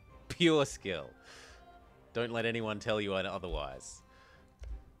 Pure skill. Don't let anyone tell you otherwise.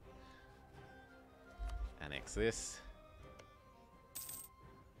 Annex this.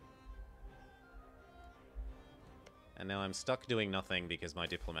 And now I'm stuck doing nothing because my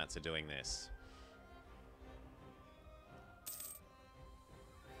diplomats are doing this.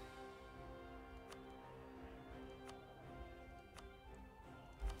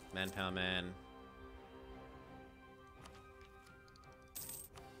 Manpower man.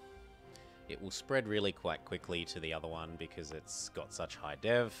 It will spread really quite quickly to the other one because it's got such high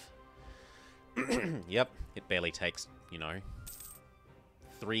dev. Yep, it barely takes, you know,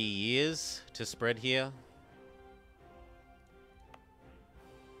 3 years to spread here.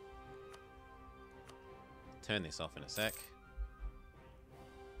 Turn this off in a sec.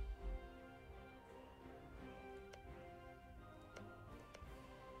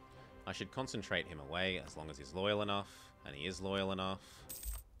 I should concentrate him away as long as he's loyal enough, and he is loyal enough.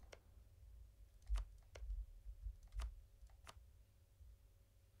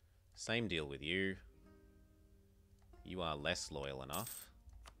 Same deal with you. You are less loyal enough.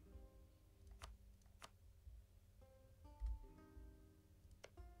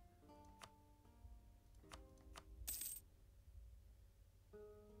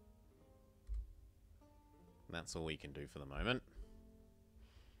 And that's all we can do for the moment.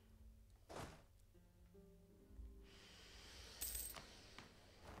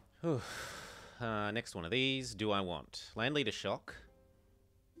 Next one of these. Do I want land leader shock,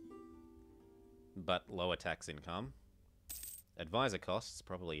 but lower tax income? Advisor costs,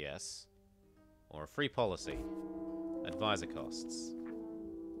 probably yes. Or a free policy. Advisor costs.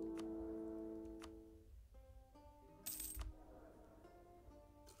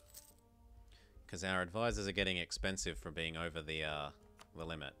 Because our advisors are getting expensive for being over the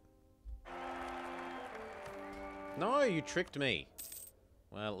limit. No, you tricked me.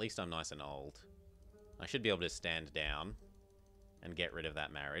 Well, at least I'm nice and old. I should be able to stand down and get rid of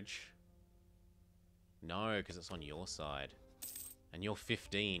that marriage. No, because it's on your side. And you're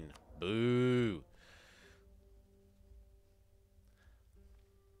 15. Boo!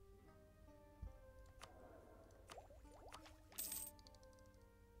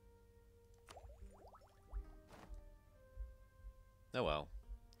 Oh well.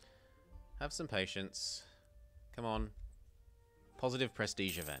 Have some patience. Come on. Positive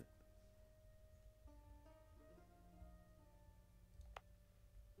prestige event.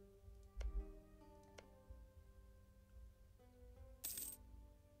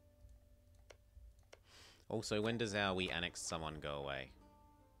 Also, when does our we annexed someone go away?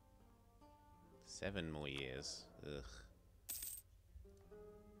 7 more years. Ugh.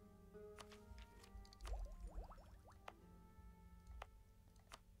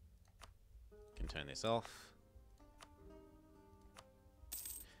 Can turn this off.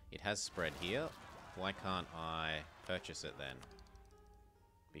 It has spread here. Why can't I purchase it then?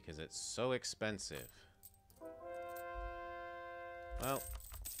 Because it's so expensive. Well,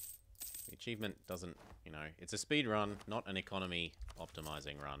 the achievement doesn't, you know, it's a speed run, not an economy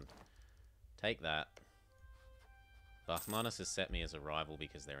optimizing run. Take that. Bahmanis has set me as a rival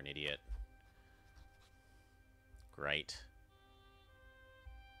because they're an idiot. Great.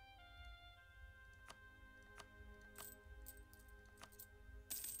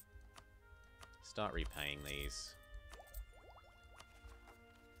 Start repaying these.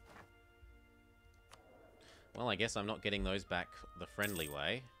 Well, I guess I'm not getting those back the friendly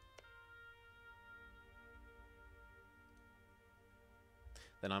way.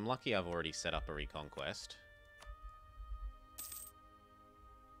 Then I'm lucky I've already set up a reconquest.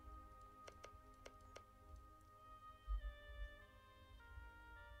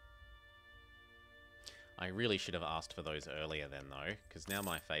 I really should have asked for those earlier then, though, because now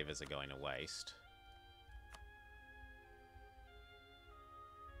my favors are going to waste.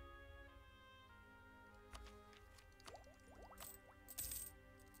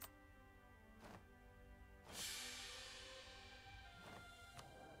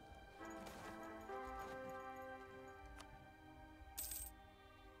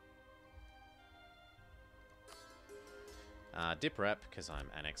 Dip rep, because I'm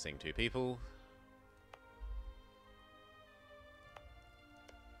annexing 2 people.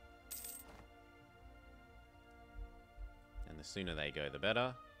 And the sooner they go, the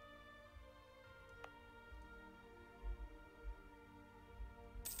better.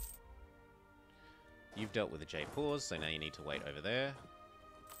 You've dealt with the J pause, so now you need to wait over there.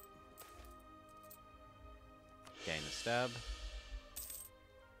 Gain the stab.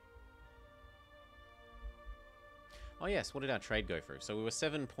 Oh yes, what did our trade go through? So we were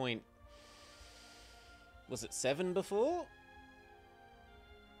 7 point... Was it 7 before?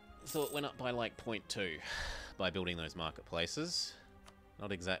 So it went up by like 0.2 by building those marketplaces.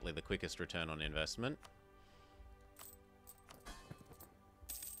 Not exactly the quickest return on investment.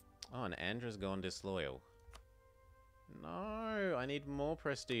 Oh, and Andra's gone disloyal. No, I need more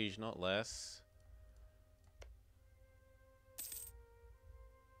prestige, not less.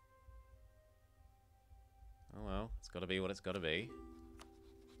 Oh well, it's got to be what it's got to be.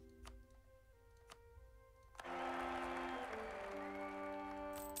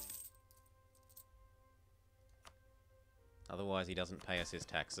 Otherwise he doesn't pay us his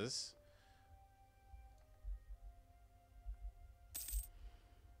taxes.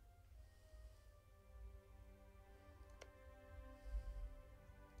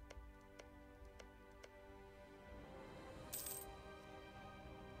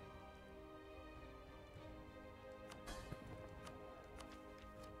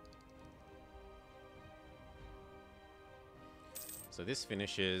 So this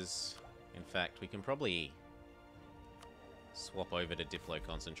finishes... In fact, we can probably swap over to Diplo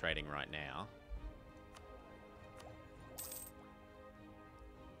concentrating right now.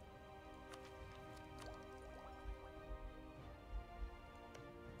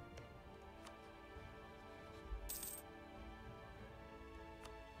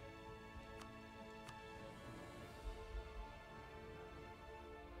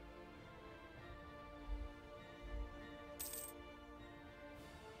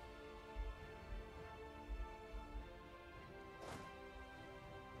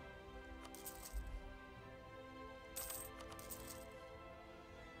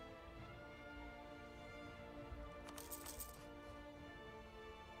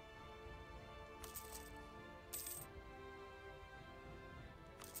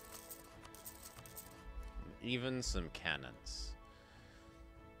 Even some cannons.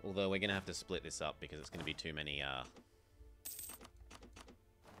 Although we're gonna have to split this up because it's gonna be too many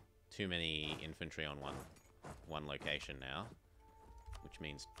infantry on one location now, which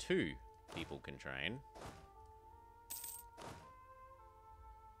means 2 people can train.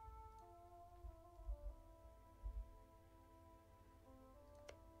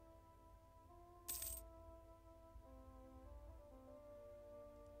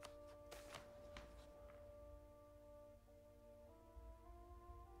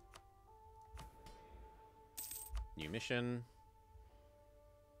 New mission.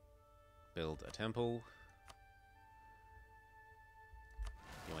 Build a temple.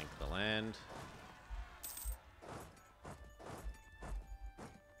 Yoink the land.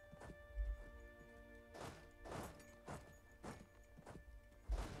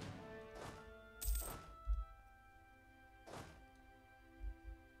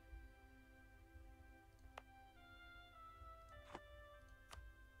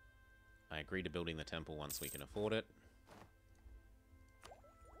 I agree to building the temple once we can afford it.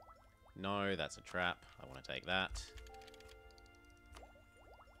 No, that's a trap. I want to take that.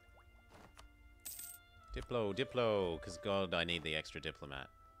 Diplo, Diplo, because God, I need the extra diplomat.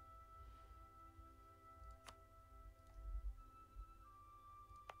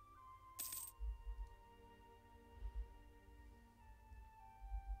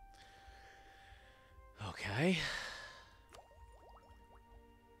 Okay.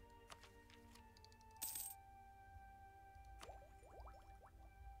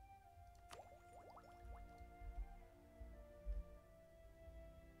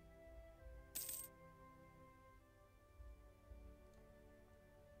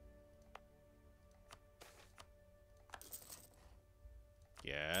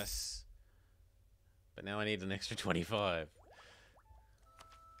 Yes. But now I need an extra 25.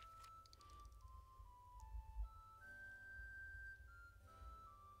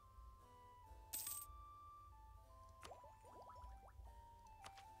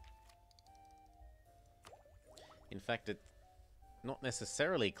 In fact, it's not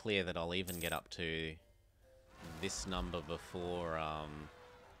necessarily clear that I'll even get up to this number before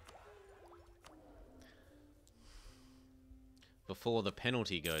the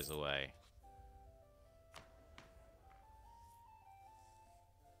penalty goes away.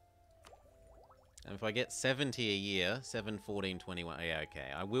 And if I get 70 a year, 7, 14, 21, yeah,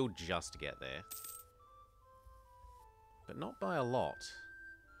 okay, I will just get there. But not by a lot.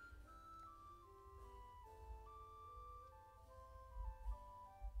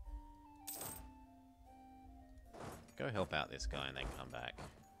 Go help out this guy and then come back.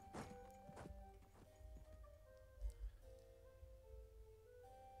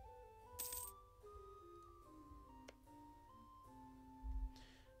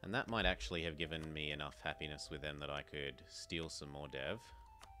 And that might actually have given me enough happiness with them that I could steal some more dev.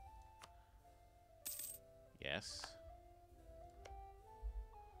 Yes.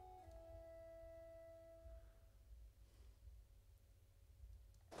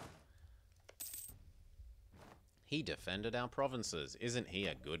 He defended our provinces. Isn't he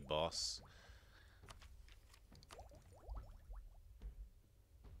a good boss?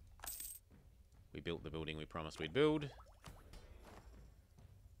 We built the building we promised we'd build.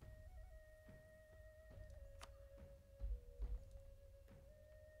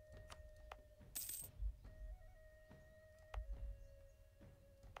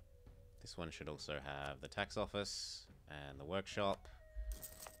 This one should also have the tax office And the workshop.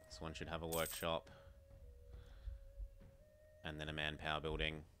 This one should have a workshop. And then a manpower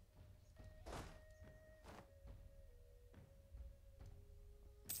building.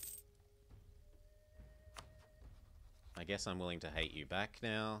 I guess I'm willing to hate you back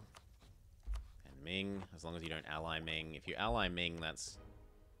now. And Ming, as long as you don't ally Ming. If you ally Ming, it's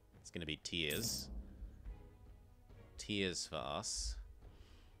going to be tears. Tears for us.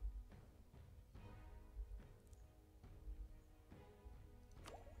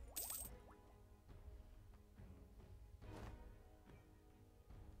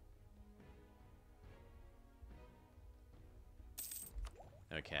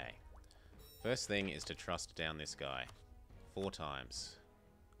 Okay. First thing is to trust down this guy. 4 times.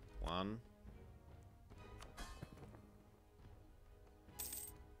 1.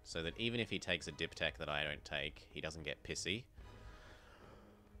 So that even if he takes a dip tech that I don't take, he doesn't get pissy.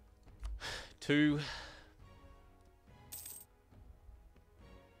 2.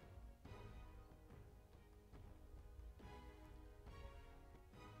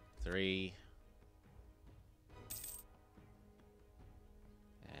 3.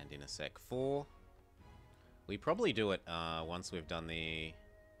 And in a sec, 4. We probably do it once we've done the...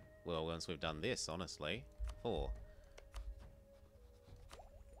 Well, once we've done this, honestly. 4.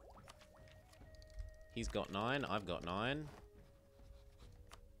 He's got 9, I've got 9.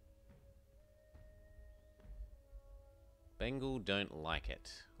 Bengal don't like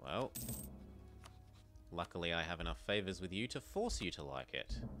it. Well, luckily I have enough favors with you to force you to like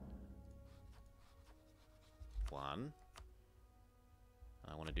it. 1.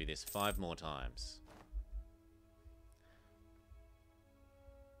 I want to do this 5 more times.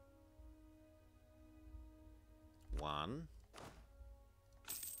 1.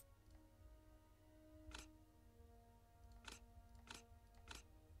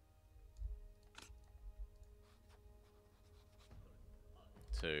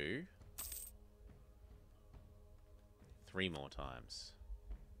 2. 3 more times.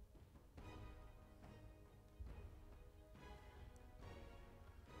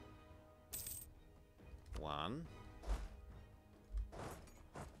 1.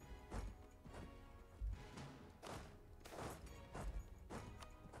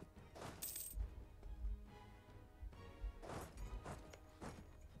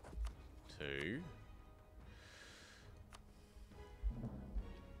 2.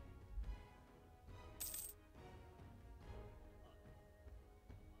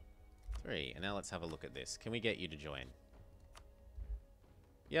 3. And now let's have a look at this. Can we get you to join?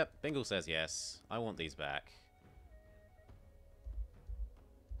 Yep, Bengal says yes. I want these back.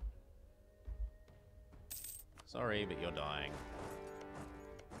 Sorry, but you're dying.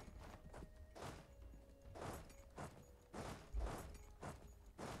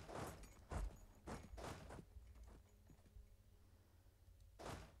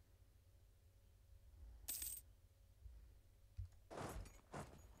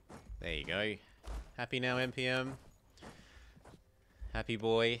 There you go. Happy now, NPM? Happy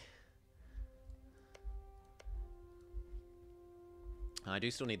boy. I do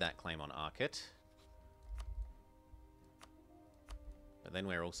still need that claim on Arkit. But then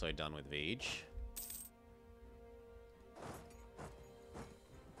we're also done with Vij.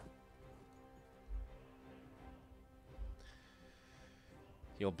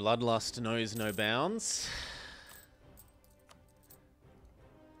 Your bloodlust knows no bounds.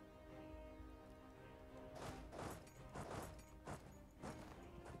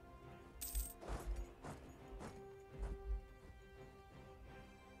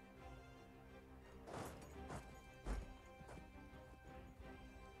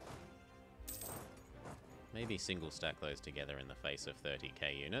 Maybe single stack those together in the face of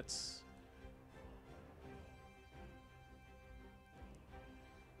 30k units.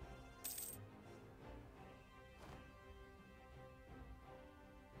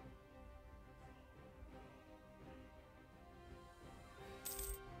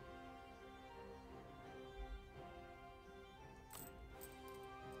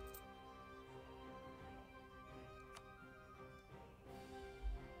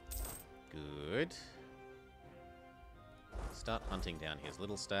 Good. Start hunting down his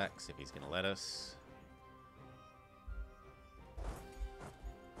little stacks if he's going to let us.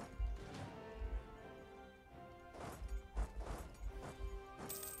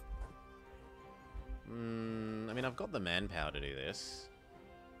 I mean, I've got the manpower to do this.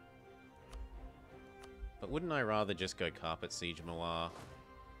 But wouldn't I rather just go Carpet Siege Mawar?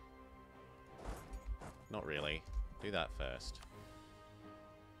 Not really. Do that first.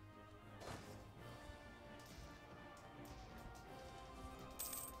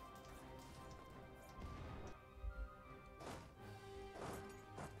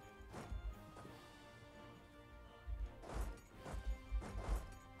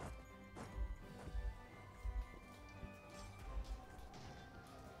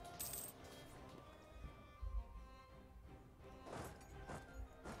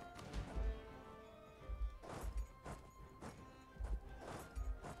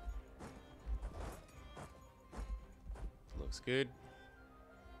 looks good.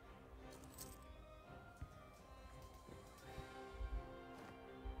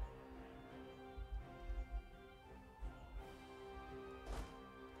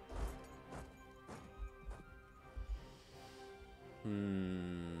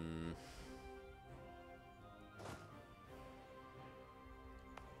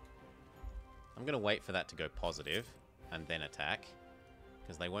 I'm going to wait for that to go positive and then attack,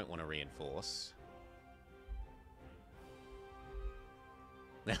 because they won't want to reinforce.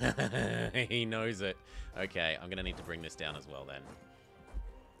 He knows it. Okay, I'm going to need to bring this down as well then.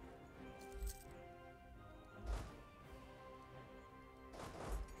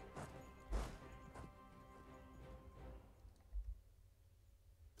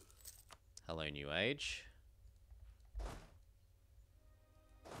 Hello, New Age.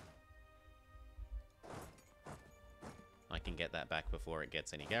 I can get that back before it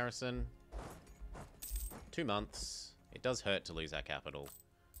gets any garrison. 2 months. It does hurt to lose our capital.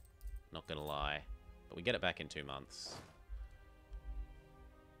 Not gonna lie. But we get it back in 2 months.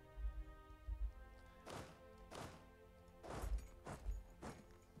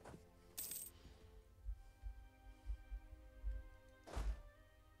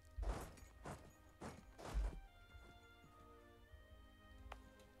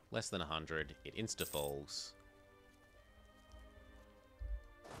 Less than 100. It insta-falls.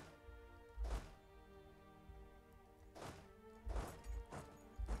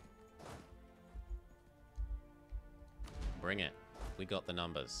 Bring it. We got the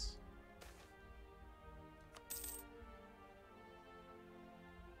numbers.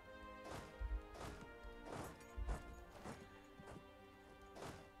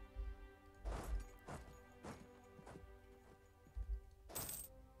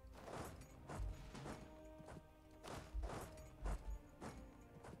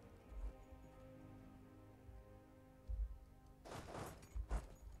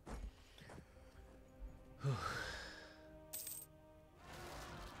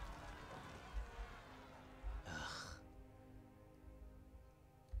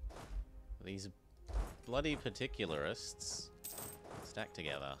 These bloody particularists stacked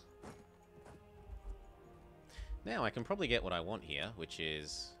together. Now I can probably get what I want here, which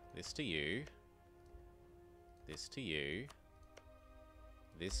is this to you, this to you,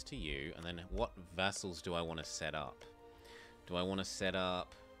 this to you, and then what vassals do I want to set up? Do I want to set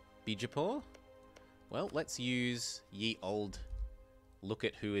up Bijapur? Well, let's use ye old look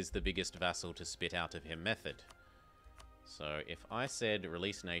at who is the biggest vassal to spit out of him method. So if I said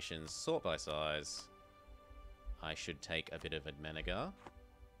release nations sort by size, I should take a bit of Admenagar.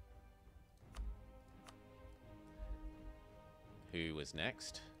 Who was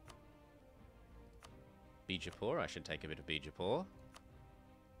next? Bijapur, I should take a bit of Bijapur.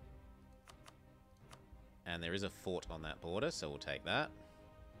 And there is a fort on that border, so we'll take that.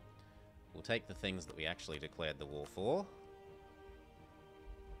 We'll take the things that we actually declared the war for.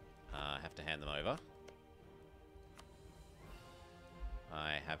 I have to hand them over.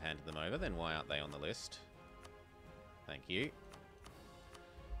 I have handed them over, then why aren't they on the list? Thank you.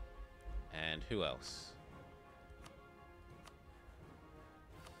 And who else?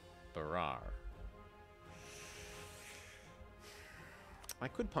 Barar. I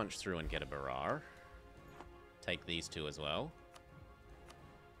could punch through and get a Barar. Take these two as well.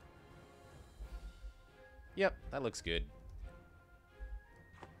 Yep, that looks good.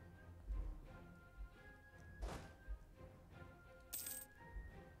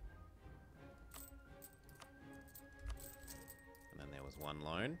 And then there was one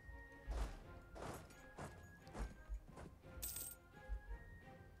loan.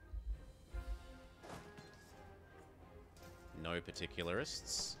 No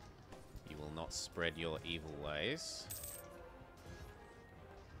particularists. You will not spread your evil ways.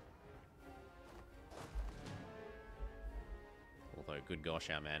 Although, good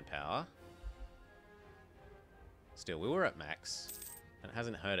gosh, our manpower. Still, we were at max. And it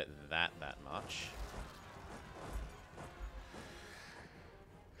hasn't hurt it that much.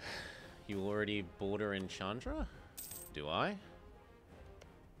 You already border in Chandra? Do I?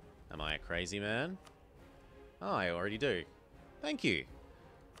 Am I a crazy man? Oh, I already do. Thank you.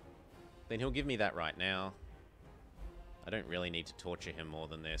 Then he'll give me that right now. I don't really need to torture him more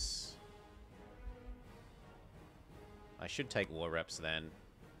than this. I should take war reps then.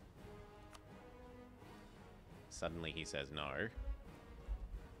 Suddenly he says no.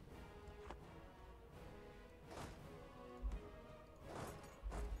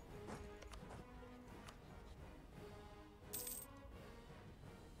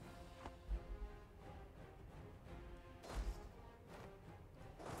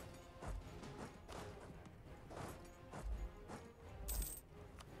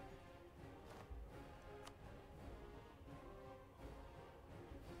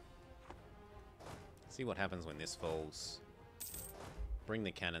 See what happens when this falls. Bring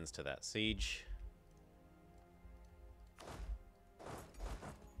the cannons to that siege.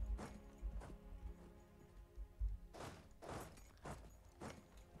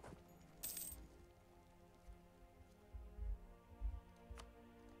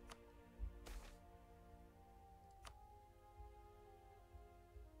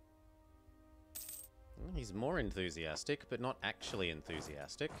 He's more enthusiastic, but not actually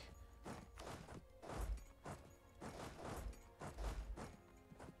enthusiastic.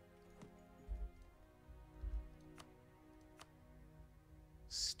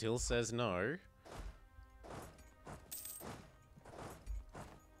 Still says no.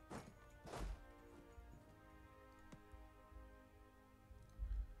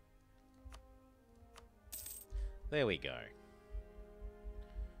 There we go.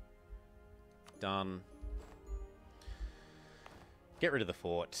 Done. Get rid of the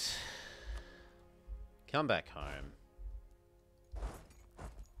fort. Come back home.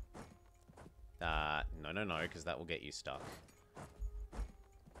 No, because that will get you stuck.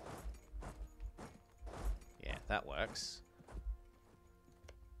 Yeah, that works.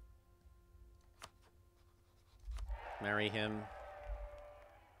 Marry him.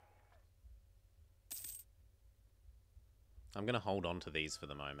 I'm going to hold on to these for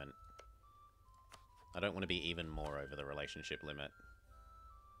the moment. I don't want to be even more over the relationship limit.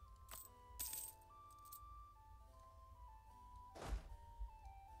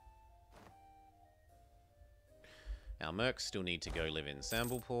 Our mercs still need to go live in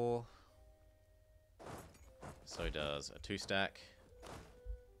Sambulpur. So does a 2-stack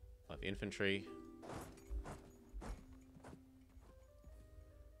of infantry.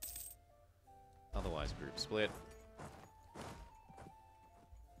 Otherwise group split.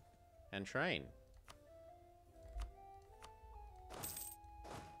 And train.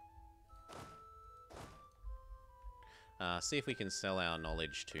 See if we can sell our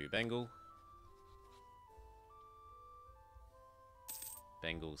knowledge to Bengal.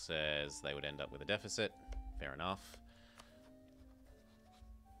 Bengal says they would end up with a deficit. Fair enough.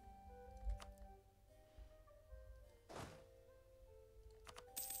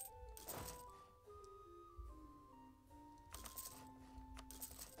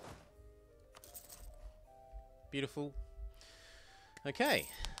 Beautiful. Okay.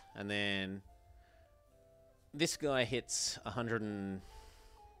 And then this guy hits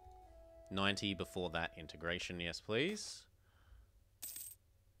 190 before that integration. Yes, please.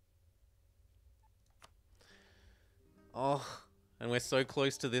 Oh, and we're so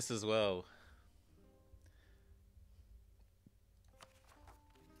close to this as well.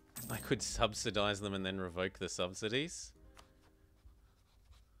 I could subsidize them and then revoke the subsidies.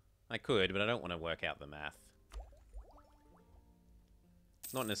 I could, but I don't want to work out the math.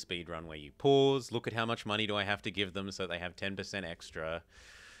 Not in a speedrun where you pause, look at how much money do I have to give them so they have 10% extra.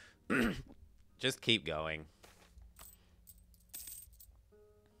 Just keep going.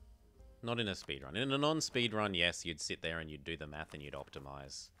 Not in a speedrun. In a non-speedrun, yes, you'd sit there and you'd do the math and you'd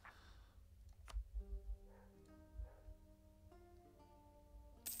optimize.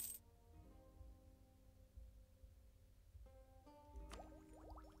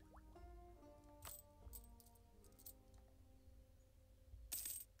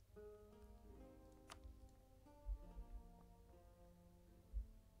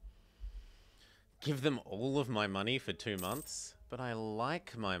 Give them all of my money for 2 months? But I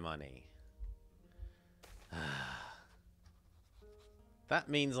like my money. That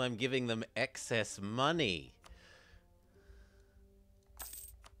means I'm giving them excess money.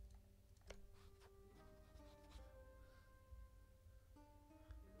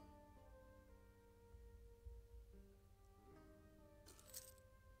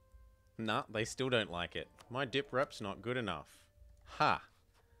 Nah, they still don't like it. My dip rep's not good enough. Ha!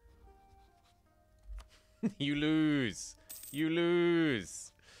 You lose! You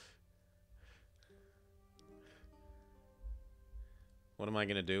lose! What am I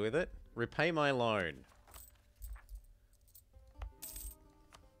going to do with it? Repay my loan.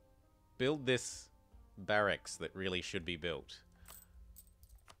 Build this barracks that really should be built.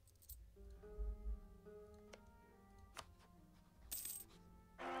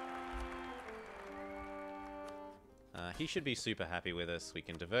 He should be super happy with us. We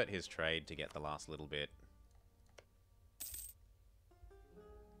can divert his trade to get the last little bit.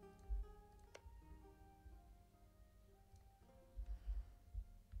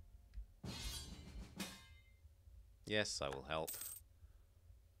 Yes, I will help.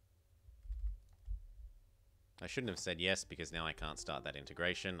 I shouldn't have said yes because now I can't start that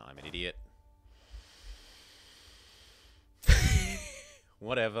integration. I'm an idiot.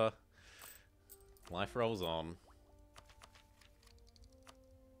 Whatever. Life rolls on.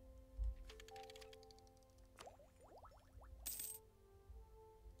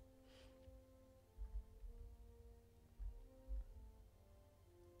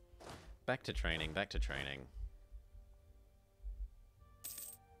 Back to training, back to training.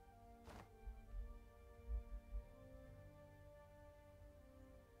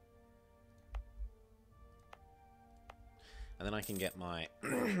 And then I can get my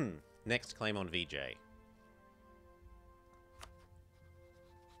next claim on VJ.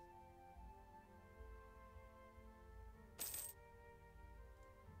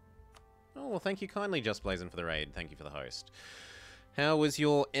 Oh, well, thank you kindly, Just Blazing, for the raid. Thank you for the host. How was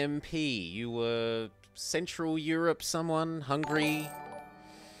your MP? You were Central Europe someone? Hungary?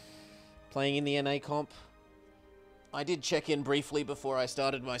 Playing in the NA comp? I did check in briefly before I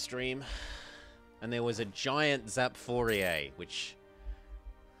started my stream. And there was a giant Zap Fourier, which...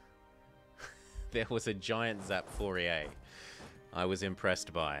 there was a giant Zap Fourier I was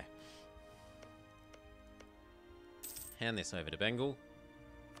impressed by. Hand this over to Bengal.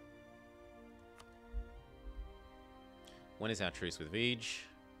 When is our truce with Vij?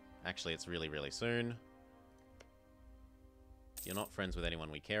 Actually, it's really, really soon. You're not friends with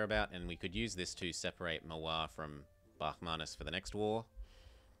anyone we care about, and we could use this to separate Mawar from Bakhmanis for the next war.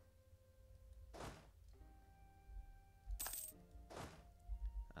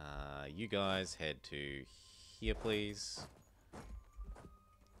 You guys head to here, please.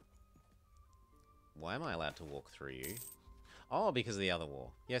 Why am I allowed to walk through you? Oh, because of the other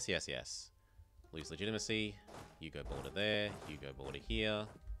war. Yes, yes, yes. Lose legitimacy. You go border there. You go border here.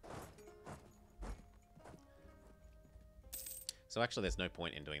 So actually there's no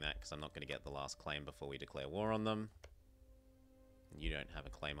point in doing that because I'm not going to get the last claim before we declare war on them. You don't have a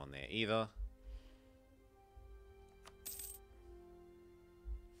claim on there either.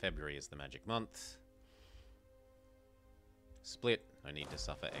 February is the magic month. Split. No need to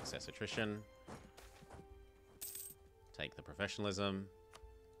suffer excess attrition. Take the professionalism.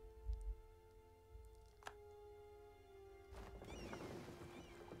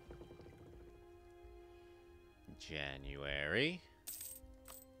 January.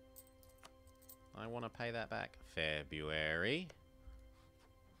 I want to pay that back. February.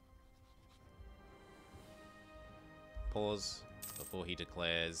 Pause. Before he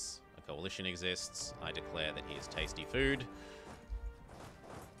declares a coalition exists, I declare that he is tasty food.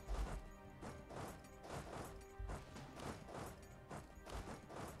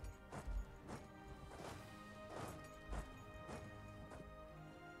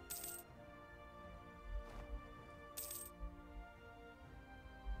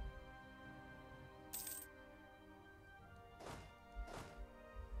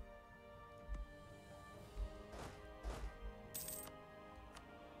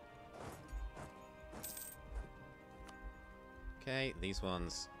 Okay, these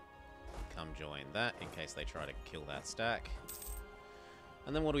ones come join that in case they try to kill that stack.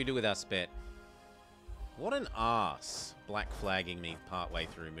 And then what do we do with our spit? What an arse, black flagging me partway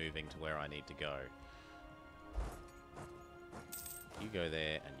through moving to where I need to go. You go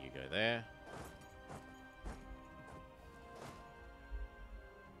there and you go there.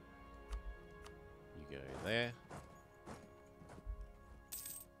 You go there.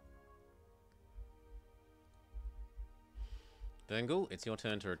 Bengal, it's your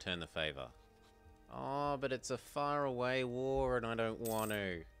turn to return the favor. Oh, but it's a faraway war and I don't want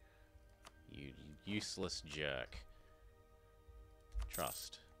to. You useless jerk.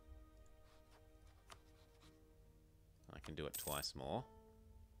 Trust. I can do it twice more.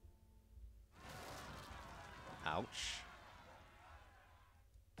 Ouch.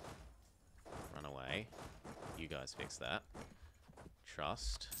 Run away. You guys fix that.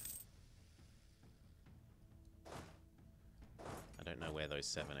 Trust. I don't know where those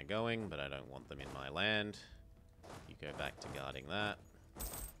 7 are going, but I don't want them in my land. You go back to guarding that.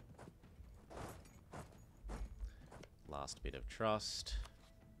 Last bit of trust.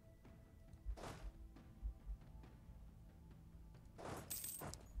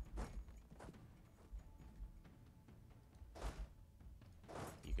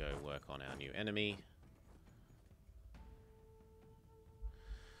 You go work on our new enemy.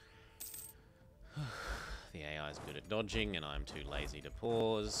 The AI is good at dodging, and I'm too lazy to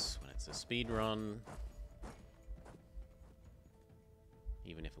pause when it's a speed run.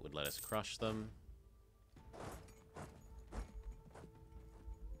 Even if it would let us crush them.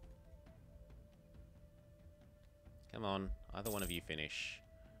 Come on, either one of you finish.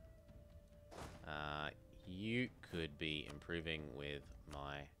 You could be improving with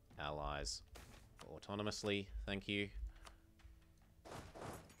my allies autonomously, thank you.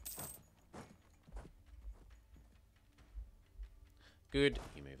 Good,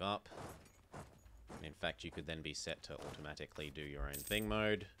 you move up. And in fact, you could then be set to automatically do your own thing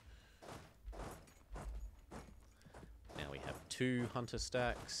mode. Now we have 2 hunter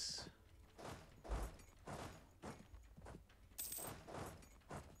stacks.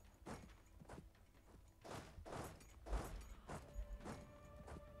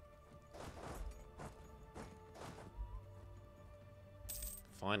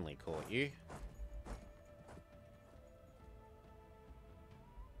 Finally caught you.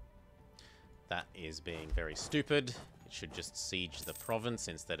 That is being very stupid. It should just siege the province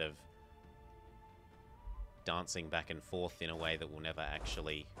instead of dancing back and forth in a way that will never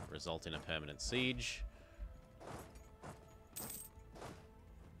actually result in a permanent siege.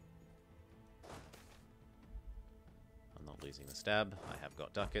 I'm not losing the stab. I have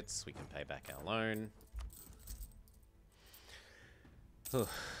got ducats. We can pay back our loan.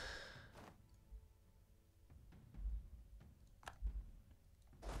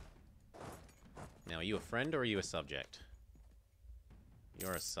 Now, are you a friend or are you a subject?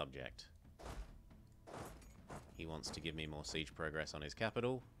 You're a subject. He wants to give me more siege progress on his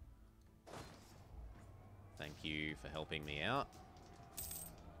capital. Thank you for helping me out.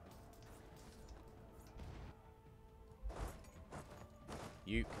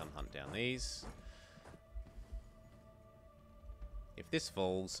 You come hunt down these. If this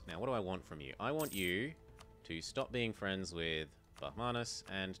falls, now what do I want from you? I want you to stop being friends with Bahmanis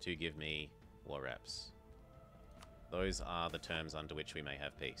and to give me war reps. Those are the terms under which we may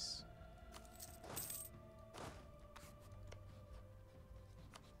have peace.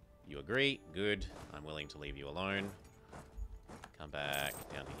 You agree? Good. I'm willing to leave you alone. Come back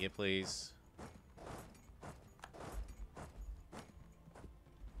down to here, please.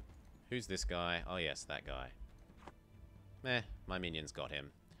 Who's this guy? Oh yes, that guy. Meh, my minions got him.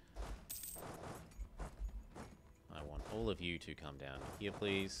 I want all of you to come down here,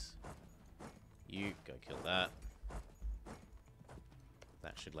 please. You, go kill that.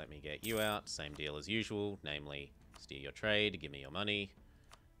 That should let me get you out. Same deal as usual, namely, steer your trade, give me your money.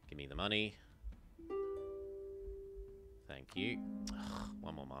 Give me the money. Thank you. Ugh,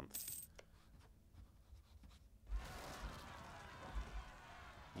 1 more month.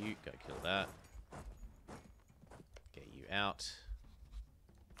 You, go kill that. Get you out.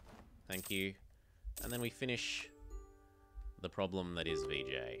 Thank you. And then we finish the problem that is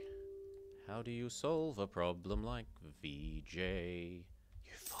VJ. How do you solve a problem like VJ?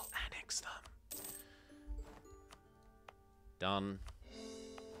 You full annex them. Done.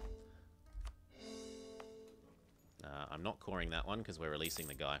 I'm not coring that one because we're releasing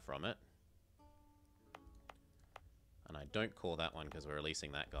the guy from it. And I don't core that one because we're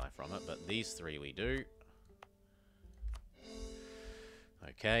releasing that guy from it, but these 3 we do.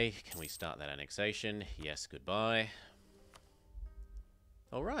 Okay, can we start that annexation? Yes, goodbye.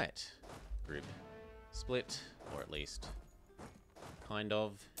 Alright. Group split, or at least kind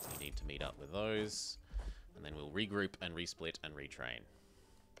of. You need to meet up with those. And then we'll regroup and resplit and retrain.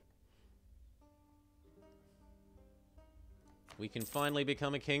 We can finally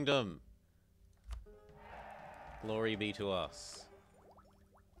become a kingdom. Glory be to us.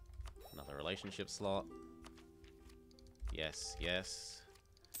 Another relationship slot. Yes, yes.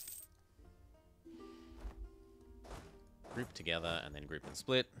 Group together and then group and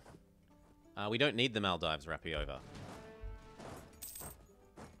split. We don't need the Maldives Rapiova.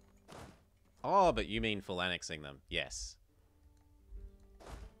 Oh, but you mean full annexing them. Yes.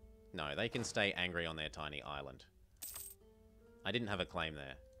 No, they can stay angry on their tiny island. I didn't have a claim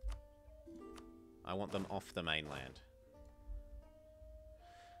there. I want them off the mainland.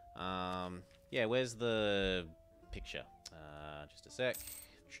 Yeah, where's the picture? Just a sec.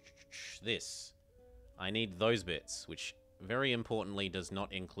 This. I need those bits, which very importantly does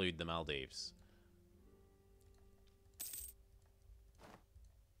not include the Maldives.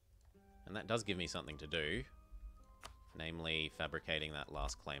 And that does give me something to do. Namely, fabricating that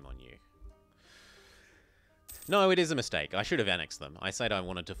last claim on you. No, it is a mistake. I should have annexed them. I said I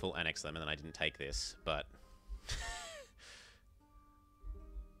wanted to full annex them and then I didn't take this, but...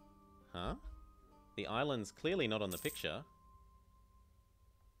 Huh? The island's clearly not on the picture.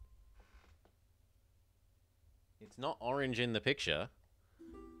 It's not orange in the picture.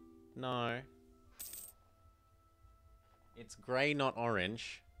 No. It's grey, not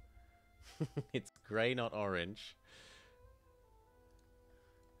orange. It's grey, not orange.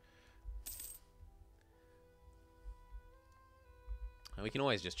 And we can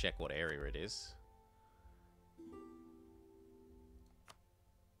always just check what area it is.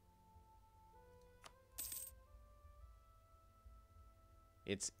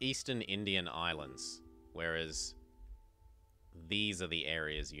 It's Eastern Indian Islands, whereas these are the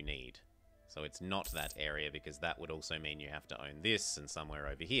areas you need. So it's not that area, because that would also mean you have to own this and somewhere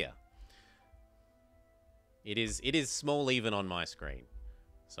over here. It is small even on my screen.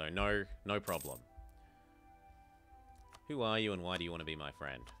 So no problem. Who are you and why do you want to be my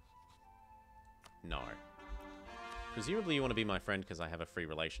friend? No. Presumably you want to be my friend because I have a free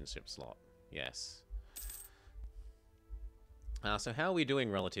relationship slot. Yes. So how are we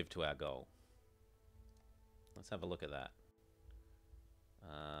doing relative to our goal? Let's have a look at that.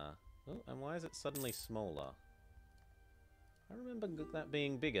 Oh, and why is it suddenly smaller? I remember that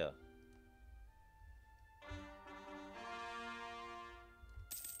being bigger.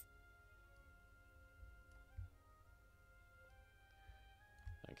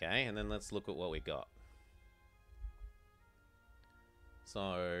 Okay, and then let's look at what we got.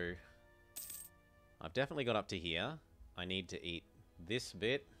 So, I've definitely got up to here. I need to eat this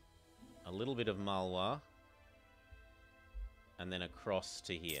bit, a little bit of malwa, and then across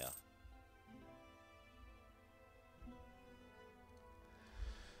to here.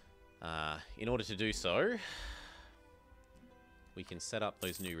 In order to do so, we can set up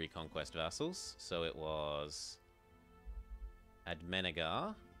those new reconquest vassals. So it was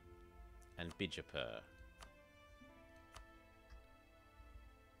Admenagar and Bijapur.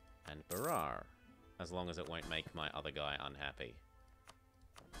 And Barar, as long as it won't make my other guy unhappy.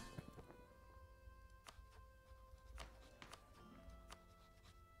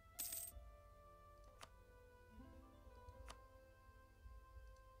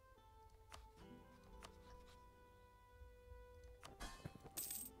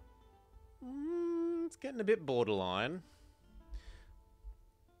 It's getting a bit borderline.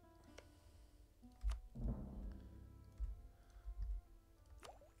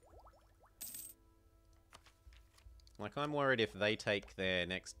 Like, I'm worried if they take their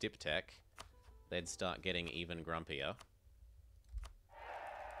next diptech, they'd start getting even grumpier.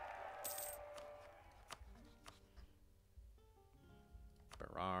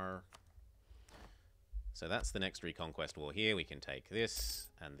 Barar. So that's the next reconquest war here. We can take this,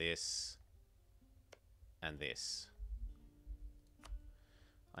 and this, and this.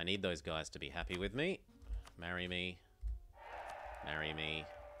 I need those guys to be happy with me. Marry me. Marry me.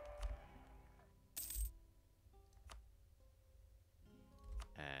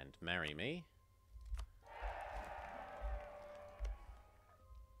 And marry me.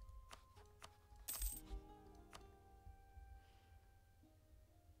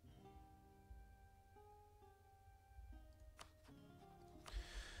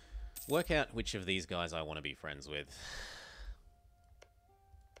 Work out which of these guys I want to be friends with.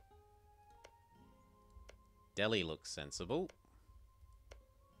 Delhi looks sensible.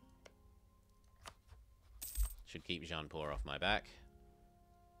 Should keep Jaunpur off my back.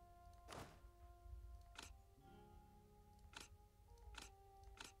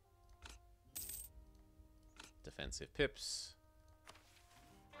 Defensive pips.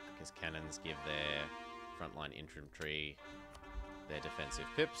 Because cannons give their frontline infantry their defensive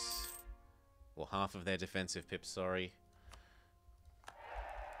pips. Or half of their defensive pips, sorry.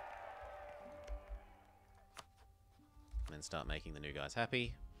 And then start making the new guys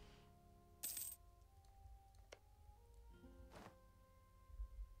happy.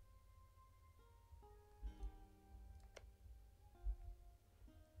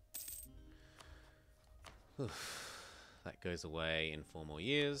 Oof. That goes away in 4 more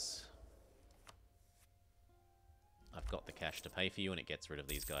years. I've got the cash to pay for you, and it gets rid of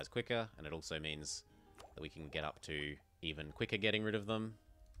these guys quicker, and it also means that we can get up to even quicker getting rid of them.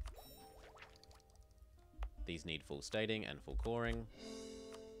 These need full stating and full coring.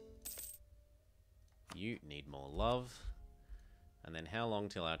 You need more love. And then how long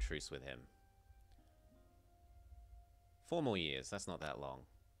till our truce with him? 4 more years, that's not that long.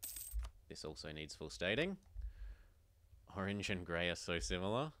 This also needs full stating. Orange and grey are so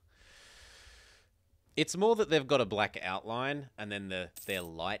similar. It's more that they've got a black outline and then they're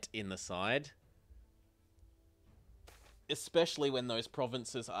light in the side. Especially when those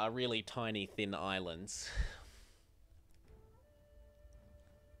provinces are really tiny, thin islands.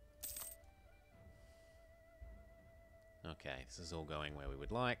 Okay, this is all going where we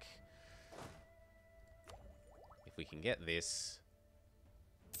would like. If we can get this,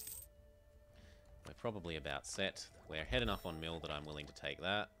 we're probably about set. We're ahead enough on mill that I'm willing to take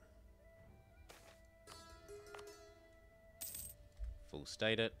that. Full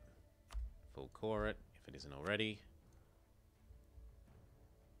state it. Full core it, if it isn't already.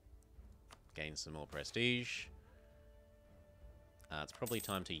 Gain some more prestige. It's probably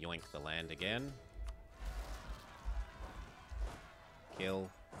time to yoink the land again. Kill.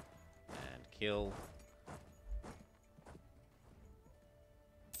 And kill.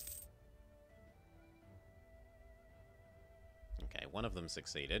 Alright, one of them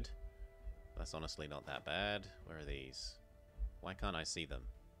succeeded. That's honestly not that bad. Where are these? Why can't I see them?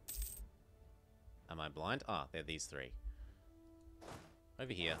 Am I blind? Ah, they're these three.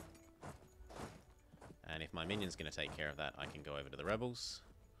 Over here. And if my minion's going to take care of that, I can go over to the rebels.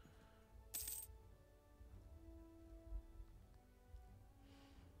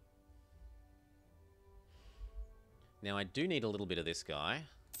 Now, I do need a little bit of this guy.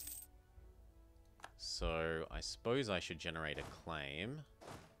 So, I suppose I should generate a claim.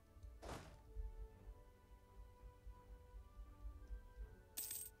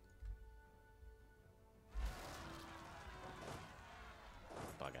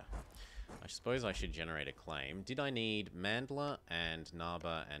 Bugger. I suppose I should generate a claim. Did I need Mandler and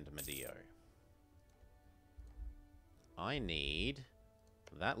Naba and Medio? I need...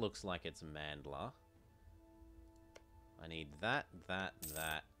 That looks like it's Mandler. I need that.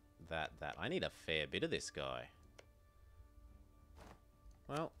 I need a fair bit of this guy.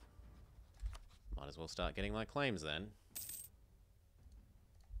 Well, might as well start getting my claims then.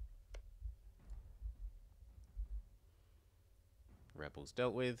 Rebels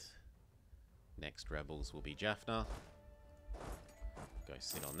dealt with. Next rebels will be Jaffna. Go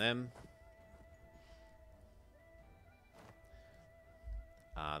sit on them.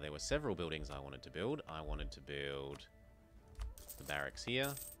 There were several buildings I wanted to build. I wanted to build the barracks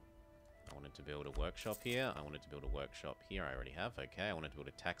here. I wanted to build a workshop here. I wanted to build a workshop here. I already have. Okay, I wanted to build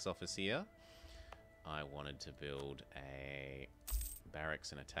a tax office here. I wanted to build a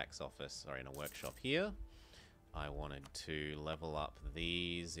barracks and a tax office, sorry, and a workshop here. I wanted to level up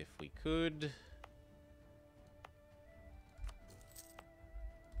these if we could.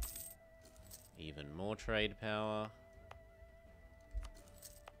 Even more trade power.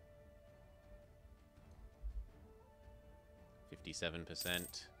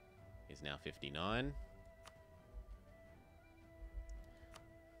 %57% is now 59.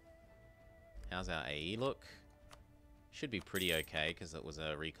 How's our AE look? Should be pretty okay because it was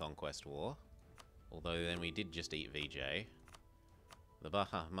a reconquest war. Although then we did just eat VJ. The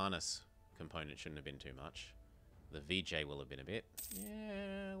Baha Manus component shouldn't have been too much. The VJ will have been a bit.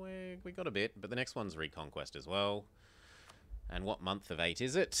 Yeah, we got a bit, but the next one's reconquest as well. And what month of 8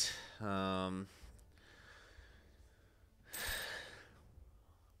 is it?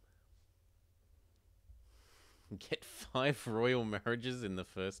 Get 5 royal marriages in the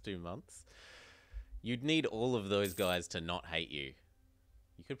first 2 months? You'd need all of those guys to not hate you.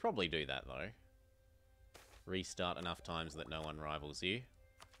 You could probably do that, though. Restart enough times that no one rivals you.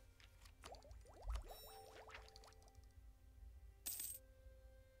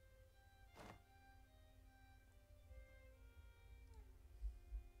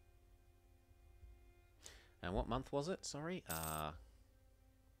 And what month was it? Sorry?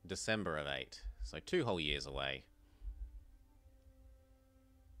 December of 8. So 2 whole years away.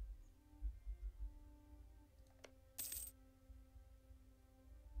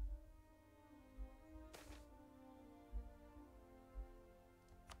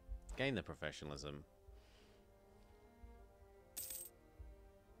 Gain the professionalism.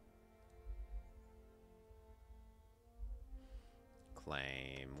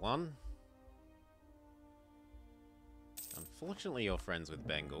 Claim 1. Unfortunately, you're friends with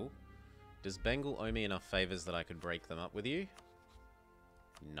Bengal. Does Bengal owe me enough favors that I could break them up with you?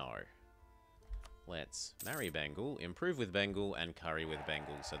 No. Let's marry Bengal, improve with Bengal, and curry with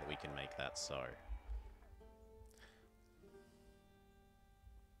Bengal so that we can make that so.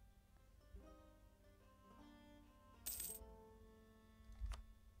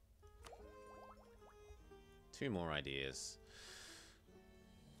 Two more ideas.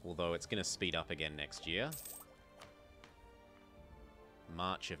 Although it's going to speed up again next year.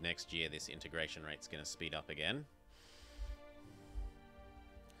 March of next year, this integration rate's going to speed up again.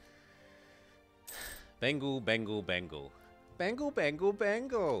 Bengal, Bengal, Bengal. Bengal, Bengal,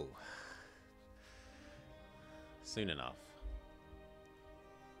 Bengal. Soon enough.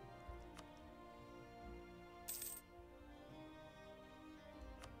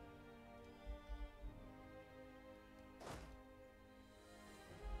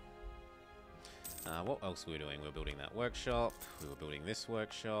 What else were we doing? We were building that workshop, we were building this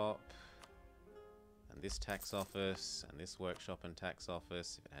workshop, and this tax office, and this workshop and tax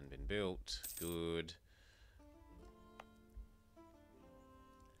office, if it hadn't been built. Good.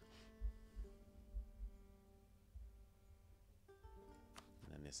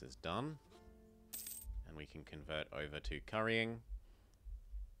 And then this is done. And we can convert over to currying.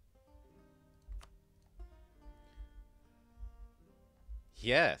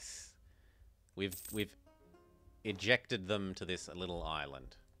 Yes! We've ejected them to this little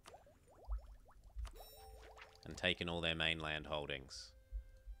island. and taken all their mainland holdings.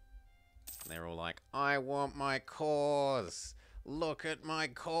 And they're all like, I want my cause! Look at my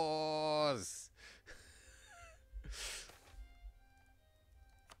cause!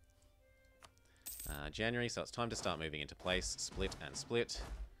 January, so it's time to start moving into place. Split and split.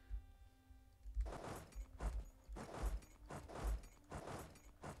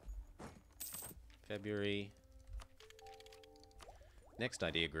 February. Next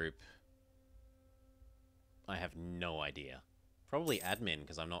idea group. I have no idea. Probably admin,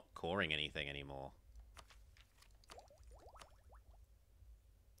 because I'm not coring anything anymore.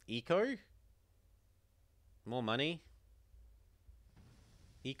 Eco? More money?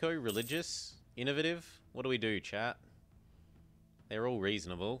 Eco, religious, innovative? What do we do, chat? They're all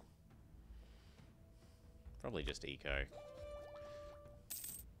reasonable. Probably just eco.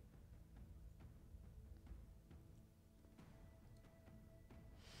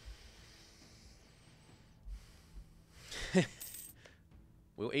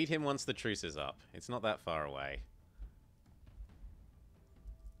 We'll eat him once the truce is up. It's not that far away.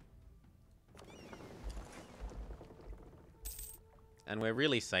 And we're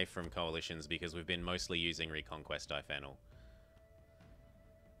really safe from coalitions because we've been mostly using Reconquest Diphenol.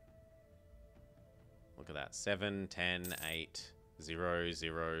 Look at that. 7, 10, 8, 0,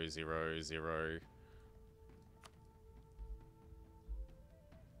 0, 0, 0.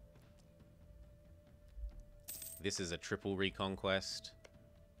 This is a triple Reconquest.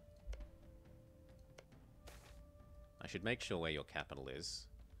 I should make sure where your capital is,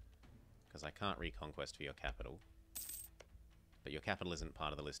 because I can't reconquest for your capital. But your capital isn't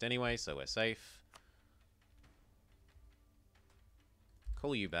part of the list anyway, so we're safe.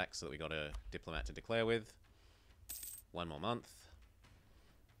 Call you back so that we got a diplomat to declare with. 1 more month.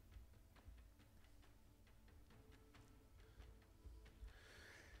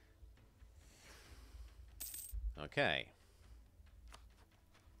 Okay.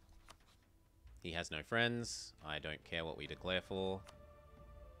 He has no friends. I don't care what we declare for.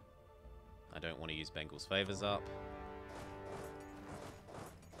 I don't want to use Bengal's favors up.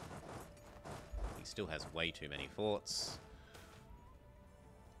 He still has way too many forts.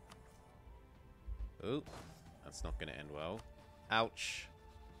 Ooh, that's not going to end well. Ouch.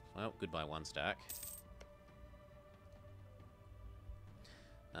 Well, goodbye 1 stack.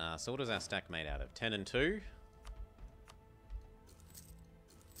 So what is our stack made out of? 10 and 2?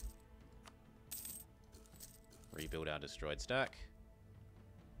 Rebuild our destroyed stack.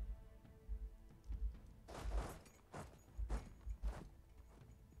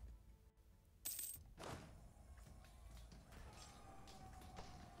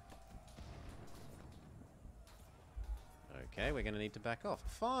 Okay, we're going to need to back off.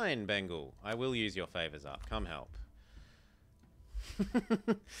 Fine, Bengal. I will use your favors up. Come help.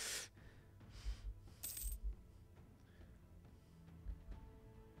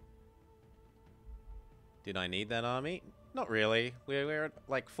 Did I need that army? Not really. We're at,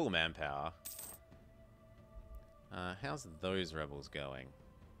 like, full manpower. How's those rebels going?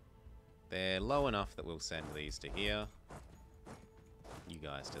 They're low enough that we'll send these to here. You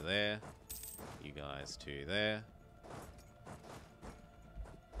guys to there. You guys to there.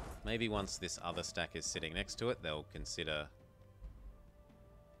 Maybe once this other stack is sitting next to it, they'll consider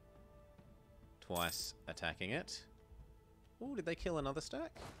twice attacking it. Oh, did they kill another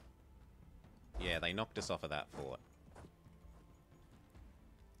stack? Yeah, they knocked us off of that fort.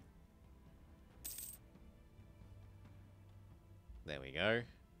 There we go.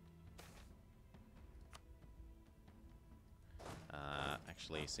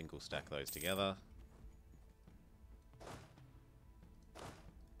 Actually, single stack those together.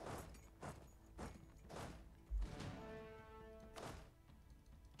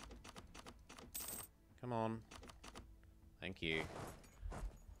 Come on. Thank you.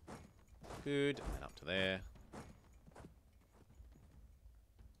 Good. And up to there.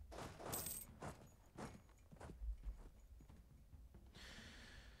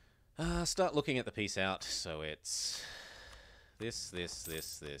 Start looking at the piece out. So it's this, this,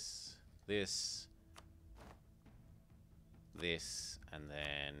 and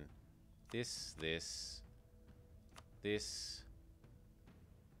then this.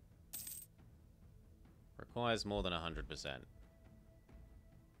 Requires more than 100%.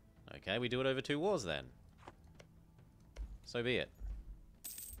 Okay, we do it over 2 wars then. So be it.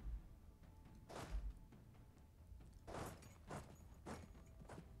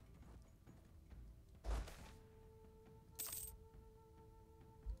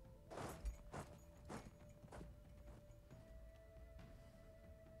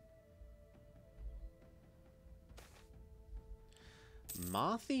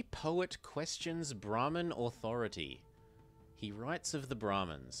 Marthi poet questions Brahmin authority. He writes of the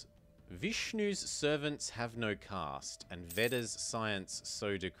Brahmins. Vishnu's servants have no caste, and Veda's science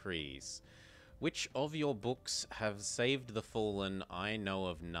so decrees. Which of your books have saved the fallen? I know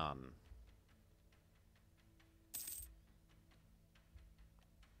of none.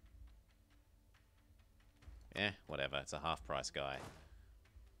 Whatever. It's a half-price guy.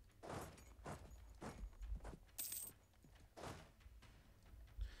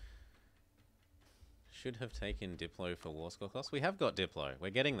 Should have taken Diplo for war score cost. We have got Diplo.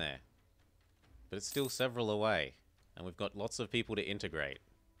 We're getting there. But it's still several away. And we've got lots of people to integrate.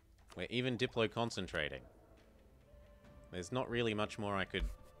 We're even Diplo concentrating. There's not really much more I could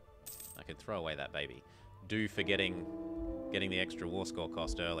throw away that baby. Do for getting the extra war score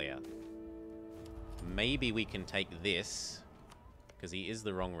cost earlier. Maybe we can take this, because he is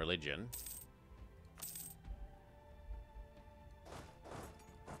the wrong religion.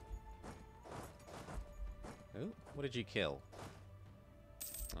 Ooh, what did you kill?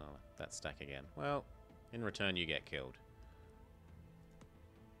 Oh, that stack again. Well, in return you get killed.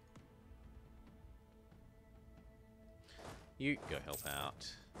 You go help out.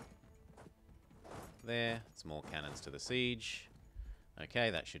 There, it's more cannons to the siege.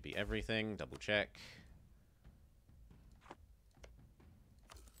 Okay, that should be everything. Double check.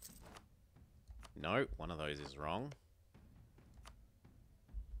 No, one of those is wrong.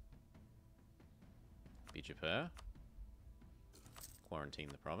 Bijapur. Quarantine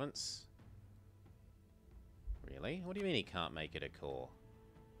the province. Really? What do you mean he can't make it a core?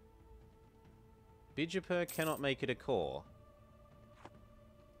 Bijapur cannot make it a core.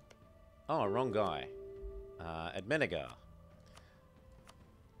 Oh, wrong guy. Admenagar.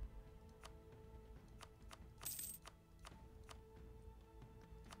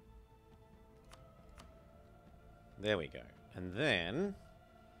 There we go. And then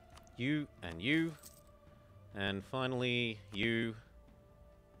you and you. And finally you.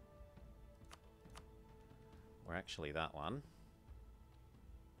 Or actually that one.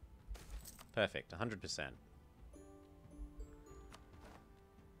 Perfect, 100%.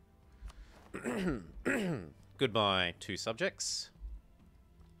 Goodbye, 2 subjects.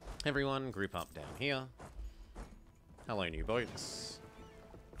 Everyone, group up down here. Hello, new boats.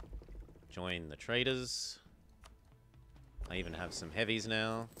 Join the traders. I even have some heavies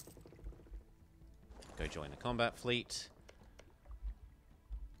now. Go join the combat fleet.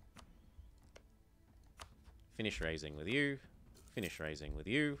 Finish raising with you. Finish raising with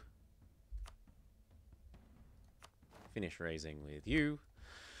you. Finish raising with you.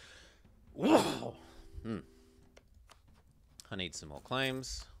 Whoa! I need some more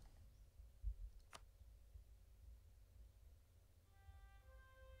claims.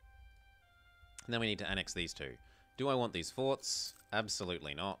 And then we need to annex these 2. Do I want these forts?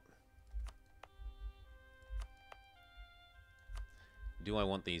 Absolutely not. Do I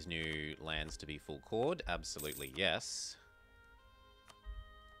want these new lands to be full chord? Absolutely yes.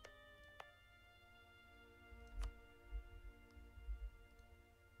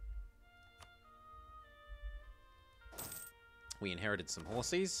 We inherited some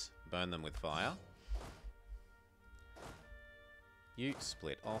horses. Burn them with fire. You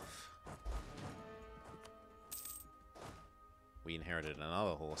split off. We inherited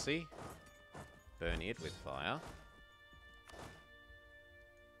another horsey. Burn it with fire.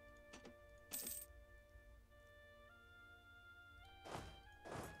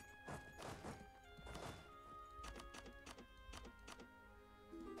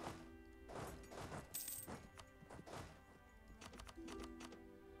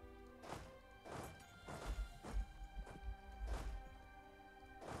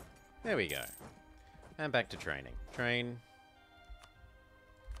 There we go. And back to training. Train.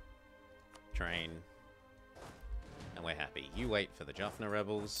 Train. And we're happy. You wait for the Jaffna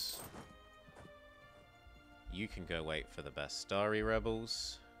rebels. You can go wait for the Bastari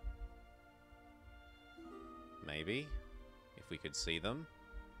rebels. Maybe. If we could see them.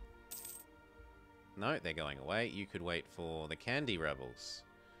 No, they're going away. You could wait for the Kandy rebels.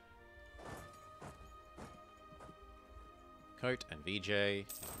 Coat and VJ. You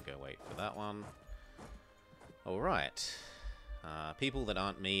can go wait for that one. Alright. People that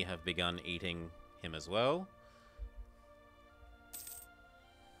aren't me have begun eating him as well.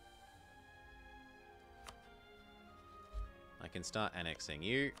 I can start annexing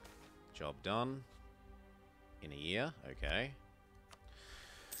you. Job done. In a year. Okay.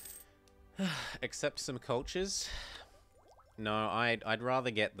 Accept some cultures. No, I'd rather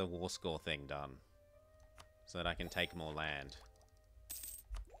get the war score thing done. So that I can take more land.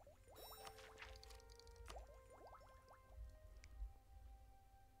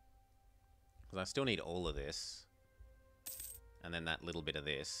 Because I still need all of this. And then that little bit of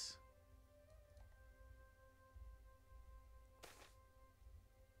this.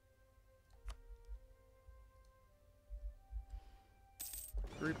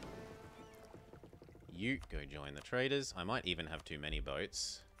 Group. You go join the traders. I might even have too many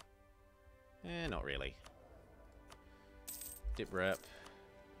boats. Not really. Dip rep.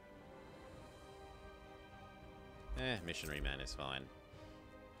 Missionary man is fine.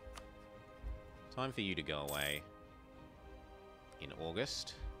 Time for you to go away in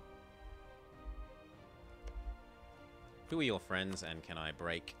August. Who are your friends and can I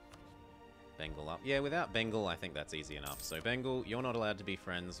break Bengal up? Yeah, without Bengal, I think that's easy enough. So Bengal, you're not allowed to be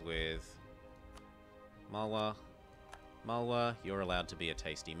friends with Malwa. Malwa, you're allowed to be a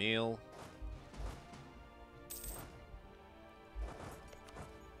tasty meal.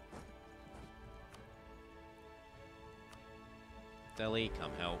 Delhi,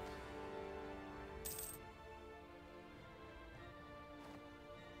 come help.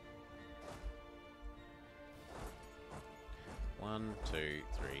 One, two,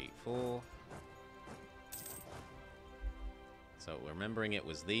 three, four. So remembering it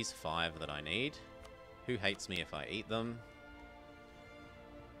was these 5 that I need. Who hates me if I eat them?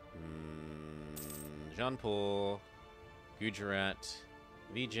 Jaunpur, Gujarat,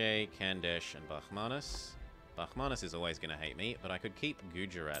 Vijay, Kandesh, and Bahmanas. Bahmanas is always going to hate me, but I could keep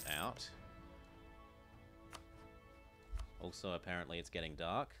Gujarat out. Also, apparently it's getting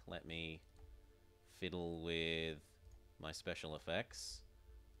dark. Let me fiddle with my special effects.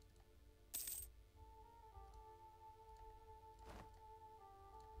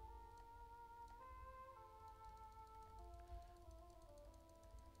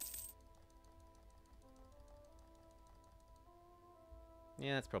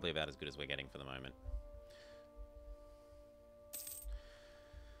 Yeah, that's probably about as good as we're getting for the moment.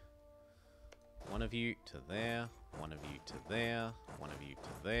 One of you to there, one of you to there, one of you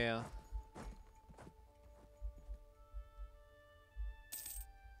to there.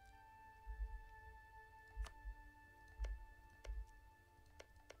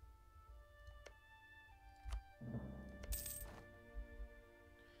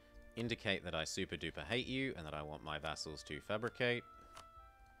 Indicate that I super duper hate you and that I want my vassals to fabricate.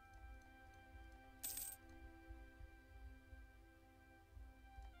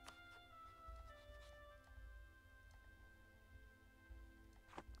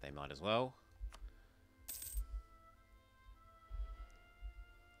 They might as well.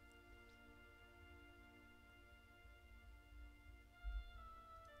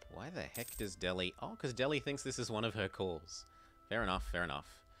 Why the heck does Delhi... Oh, because Delhi thinks this is one of her calls. Fair enough, fair enough.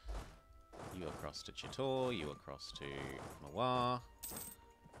 You across to Chittor, you across to Mawar.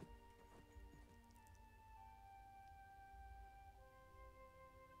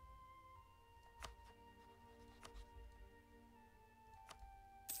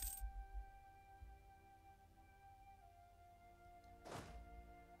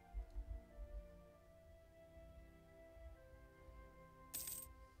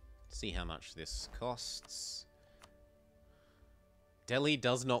 See how much this costs. Delhi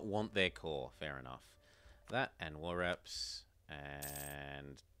does not want their core. Fair enough. That and war reps.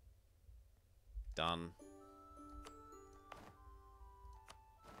 And... done.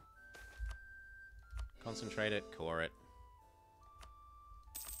 Concentrate it. Core it.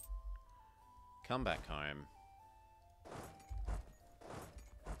 Come back home.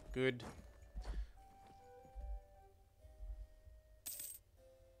 Good.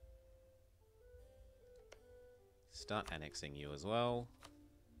 Start annexing you as well.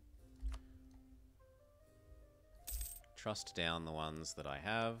 Trust down the ones that I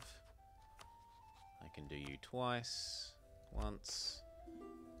have. I can do you twice. Once.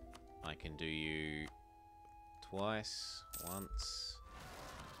 I can do you twice. Once.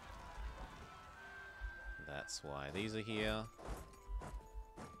 That's why these are here.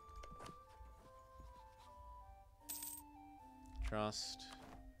 Trust.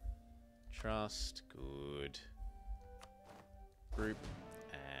 Trust. Good. Group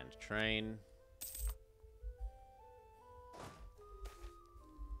and train.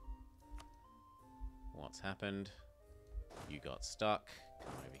 What's happened? You got stuck.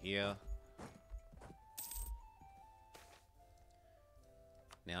 Come over here.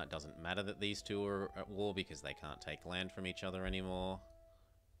 Now it doesn't matter that these two are at war because they can't take land from each other anymore.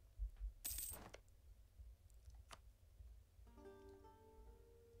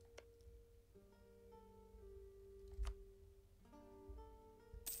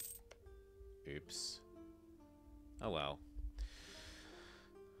 Oops. Oh well.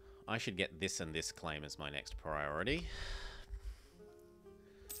 I should get this and this claim as my next priority.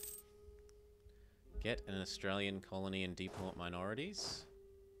 Get an Australian colony and deport minorities.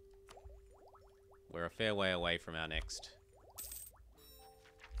 We're a fair way away from our next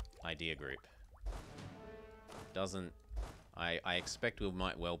idea group. Doesn't... I expect we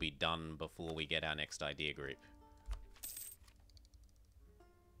might well be done before we get our next idea group.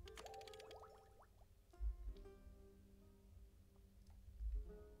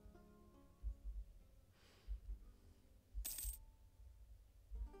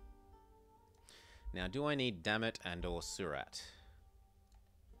 Now, do I need Dammit and or Surat?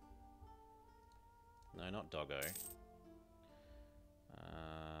 No, not Doggo.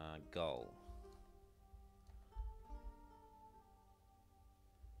 Goal.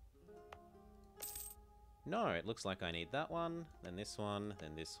 No, it looks like I need that one, then this one,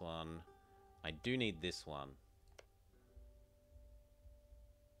 then this one. I do need this one.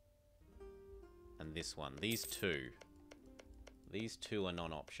 And this one. These two. These two are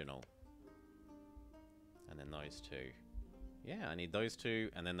non-optional. And then those two. Yeah, I need those two,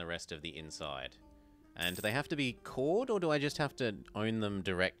 and then the rest of the inside. And do they have to be cored, or do I just have to own them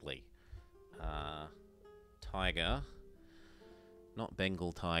directly? Tiger. Not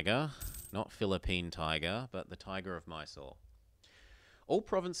Bengal tiger. Not Philippine tiger, but the tiger of Mysore. All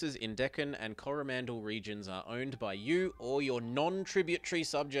provinces in Deccan and Coromandel regions are owned by you or your non-tributary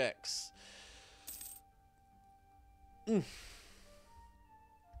subjects.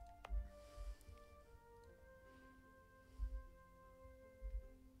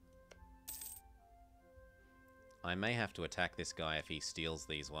 I may have to attack this guy if he steals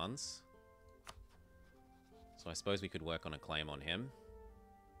these ones. So I suppose we could work on a claim on him.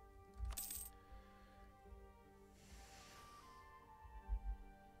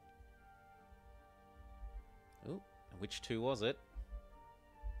 Ooh, which two was it?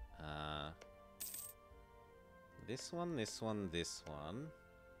 This one, this one, this one.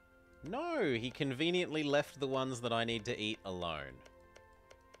 No, he conveniently left the ones that I need to eat alone.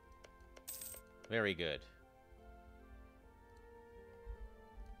 Very good.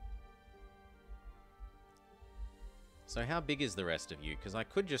 So how big is the rest of you? Because I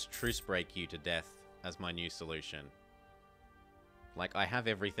could just truce break you to death as my new solution. Like, I have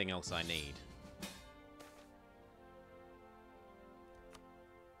everything else I need.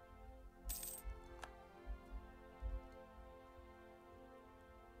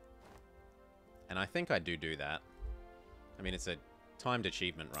 And I think I do that. I mean, it's a timed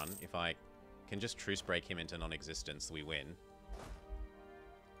achievement run. If I can just truce break him into non-existence, we win.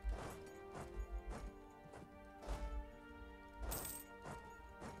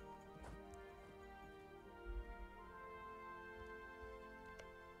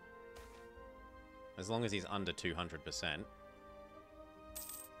 As long as he's under 200%.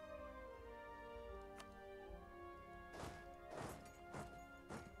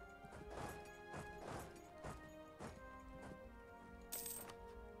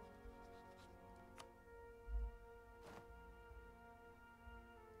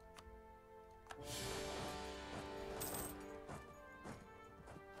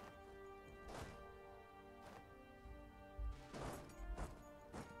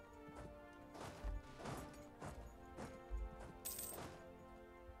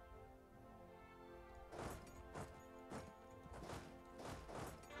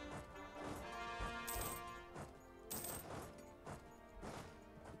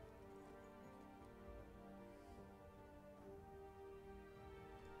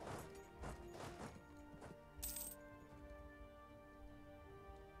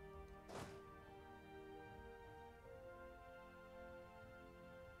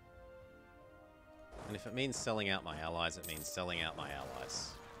 And if it means selling out my allies, it means selling out my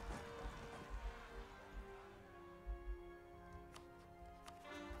allies.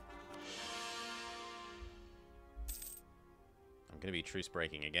 I'm going to be truce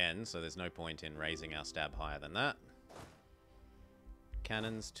breaking again, so there's no point in raising our stab higher than that.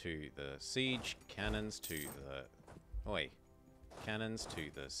 Cannons to the siege, cannons to the... Oi. Cannons to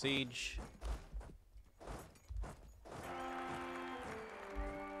the siege.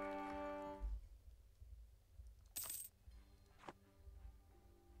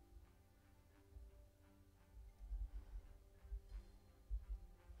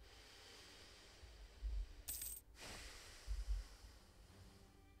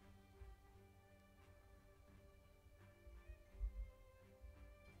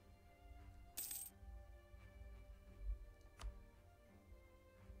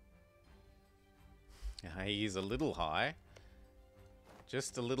 He's a little high.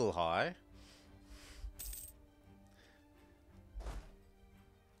 Just a little high.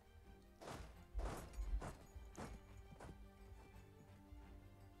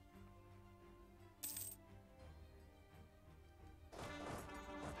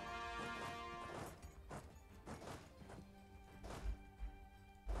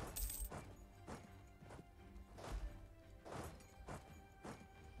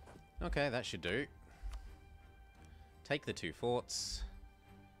 Okay, that should do. Take the 2 forts.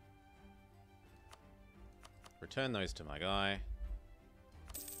 Return those to my guy.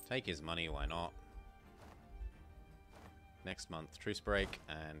 Take his money, why not? Next month, truce break,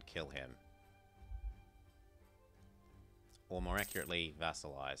 and kill him. Or more accurately,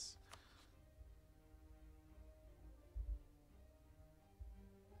 vassalize.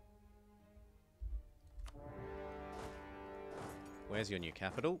 Where's your new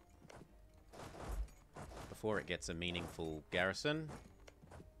capital? Before it gets a meaningful garrison.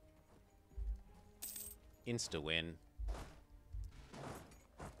 Insta-win.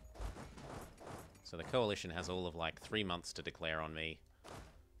 So the coalition has all of like 3 months to declare on me,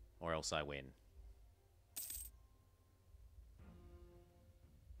 or else I win.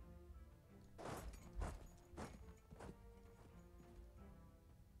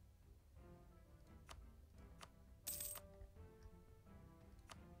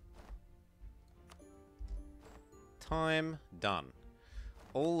 Time done.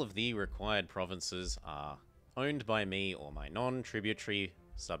 All of the required provinces are owned by me or my non-tributary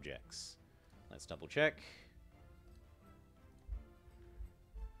subjects. Let's double check.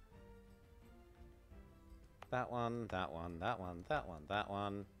 That one, that one, that one, that one, that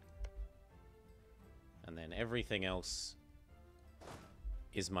one. And then everything else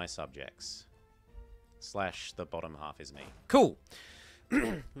is my subjects. Slash the bottom half is me. Cool!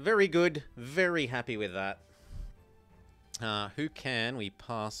 Very good. Very happy with that. Who can we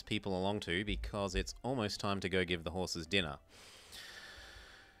pass people along to, because it's almost time to go give the horses dinner.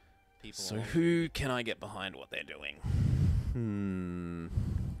 So who can I get behind what they're doing?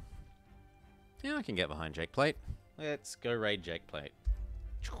 Yeah, I can get behind Jake Plate. Let's go raid Jake Plate.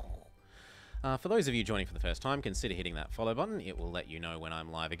 For those of you joining for the first time, consider hitting that follow button. It will let you know when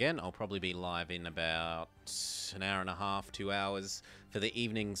I'm live again. I'll probably be live in about an hour and a half, 2 hours for the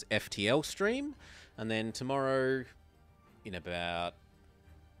evening's FTL stream. And then tomorrow, in about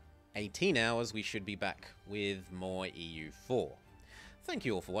 18 hours, we should be back with more EU4. Thank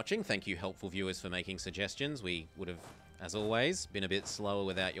you all for watching. Thank you, helpful viewers, for making suggestions. We would have, as always, been a bit slower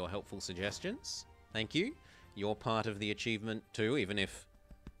without your helpful suggestions. Thank you. You're part of the achievement too, even if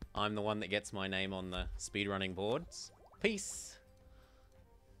I'm the one that gets my name on the speedrunning boards. Peace!